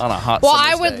 that face? On a hot Well,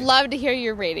 summer's I would day. love to hear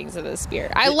your ratings of this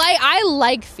beer. I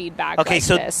like feedback. Okay, like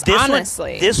so this, this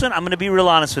honestly. one, I'm going to be real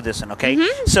honest with this one. Okay,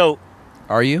 so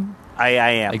Are you? I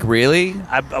am. Like really?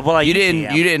 I You usually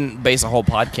am. didn't base a whole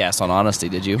podcast on honesty,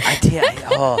 did you? I did.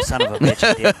 Oh, son of a bitch!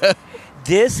 I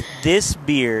did. This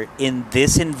beer in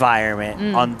this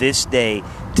environment on this day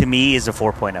to me is a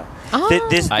 4.0. Oh,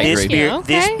 This I agree. beer,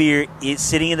 Okay. this beer is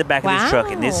sitting in the back of this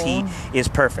truck in this heat is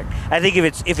perfect. I think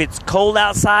if it's cold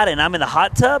outside and I'm in the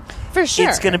hot tub, For sure.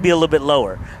 it's going to be a little bit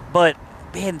lower. But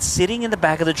man, sitting in the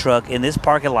back of the truck in this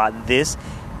parking lot, this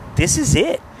is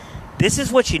it. This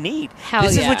is what you need. Hell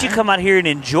this is what yeah. you come out here and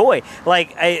enjoy.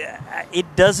 It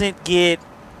doesn't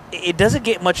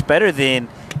get much better than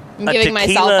I'm a giving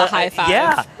tequila. myself a high five.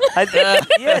 Yeah.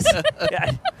 Yes.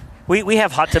 Yeah. We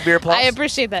have hot tub beer applause. I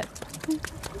appreciate that.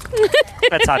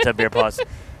 That's hot tub beer applause.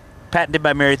 Patented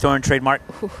by Mary Thorne, trademark.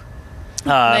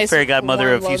 Nice Fairy godmother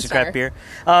warm of low Houston star. craft beer.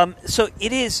 So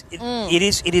it is.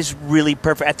 It is really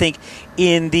perfect. I think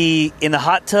in the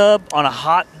hot tub on a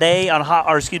hot day on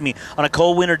a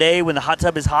cold winter day when the hot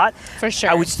tub is hot. For sure.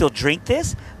 I would still drink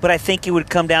this, but I think it would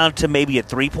come down to maybe a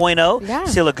 3.0. Yeah.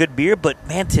 Still a good beer, but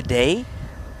man, today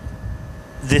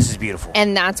this is beautiful.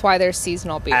 And that's why there's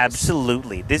seasonal beers.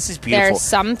 Absolutely, this is beautiful. There's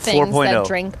some things 4.0. that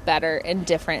drink better in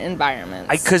different environments.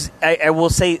 Because I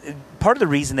will say part of the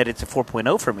reason that it's a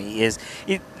 4.0 for me is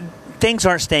things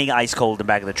aren't staying ice cold in the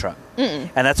back of the truck.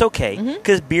 And that's okay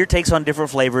because beer takes on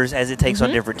different flavors as it takes on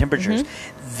different temperatures.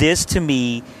 This, to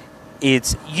me,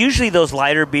 it's usually those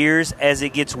lighter beers, as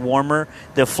it gets warmer,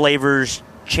 the flavors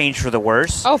change for the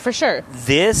worse. Oh, for sure.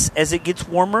 This, as it gets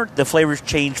warmer, the flavors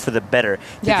change for the better.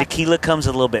 The Yeah. tequila comes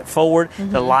a little bit forward.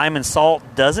 The lime and salt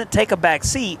doesn't take a back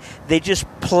seat. They just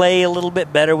play a little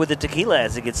bit better with the tequila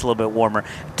as it gets a little bit warmer.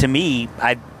 To me,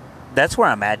 that's where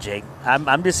I'm at, Jake.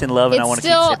 I'm just in love, and I want to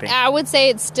keep sipping. I would say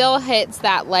it still hits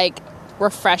that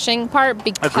refreshing part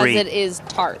because Agreed. it is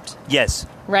tart, Yes.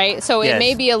 right? So Yes. it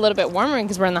may be a little bit warmer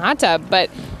because we're in the hot tub, but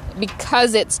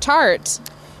because it's tart,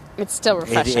 it's still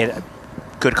refreshing.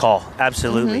 Good call.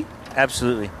 Absolutely. Mm-hmm.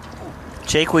 Absolutely.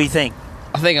 Jake, what do you think?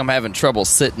 I think I'm having trouble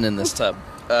sitting in this tub.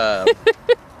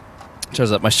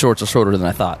 Turns out my shorts are shorter than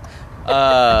I thought.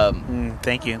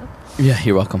 Thank you. Yeah,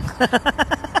 you're welcome.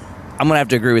 I'm going to have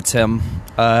to agree with Tim.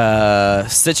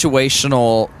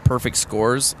 Situational perfect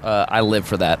scores. I live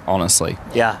for that, honestly.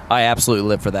 Yeah. I absolutely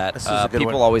live for that. This is a good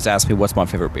People one. always ask me, what's my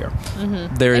favorite beer?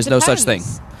 There is no such thing.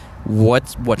 depends.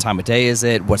 What time of day is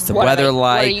it? What's the What weather are-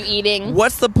 like? what are you eating?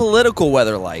 What's the political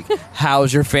weather like?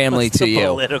 How's your family What's to the you?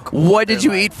 political What did weather you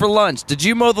like? eat for lunch? Did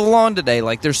you mow the lawn today?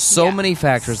 Like, there's so Yeah, many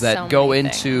factors that so go many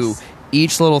into things.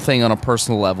 each little thing on a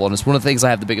personal level, and it's one of the things I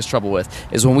have the biggest trouble with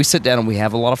is when we sit down and we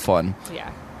have a lot of fun.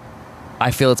 Yeah. I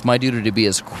feel it's my duty to be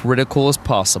as critical as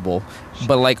possible,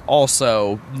 but like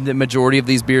also the majority of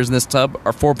these beers in this tub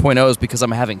are 4.0s because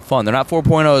I'm having fun. They're not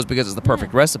 4.0s because it's the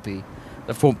perfect recipe.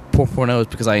 They're 4.0s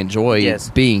because I enjoy Yes.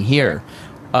 being here.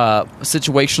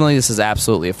 Situationally, this is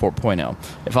absolutely a 4.0.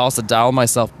 If I was to dial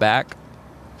myself back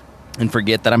and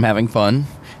forget that I'm having fun,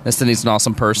 Denise an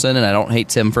awesome person, and I don't hate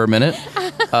Tim for a minute,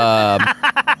 I'm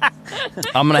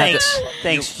gonna have Thanks. to.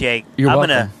 Thanks, Jake. You're I'm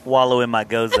welcome. going to wallow in my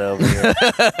goza over here.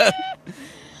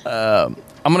 I'm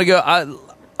gonna go.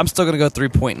 I'm still gonna go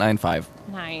 3.95.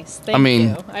 Nice. Thank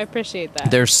you. I appreciate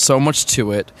that. There's so much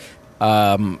to it.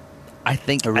 I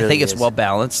think really it's is. well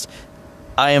balanced.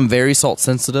 I am very salt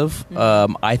sensitive.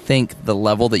 I think the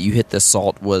level that you hit this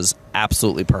salt was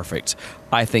absolutely perfect.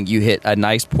 I think you hit a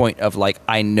nice point of like,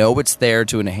 I know it's there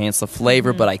to enhance the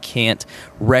flavor, but I can't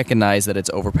recognize that it's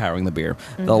overpowering the beer.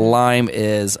 The lime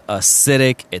is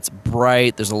acidic. It's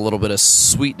bright. There's a little bit of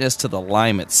sweetness to the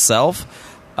lime itself.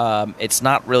 It's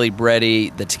not really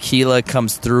bready. The tequila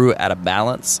comes through at a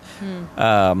balance.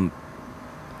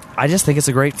 I just think it's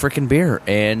a great freaking beer,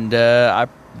 and I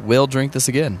will drink this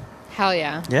again. Hell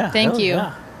yeah. Yeah. Thank hell you.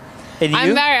 yeah. And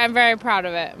you? I'm very proud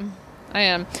of it. I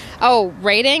am. Oh,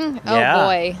 rating? Oh Yeah.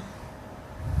 boy.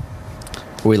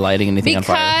 Are we lighting anything on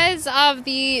fire? Because of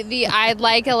the I'd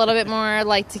like a little bit more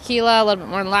like tequila, a little bit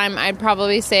more lime. I'd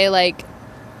probably say like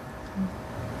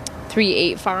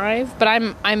 3.85.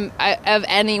 But of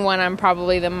anyone, I'm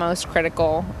probably the most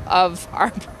critical of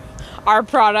our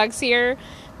products here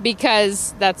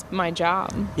because that's my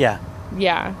job. Yeah.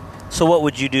 Yeah. So what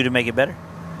would you do to make it better?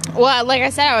 Well, like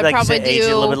I said, I would Like you probably said, do age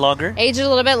it a little bit longer? Age it a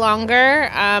little bit longer.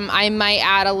 I might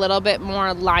add a little bit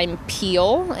more lime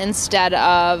peel instead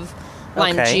of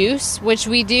lime Okay. juice, which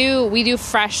we do. We do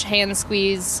fresh hand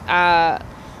squeeze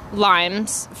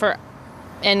limes for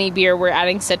any beer we're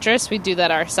adding citrus. We do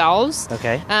that ourselves.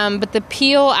 Okay. But the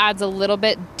peel adds a little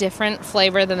bit different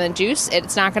flavor than the juice.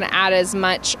 It's not going to add as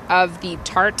much of the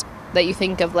tart that you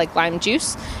think of like lime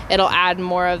juice. It'll add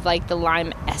more of like the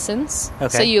lime essence. Okay.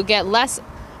 So you get less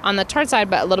on the tart side,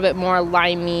 but a little bit more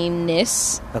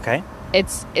liminess. Okay.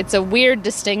 It's a weird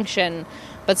distinction,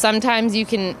 but sometimes you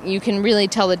can really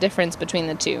tell the difference between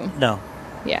the two. No.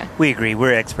 Yeah. We agree.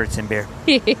 We're experts in beer.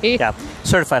 Yeah.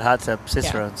 Certified hot tub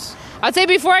Cicerones. I'd say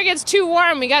before it gets too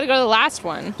warm, we got to go to the last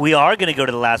one. We are going to go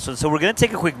to the last one, so we're going to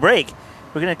take a quick break.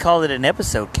 We're going to call it an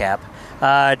episode cap.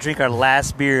 Drink our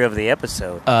last beer of the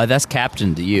episode. That's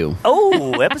Captain to you.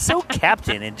 Oh, episode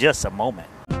captain in just a moment.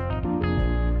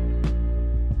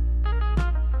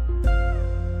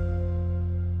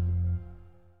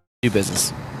 Do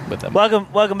business with them.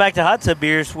 Welcome back to Hot Tub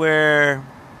Beers, where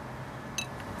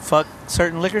fuck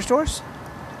certain liquor stores.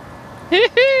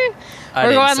 I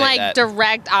We're didn't going say like that.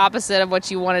 direct opposite of what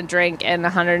you want to drink in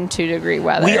 102 degree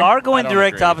weather. We are going I don't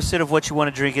direct agree. opposite of what you want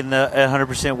to drink in the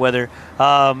 100% weather.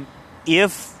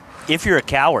 If you're a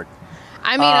coward.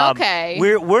 I mean, okay.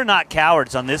 We're not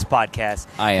cowards on this podcast.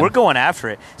 I am. We're going after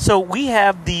it. So we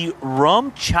have the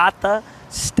Rum Chata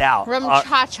Stout. Rum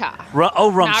cha-cha. Rum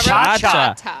Not Cha-Cha.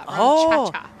 rum cha-cha. Rum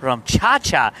Oh, cha-cha. Rum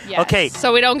Cha-Cha. Yes. Okay,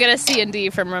 So we don't get a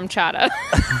C&D from rum chata.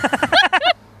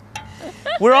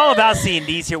 we're all about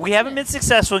C&Ds here. We haven't been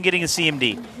successful in getting a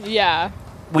CMD. Yeah.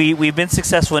 We've been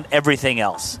successful in everything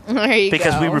else There you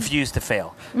because go. we refuse to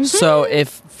fail. So if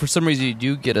for some reason you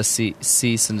do get a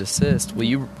cease and desist, will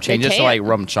you change it to can't. like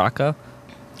rum chaka?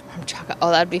 Rum cha-cha.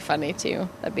 Oh, that'd be funny too.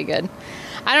 That'd be good.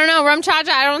 I don't know. Rum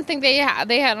cha-cha, I don't think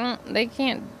they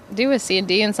can't do a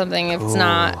C&D in something if it's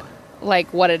not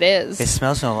like what it is. It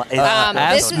smells so. this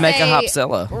Ask is Mecca a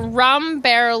Hopzilla. rum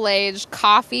barrel aged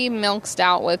coffee milk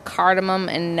stout with cardamom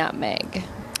and nutmeg.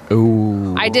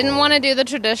 Ooh. I didn't want to do the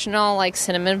traditional like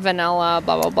cinnamon, vanilla,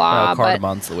 blah blah blah. but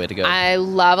Cardamon's the way to go. I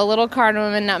love a little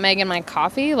cardamom and nutmeg in my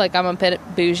coffee. Like I'm a bit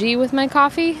bougie with my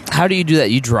coffee. How do you do that?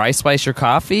 You dry spice your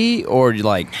coffee, or you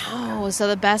like? Oh, so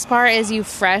the best part is you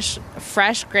fresh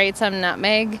grate some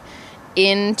nutmeg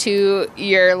into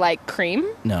your like cream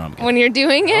No, I'm good. when you're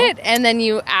doing it, and then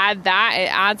you add that. It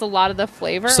adds a lot of the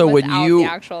flavor So when without you- the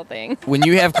actual thing. When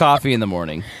you have coffee in the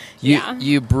morning, Yeah.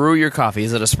 you brew your coffee.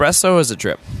 Is it espresso or is it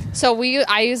drip? So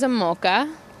I use a mocha,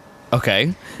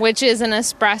 Okay. which is an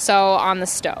espresso on the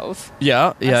stove.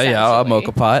 Yeah. A Essentially.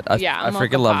 mocha pot. I Yeah, freaking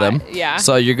mocha love them. pot, yeah.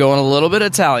 So you're going a little bit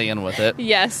Italian with it.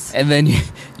 Yes. And then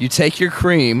you take your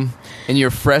cream and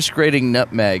your fresh grating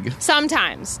nutmeg.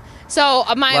 Sometimes. So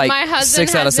my Like husband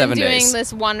 6 out of has been 7 doing days.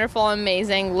 this wonderful,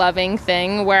 amazing, loving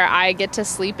thing where I get to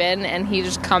sleep in, and he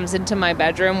just comes into my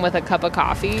bedroom with a cup of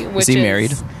coffee. Which he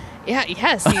married? Yeah.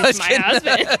 Yes, he's my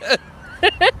husband.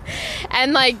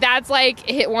 And like that's like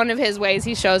one of his ways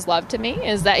he shows love to me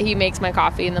is that he makes my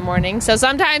coffee in the morning. So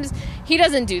sometimes he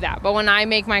doesn't do that, but when I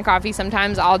make my coffee,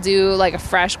 sometimes I'll do like a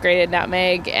fresh grated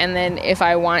nutmeg, and then if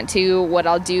I want to, what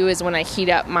I'll do is when I heat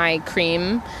up my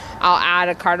cream, I'll add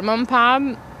a cardamom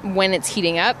pod when it's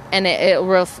heating up, and it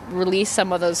will release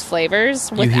some of those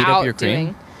flavors without heat up your cream?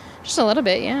 doing just a little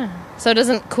bit, yeah. So it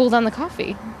doesn't cool down the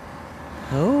coffee.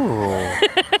 Oh.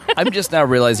 I'm just now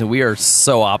realizing we are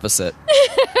so opposite.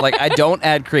 Like, I don't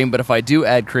add cream, but if I do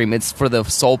add cream, it's for the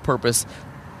sole purpose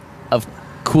of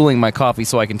cooling my coffee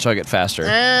so I can chug it faster. No,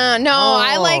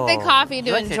 I like the Oh. coffee You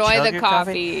to like to enjoy chug the your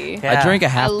coffee. Yeah. I drink a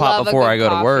half I pot love a before good I go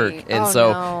to work, coffee. and Oh,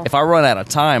 so no. if I run out of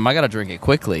time, I got to drink it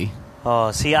quickly.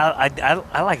 Oh, see,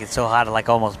 I like it so hot it like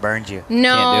almost burns you.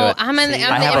 No, Can't do it. I'm in the, See,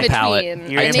 I'm I the have in a palate. between.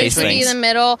 You're It in needs to between. be in the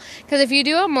middle, because if you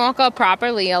do a mocha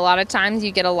properly, a lot of times you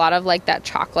get a lot of like that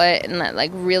chocolate and that like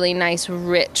really nice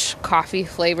rich coffee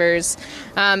flavors.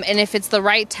 And if it's the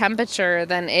right temperature,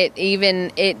 then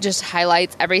it just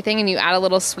highlights everything, and you add a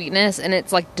little sweetness, and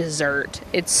it's like dessert.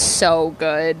 It's so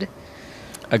good.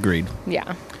 Agreed.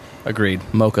 Yeah,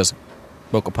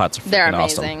 Mocha pots are freaking they're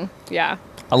awesome. amazing. Yeah.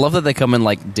 I love that they come in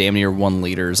like damn near 1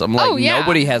 liters. I'm like, Oh, yeah.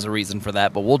 nobody has a reason for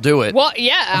that, but we'll do it. Well,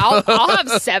 yeah, I'll have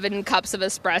 7 cups of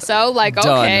espresso. Like, Done.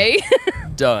 okay.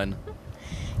 Done.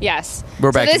 Yes.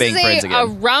 We're back so to being this friends is a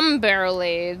again. rum barrel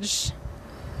aged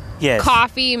Yes.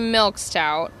 coffee milk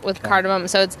stout with cardamom.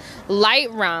 So it's light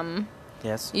rum.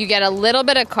 Yes. You get a little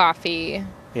bit of coffee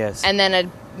Yes. and then a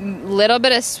little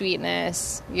bit of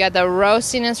sweetness. You got the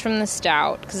roastiness from the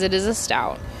stout, because it is a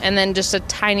stout, and then just a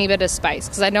tiny bit of spice,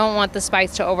 because I don't want the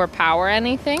spice to overpower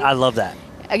anything. I love that.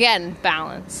 Again,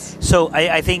 balance. So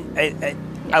I think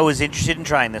I was interested in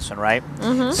trying this one, right?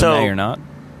 Mm-hmm. So now you're not.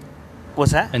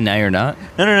 What's that? And now you're not.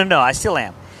 No. I still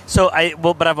am. So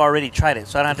but I've already tried it,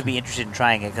 so I don't have to be interested in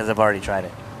trying it because I've already tried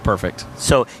it. Perfect.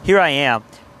 So here I am.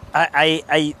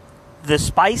 I the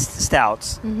spiced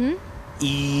stouts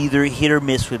either hit or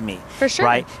miss with me. For sure.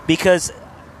 Right? Because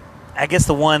I guess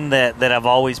the one that I've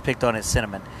always picked on is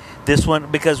cinnamon. This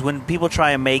one, because when people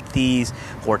try and make these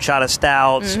horchata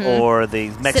stouts or the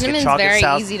Mexican Cinnamon's chocolate very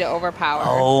stouts, easy to overpower.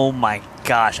 oh my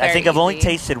gosh! I Very think I've only easy.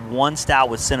 tasted one stout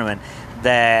with cinnamon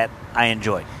that I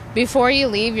enjoyed. Before you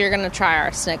leave, you're going to try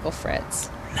our Snickle Fritz.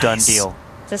 Done deal.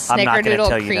 It's a I'm not gonna snickerdoodle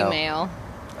tell you cream no. ale.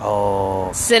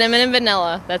 Oh. Cinnamon and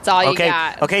vanilla. That's all you Okay.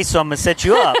 got. Okay. So I'm gonna set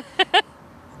you up.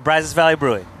 Brazos Valley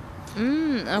Brewing.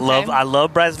 Okay. I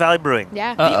love Brazos Valley Brewing.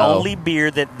 Yeah. The Uh-oh. only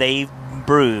beer that they've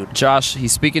brewed. Josh,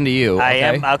 he's speaking to you. I okay?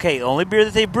 am okay. Only beer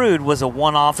that they brewed was a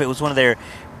one-off. It was one of their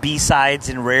B-sides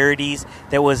and rarities.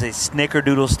 That was a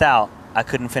Snickerdoodle Stout. I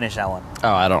couldn't finish that one.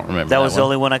 Oh, I don't remember. That was the one.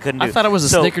 only one I couldn't do. I thought it was a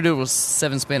So- Snickerdoodle with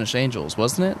 7 Spanish Angels,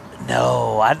 wasn't it?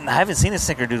 No, I haven't seen a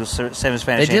Snickerdoodle Seven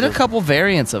Spanish. They did a Angels. couple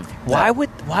variants of. Why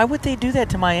would they do that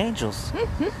to my angels?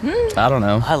 I don't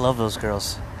know. I love those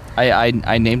girls. I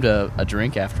named a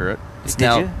drink after it. It's Did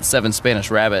now you? 7 Spanish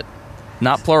Rabbit,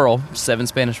 not plural. 7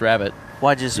 Spanish Rabbit.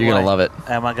 Why just? You're gonna why? love it.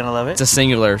 Am I gonna love it? It's a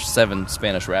singular 7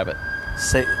 Spanish Rabbit.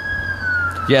 Say,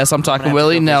 Yes, I'm I'm talking gonna have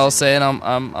Willie to go Nelson.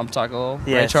 I'm talking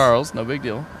Ray Yes. Charles. No big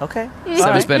deal. okay. 7 All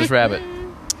right. Spanish Rabbit.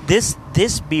 This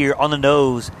beer on the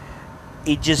nose,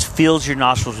 it just fills your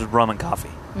nostrils with rum and coffee.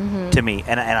 To me,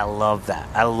 and I love that.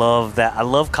 I love that. I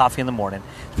love coffee in the morning.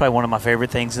 It's probably one of my favorite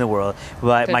things in the world.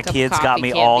 But Good my cup of kids got coffee, me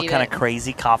can't all beat kind of it.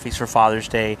 crazy coffees for Father's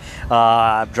Day.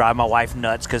 I drive my wife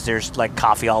nuts because there's like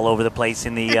coffee all over the place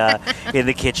in the in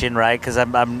the kitchen, right? Because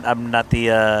I'm not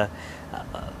the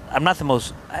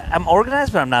most. I'm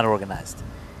organized, but I'm not organized.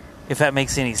 If that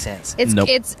makes any sense. It's Nope.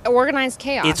 it's organized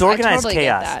chaos. It's organized I totally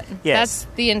chaos. Get that. Yes.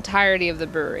 That's the entirety of the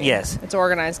brewery. Yes. It's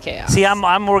organized chaos. See,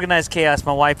 I'm organized chaos.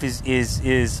 My wife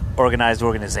is organized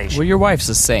organization. Well, your wife's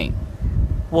a saint.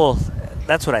 Well,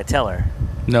 that's what I tell her.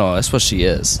 No, that's what she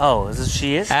is. Oh, is this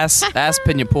she is? Ask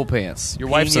Pina Pool Pants. Your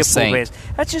wife's Pina a saint. Pool Pants.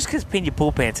 That's just because Pina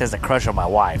Pool Pants has a crush on my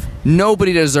wife.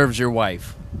 Nobody deserves your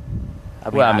wife. I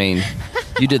mean, Well, I mean,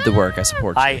 you did the work. I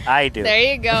support you. I do.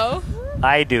 There you go.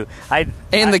 I do.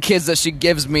 And the kids that she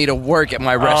gives me to work at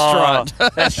my restaurant.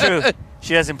 That's true.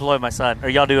 She does employ my son, or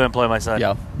y'all do employ my son.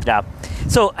 Yeah. Yeah.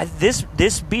 So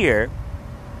this beer,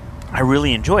 I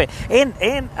really enjoy it,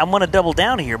 and I'm going to double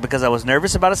down here because I was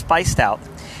nervous about a spice stout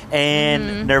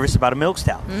and nervous about a milk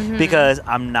stout because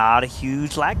I'm not a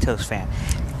huge lactose fan.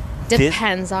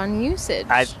 Depends on usage.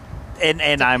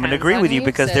 And I'm going to agree with you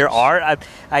because there are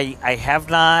I have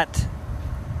not.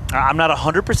 I'm not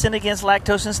 100% against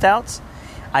lactose in stouts.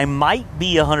 I might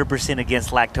be 100%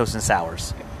 against lactose in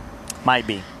sours. Might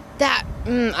be. That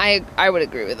I would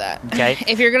agree with that. Okay.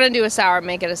 If you're gonna do a sour,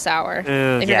 make it a sour. If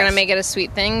you're yes. gonna make it a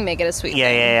sweet thing, make it a sweet thing.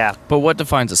 Yeah. But what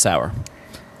defines a sour?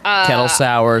 Kettle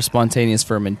sour, spontaneous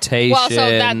fermentation. Well,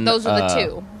 so those are the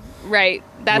two, right?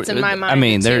 That's in my mind. I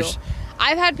mean, the two. there's.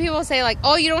 I've had people say like,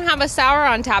 "Oh, you don't have a sour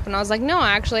on tap," and I was like, "No,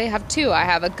 I actually have two. I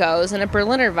have a Goes and a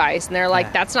Berliner Weiss," and they're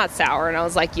like, "That's not sour," and I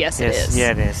was like, "Yes, it is." Yeah,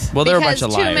 it is. Well, there are a bunch of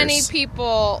Because liars. too many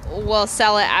people will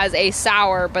sell it as a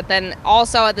sour, but then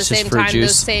also at the It's just same fruit time, juice.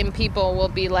 those same people will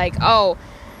be like, "Oh,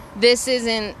 this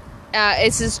isn't.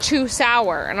 This is too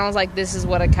sour," and I was like, "This is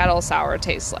what a kettle sour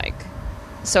tastes like."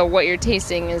 So what you're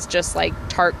tasting is just like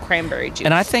tart cranberry juice.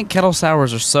 And I think kettle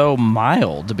sours are so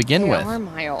mild to begin they with. are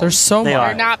mild. They're so They mild.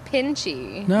 They're not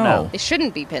pinchy. No. They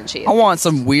shouldn't be pinchy. I want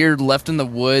some weird left in the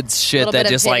woods shit Little that bit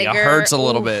of just like vinegar. hurts a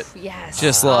little Oof, bit. Yes.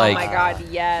 Just oh like- my god,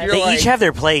 yes. They each have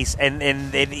their place, and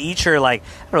each are like,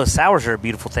 I don't know, sours are a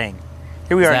beautiful thing.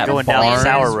 Here we are That going down the Barnes?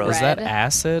 sour Red. road. Is that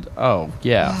acid? Oh,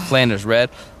 yeah. Flanders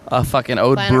Red. Fucking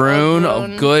Ode Flanders Brune. Ode A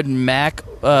Brune. good Mac.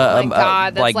 Oh my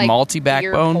god, that's like malty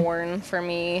beer backbone. porn for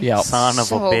me. Yeah. Son of a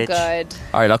so bitch. good.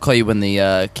 All right, I'll call you when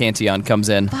the Cantillon comes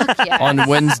in yes. on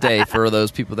Wednesday for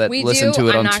those people that We listen do. to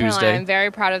it I'm on not gonna lie, Tuesday. I'm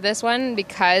very proud of this one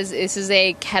because this is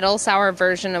a kettle sour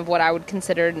version of what I would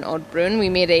consider an Ode Brune. We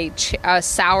made a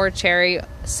sour cherry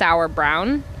sour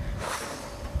brown.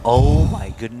 Oh my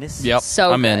goodness. Yep,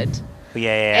 So I'm good. in.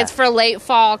 Yeah. It's for late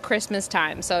fall, Christmas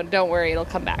time, so don't worry, it'll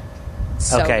come back.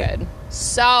 So Okay. good.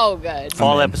 So good.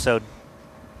 Fall I'm in. episode.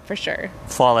 For sure.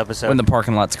 Fall episode. When the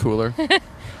parking lot's cooler.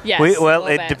 Yes. Well, a it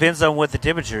little bit. depends on what the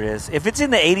temperature is. If it's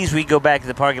in the 80s, we go back to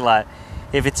the parking lot.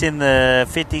 If it's in the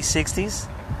 50s, 60s,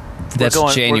 That's we're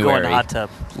going January. to hot tub.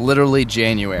 Literally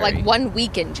January. Like 1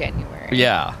 week in January.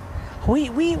 Yeah.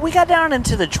 We got down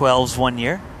into the 12s one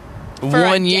year a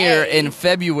 1 year day. in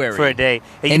February. for a day.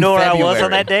 And you In know where I was on February.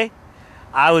 that day?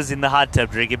 I was in the hot tub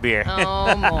drinking beer.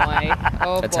 Oh boy.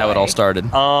 Oh That's how it all started.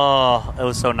 Oh, it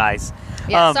was so nice.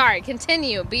 Yeah, sorry.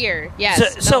 Continue. Beer.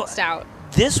 Yes. So- Milk stout.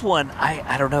 This one,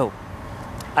 I don't know.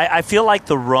 I feel like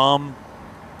the rum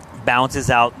balances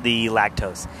out the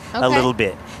lactose a Okay. little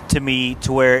bit to me,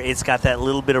 to where it's got that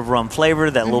little bit of rum flavor,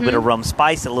 that little bit of rum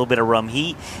spice, that little bit of rum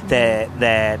heat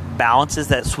that balances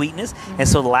that sweetness, and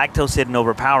so the lactose isn't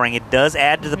overpowering. It does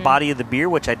add to the body of the beer,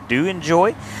 which I do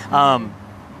enjoy. I'm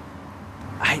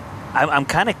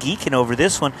kind of geeking over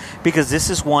this one because this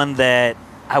is one that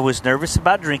I was nervous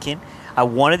about drinking. I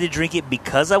wanted to drink it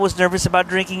because I was nervous about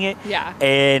drinking it. Yeah.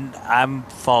 And I'm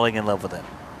falling in love with it.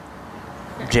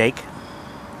 Jake?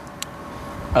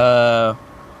 I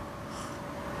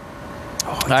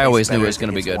always Tastes knew it better was as going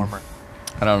to be gets good. warmer.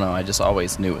 I don't know. I just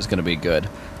always knew it was going to be good.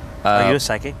 Are you a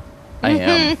psychic? I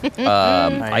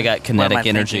am. I got What kinetic am I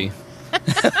energy.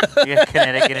 You got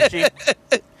kinetic energy?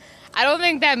 I don't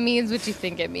think that means what you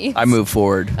think it means. I move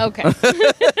forward. Okay.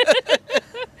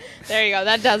 There you go.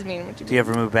 That does mean what you Do you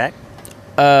ever move back?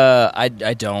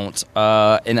 I don't.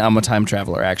 And I'm a time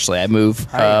traveler. Actually, I move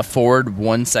Hi. forward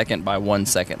 1 second by 1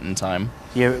 second in time.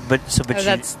 Yeah, but Oh,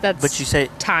 that's but you say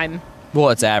time. Well,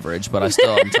 it's average, but I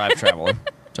still am time traveler.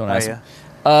 Don't Are ask. you?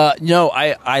 No,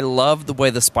 I love the way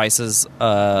the spices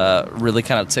really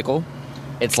kind of tickle.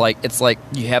 It's like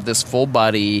you have this full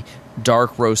body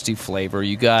dark roasty flavor.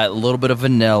 You got a little bit of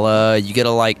vanilla. You get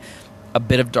a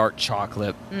bit of dark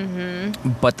chocolate.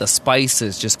 Mm-hmm. But the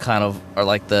spices just kind of are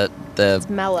like the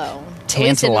Mellow.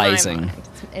 Tantalizing. At least in my mind.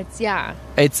 It's yeah.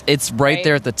 It's right Right.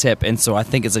 there at the tip, and so I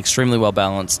think it's extremely well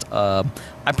balanced. I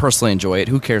personally enjoy it.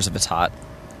 Who cares if it's hot?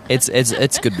 It's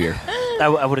good beer.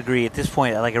 I would agree at this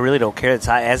point. Like, I really don't care. It's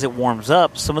hot. As it warms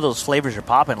up, some of those flavors are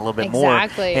popping a little bit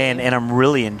Exactly. more, and I'm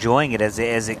really enjoying it as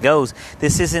it goes.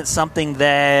 This isn't something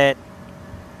that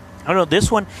I don't know.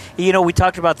 This one, we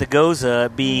talked about the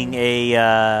Goza being a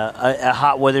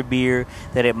hot weather beer,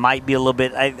 that it might be a little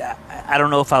bit. I don't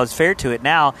know if I was fair to it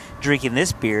now drinking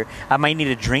this beer. I might need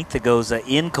to drink the Goza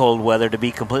in cold weather to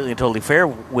be completely and totally fair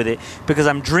with it, because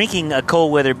I'm drinking a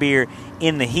cold weather beer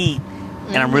in the heat,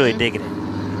 and I'm really digging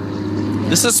it.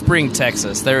 This is spring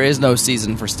Texas. There is no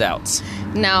season for stouts.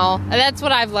 No, that's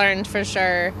what I've learned for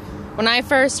sure. when I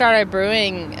first started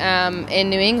brewing in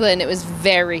New England, it was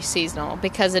very seasonal,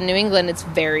 because in New England it's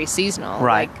very seasonal.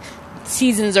 Right. Like,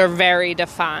 seasons are very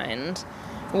defined,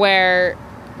 where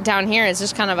down here it's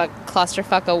just kind of a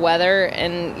clusterfuck of weather,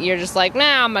 and you're just like,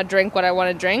 nah, I'm gonna drink what I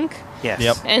want to drink. Yes.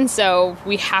 Yep. And so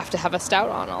we have to have a stout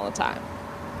on all the time.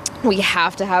 We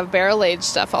have to have barrel-aged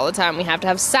stuff all the time. We have to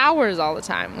have sours all the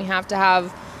time. We have to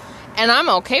have... And I'm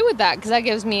okay with that, because that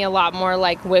gives me a lot more,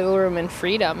 like, wiggle room and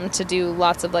freedom to do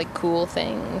lots of, like, cool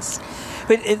things.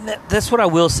 But that's what I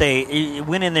will say. You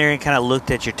went in there and kind of looked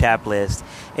at your tap list,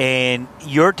 and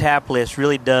your tap list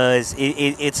really does...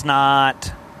 It's not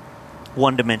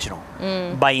one-dimensional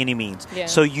by any means. Yeah.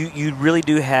 So you really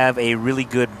do have a really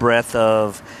good breadth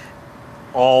of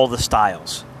all the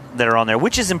styles that are on there,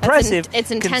 which is impressive.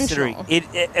 It's intentional. It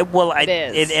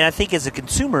is. And I think as a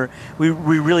consumer, we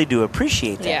really do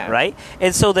appreciate that, Yeah. right?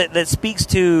 And so that speaks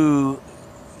to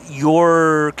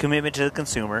your commitment to the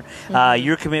consumer,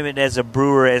 your commitment as a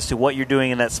brewer as to what you're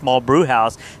doing in that small brew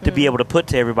house to be able to put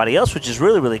to everybody else, which is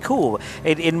really, really cool.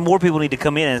 And more people need to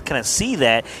come in and kind of see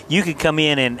that. You can come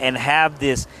in and have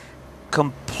this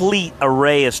complete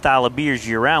array of style of beers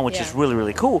year-round, which is really,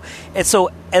 really cool. And so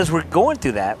as we're going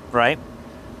through that, right,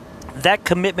 that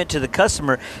commitment to the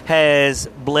customer has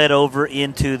bled over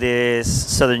into this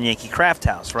Southern Yankee Craft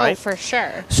House, right? Oh, for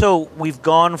sure. So we've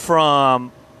gone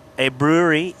from a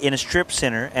brewery in a strip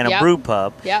center and a brew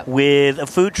pub with a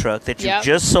food truck that you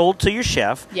just sold to your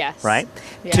chef, right?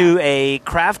 Yeah. To a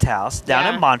craft house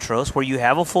down in Montrose where you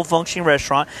have a full functioning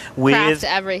restaurant with Craft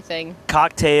everything,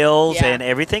 cocktails and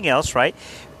everything else, right?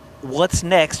 What's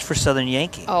next for Southern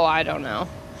Yankee? Oh, I don't know.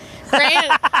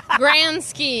 Grand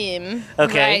scheme.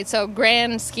 Okay. Right, so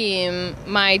grand scheme,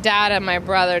 my dad and my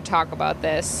brother talk about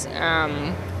this,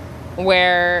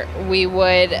 where we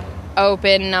would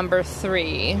open number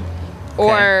 3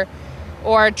 or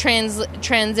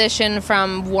transition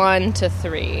from 1 to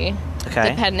 3,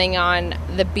 depending on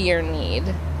the beer need.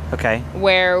 Okay.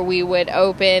 Where we would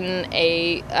open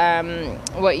a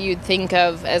what you'd think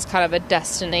of as kind of a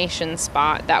destination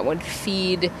spot that would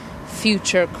feed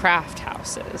future craft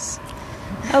houses.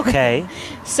 Okay.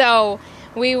 So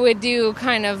we would do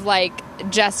kind of like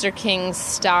Jester King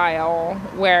style,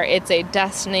 where it's a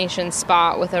destination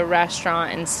spot with a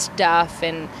restaurant and stuff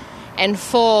and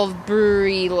full of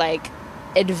brewery like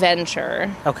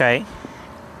adventure. Okay.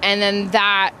 And then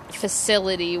that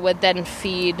facility would then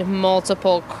feed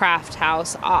multiple craft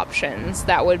house options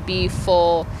that would be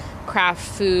full craft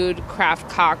food, craft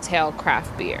cocktail,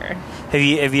 craft beer.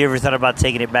 Have you ever thought about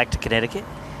taking it back to Connecticut?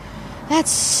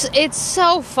 It's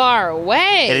so far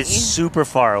away. It is super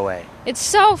far away. It's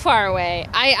so far away.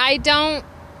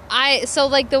 So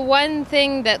like the one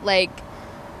thing that like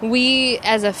we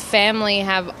as a family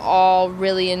have all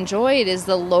really enjoyed is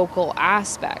the local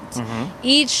aspect.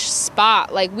 Each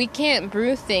spot, like we can't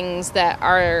brew things that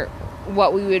are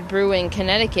what we would brew in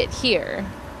Connecticut here,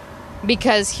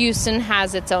 because Houston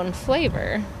has its own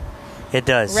flavor. It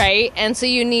does. Right? And so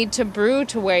you need to brew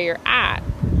to where you're at.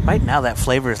 Right now that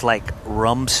flavor is like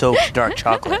rum-soaked dark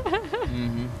chocolate.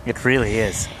 It really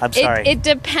is. I'm sorry. It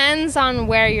depends on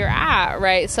where you're at,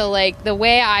 right? So like the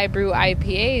way I brew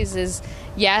IPAs is,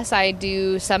 yes, I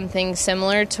do something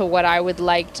similar to what I would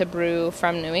like to brew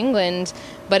from New England,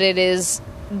 but it is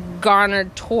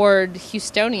garnered toward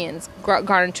Houstonians,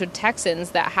 garnered to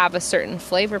Texans that have a certain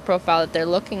flavor profile that they're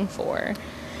looking for.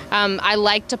 I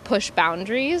like to push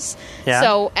boundaries. Yeah.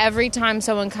 So every time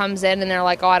someone comes in and they're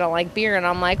like, oh, I don't like beer, and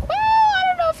I'm like, well, I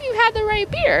don't know if you had the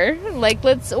right beer. Like,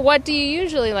 what do you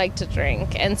usually like to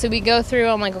drink? And so we go through,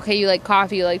 I'm like, okay, you like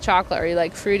coffee, you like chocolate, or you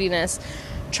like fruitiness.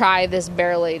 Try this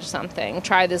barrel-aged something.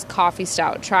 Try this coffee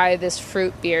stout. Try this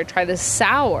fruit beer. Try this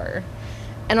sour.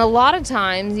 And a lot of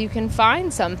times you can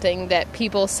find something that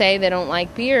people say they don't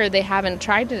like beer, they haven't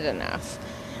tried it enough.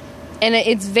 And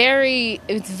it's very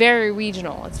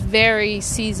regional. It's very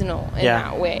seasonal in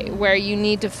that way, where you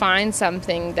need to find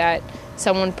something that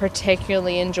someone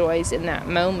particularly enjoys in that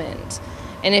moment.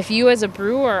 And if you as a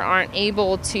brewer aren't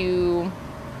able to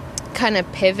kind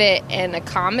of pivot and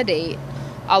accommodate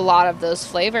a lot of those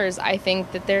flavors, I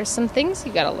think that there's some things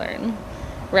you got to learn,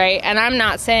 right? And I'm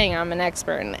not saying I'm an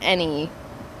expert in any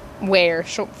way or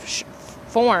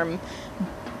form,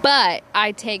 but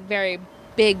I take very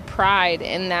big pride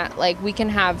in that, like, we can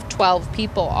have 12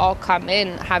 people all come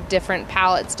in, have different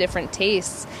palates, different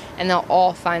tastes, and they'll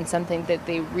all find something that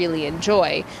they really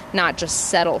enjoy, not just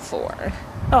settle for.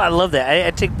 Oh, I love that.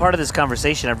 I think part of this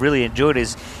conversation I've really enjoyed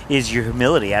is your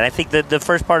humility. And I think that the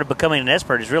first part of becoming an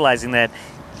expert is realizing that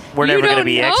we're never going to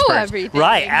be experts. Everything.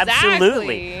 Right, Exactly.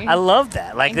 absolutely. I love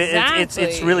that. Like Exactly.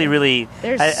 it's really, really,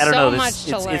 There's I don't so know. much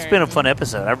to It's been a learn. fun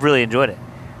episode. I've really enjoyed it.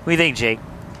 What do you think, Jake?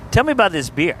 Tell me about this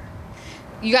beer.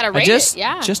 You got to rate just it.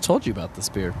 Yeah. just told you about this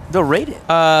beer. They'll rate it.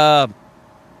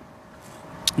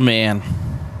 Man,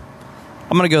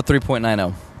 I'm gonna go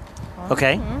 3.90.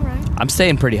 Okay. All right. I'm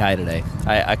staying pretty high today.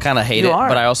 I kind of hate You it, are.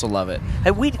 but I also love it.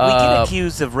 Hey, we get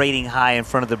accused of rating high in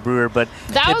front of the brewer, but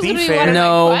That to was be going to be fair, one of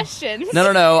No. my questions.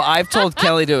 No. I've told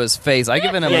Kelly to his face. I've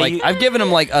given him Yeah, I've given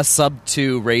him like a sub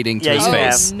 2 rating to Yeah, his you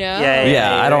face. have. No.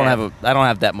 Yeah, I don't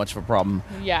have that much of a problem.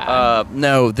 Yeah.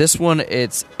 No, this one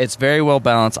it's very well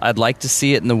balanced. I'd like to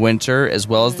see it in the winter as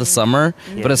well as the summer,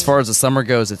 but as far as the summer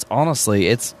goes, it's honestly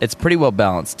it's pretty well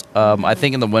balanced. I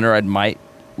think in the winter I might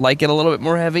like it a little bit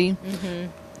more heavy,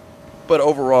 but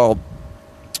overall,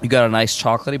 you got a nice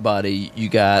chocolatey body. You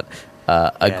got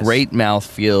a Yes. great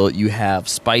mouthfeel. You have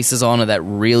spices on it that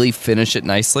really finish it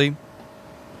nicely.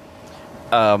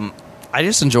 I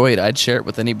just enjoy it. I'd share it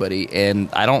with anybody, and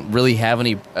I don't really have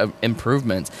any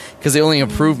improvements because the only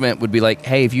improvement would be like,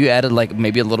 hey, if you added like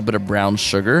maybe a little bit of brown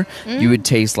sugar, you would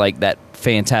taste like that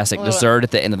fantastic Little- dessert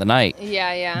at the end of the night.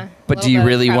 yeah. But Little do you bit of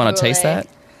really creme want to taste brulee. that?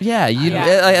 Yeah,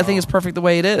 Yeah. I think it's perfect the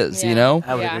way it is. Yeah. You know,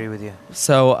 I would Yeah. agree with you.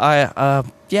 so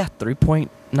 3.9.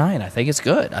 I think it's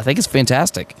good. I think it's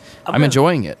fantastic. I'm gonna-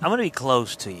 enjoying it. I'm going to be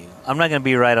close to you. I'm not going to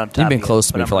be right on top. You've been of you, close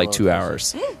to but me I'm for a like little 2 closer.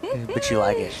 hours. But you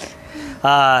like it.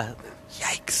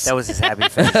 Yikes. That was his happy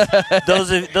face. those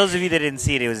of you that didn't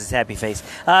see it, it was his happy face.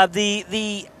 I'm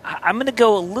going to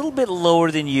go a little bit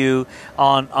lower than you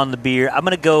on the beer. I'm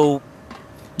going to go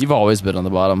You've always been on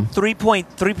the bottom.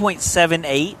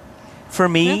 3.78 for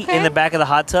me Okay. in the back of the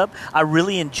hot tub. I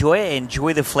really enjoy it. I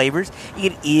enjoy the flavors.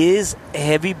 It is a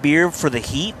heavy beer for the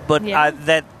heat, but Yeah.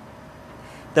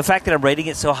 the fact that I'm rating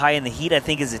it so high in the heat, I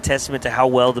think, is a testament to how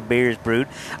well the beer is brewed.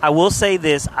 I will say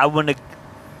this: I want to,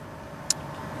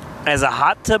 as a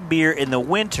hot tub beer in the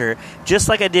winter, just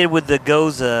like I did with the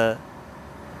Goza,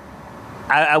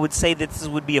 I would say that this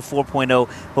would be a 4.0,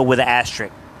 but with an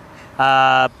asterisk.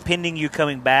 Pending you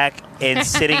coming back and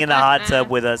sitting in the hot tub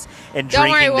with us and Don't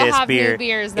drinking worry, we'll this have new beer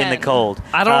beers in the then. cold.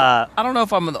 I don't know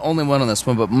if I'm the only one on this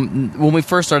one, but when we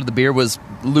first started, the beer was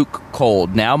Luke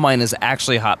cold. Now mine is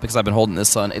actually hot because I've been holding this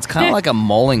sun. It's kind of like a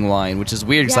mulling wine, which is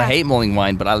weird because I Yeah. hate mulling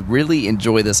wine, but I really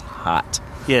enjoy this hot.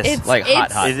 Yes, It's- Like hot.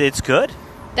 It's good.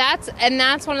 That's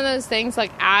one of those things,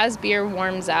 like, as beer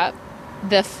warms up,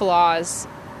 the flaws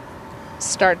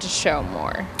start to show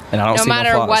more. And I don't No see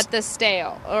matter flaws. what the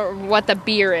stale or what the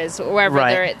beer is, whether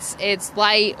Right. it's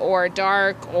light or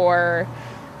dark or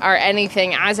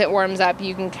anything, as it warms up,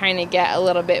 you can kind of get a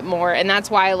little bit more, and that's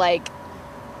why, like,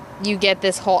 you get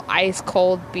this whole ice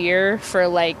cold beer for,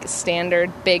 like,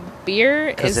 standard big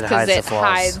beer 'Cause is it because hides the it flaws.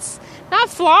 hides not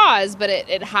flaws, but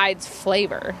it hides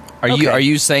flavor. Okay. Are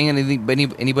you saying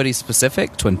anybody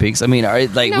specific? Twin Peaks. I mean, No.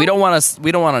 we don't want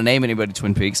to name anybody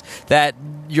Twin Peaks. That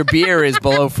your beer is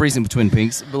below freezing Twin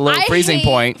Peaks, below I freezing hate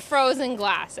point. frozen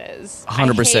glasses.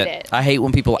 100%. I hate it. I hate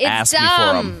when people It's ask me for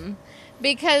dumb them.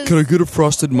 because get a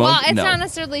frosted mug? well, it's no. not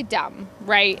necessarily dumb,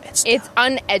 right? It's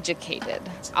uneducated.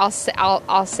 I'll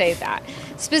say that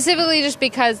specifically just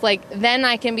because, like, then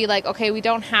I can be like, okay, we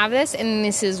don't have this, and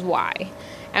this is why,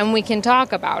 and we can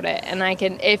talk about it, and I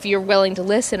can, if you're willing to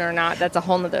listen or not, that's a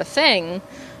whole nother thing,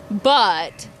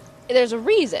 but there's a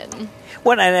reason.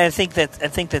 Well, and I think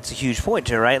that's a huge point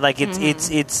too, right? Like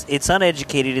it's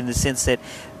uneducated in the sense that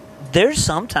there's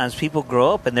sometimes people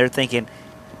grow up and they're thinking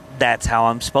that's how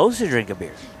I'm supposed to drink a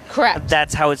beer. Correct.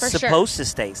 That's how it's For sure. supposed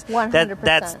to taste.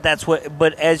 100%. That's what.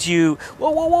 But as you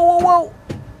whoa,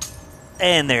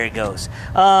 and there it goes.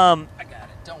 I got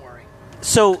it. Don't worry.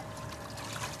 So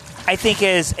I think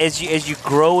as you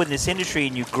grow in this industry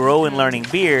and you grow in learning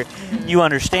beer, you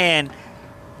understand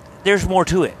there's more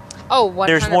to it. Oh, 100%.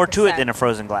 There's more to it than a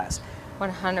frozen glass.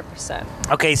 100%.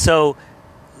 Okay, so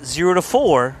 0 to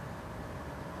 4,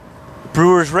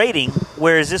 Brewer's rating.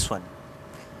 Where is this one?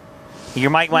 Your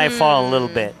mic might fall a little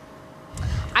bit.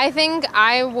 I think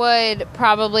I would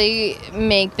probably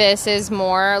make this as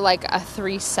more like a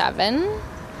 3.7,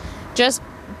 just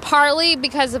partly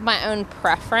because of my own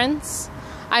preference.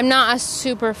 I'm not a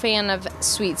super fan of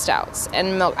sweet stouts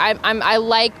and milk. I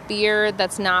like beer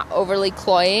that's not overly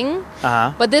cloying,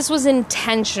 but this was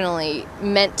intentionally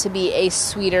meant to be a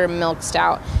sweeter milk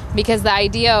stout because the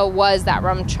idea was that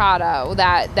RumChata,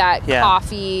 that Yeah.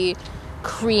 coffee,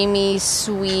 creamy,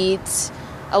 sweet,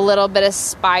 a little bit of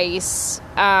spice.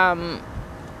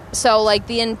 So, like,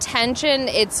 the intention,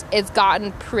 it's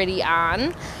gotten pretty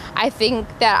on. I think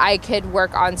that I could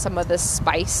work on some of the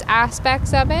spice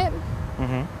aspects of it.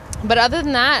 Mm-hmm. But other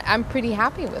than that, I'm pretty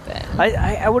happy with it.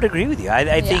 I would agree with you.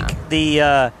 I think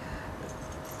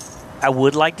I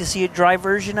would like to see a dry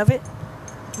version of it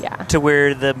Yeah. to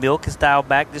where the milk is dialed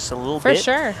back just a little For bit.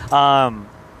 sure.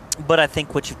 but I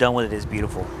think what you've done with it is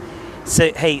beautiful.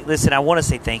 So, hey, listen, I want to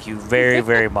say thank you very,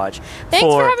 very much. Thanks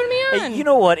for having me on. You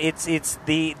know what? It's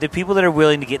the people that are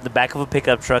willing to get in the back of a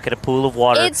pickup truck at a pool of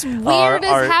water. It's weird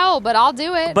as hell, but I'll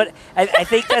do it. But I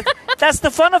think that's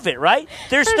the fun of it, right?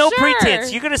 There's For no sure.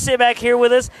 pretense. You're going to sit back here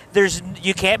with us.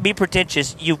 You can't be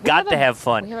pretentious. You've got to have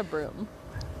fun. We have a broom.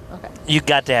 Okay. You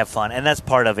got to have fun, and that's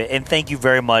part of it. And thank you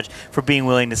very much for being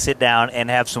willing to sit down and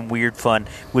have some weird fun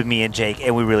with me and Jake,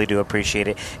 and we really do appreciate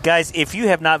it. Guys, if you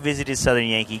have not visited Southern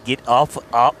Yankee, get up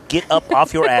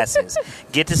off your asses.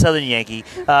 Get to Southern Yankee.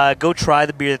 Go try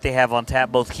the beer that they have on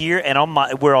tap, both here and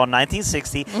we're on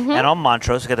 1960 and on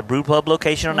Montrose. We got the Brew Pub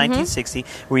location on 1960,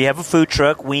 where you have a food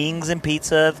truck, wings and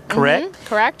pizza, correct?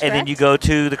 Correct. And then you go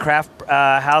to the Craft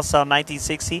House on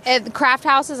 1960. The Craft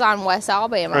House is on West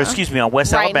Alabama. Or excuse me, on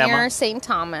West right Alabama. near St.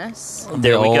 Thomas.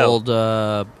 There we go. Old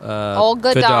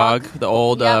Good Dog. The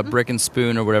old Yep. Brick and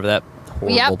Spoon or whatever that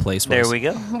horrible place was. There we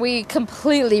go. We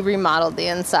completely remodeled the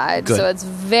inside, Good. so it's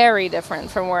very different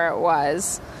from where it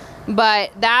was.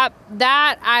 But that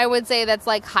I would say that's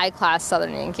like high class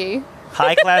Southern Yankee.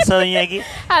 High class Southern Yankee.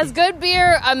 Has good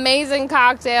beer, amazing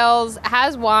cocktails,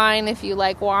 has wine if you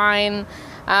like wine,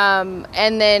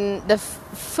 and then the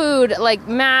food. Like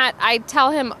Matt, I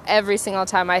tell him every single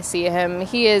time I see him,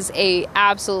 he is a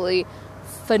absolutely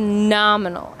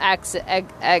phenomenal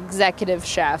executive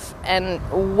chef and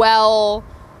well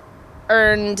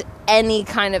earned any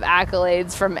kind of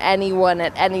accolades from anyone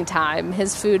at any time.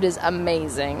 His food is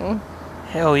amazing.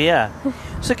 Hell yeah.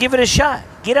 So give it a shot.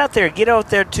 Get out there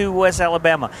to West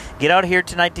Alabama. Get out here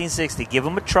to 1960. Give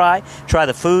them a try. Try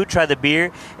the food, try the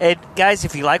beer. And guys,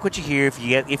 if you like what you hear,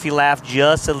 if you laugh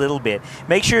just a little bit,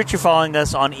 make sure that you're following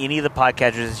us on any of the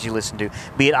podcatchers that you listen to,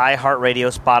 be it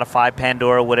iHeartRadio, Spotify,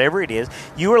 Pandora, whatever it is.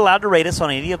 You are allowed to rate us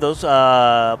on any of those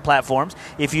platforms.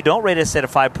 If you don't rate us at a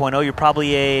 5.0, you're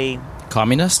probably a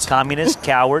Communist,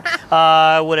 coward,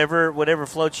 whatever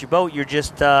floats your boat. You're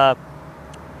just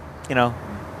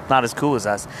not as cool as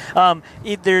us.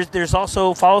 There's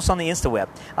also, follow us on the InstaWeb.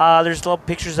 There's little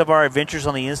pictures of our adventures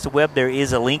on the InstaWeb. There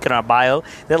is a link in our bio.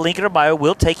 That link in our bio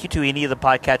will take you to any of the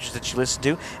podcatchers that you listen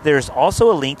to. There's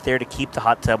also a link there to keep the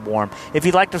hot tub warm. If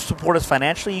you'd like to support us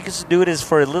financially, you can do it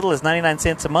for as little as 99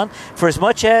 cents a month, for as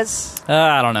much as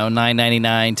I don't know, $9.99,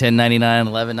 $10.99,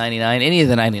 $11.99, any of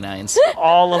the 99s.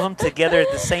 all of them together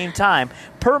at the same time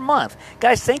per month.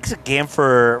 Guys, thanks again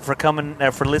for coming,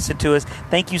 for listening to us.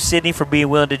 Thank you, Sydney, for being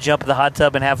willing to jump in the hot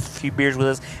tub and have a few beers with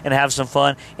us and have some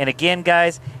fun. And again,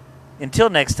 guys, until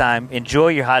next time, enjoy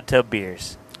your hot tub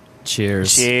beers.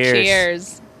 Cheers.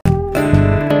 Cheers.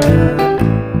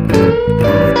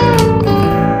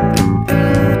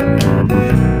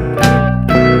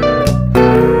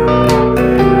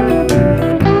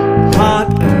 Hot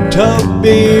tub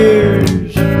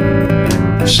beers,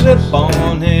 slip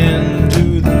on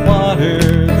into the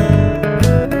water.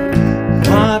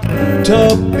 Hot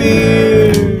tub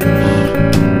beers,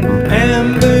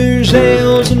 ambers,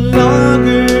 ales, and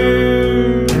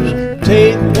lagers.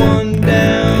 Take one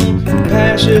down,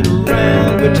 pass it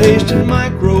around. We're tasting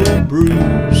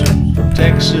microbrews from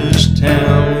Texas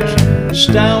towns,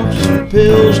 stouts,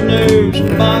 pilsners,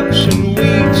 bocks, and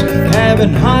wheats.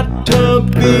 Having hot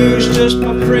tub beers, just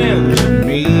my friends and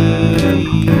me.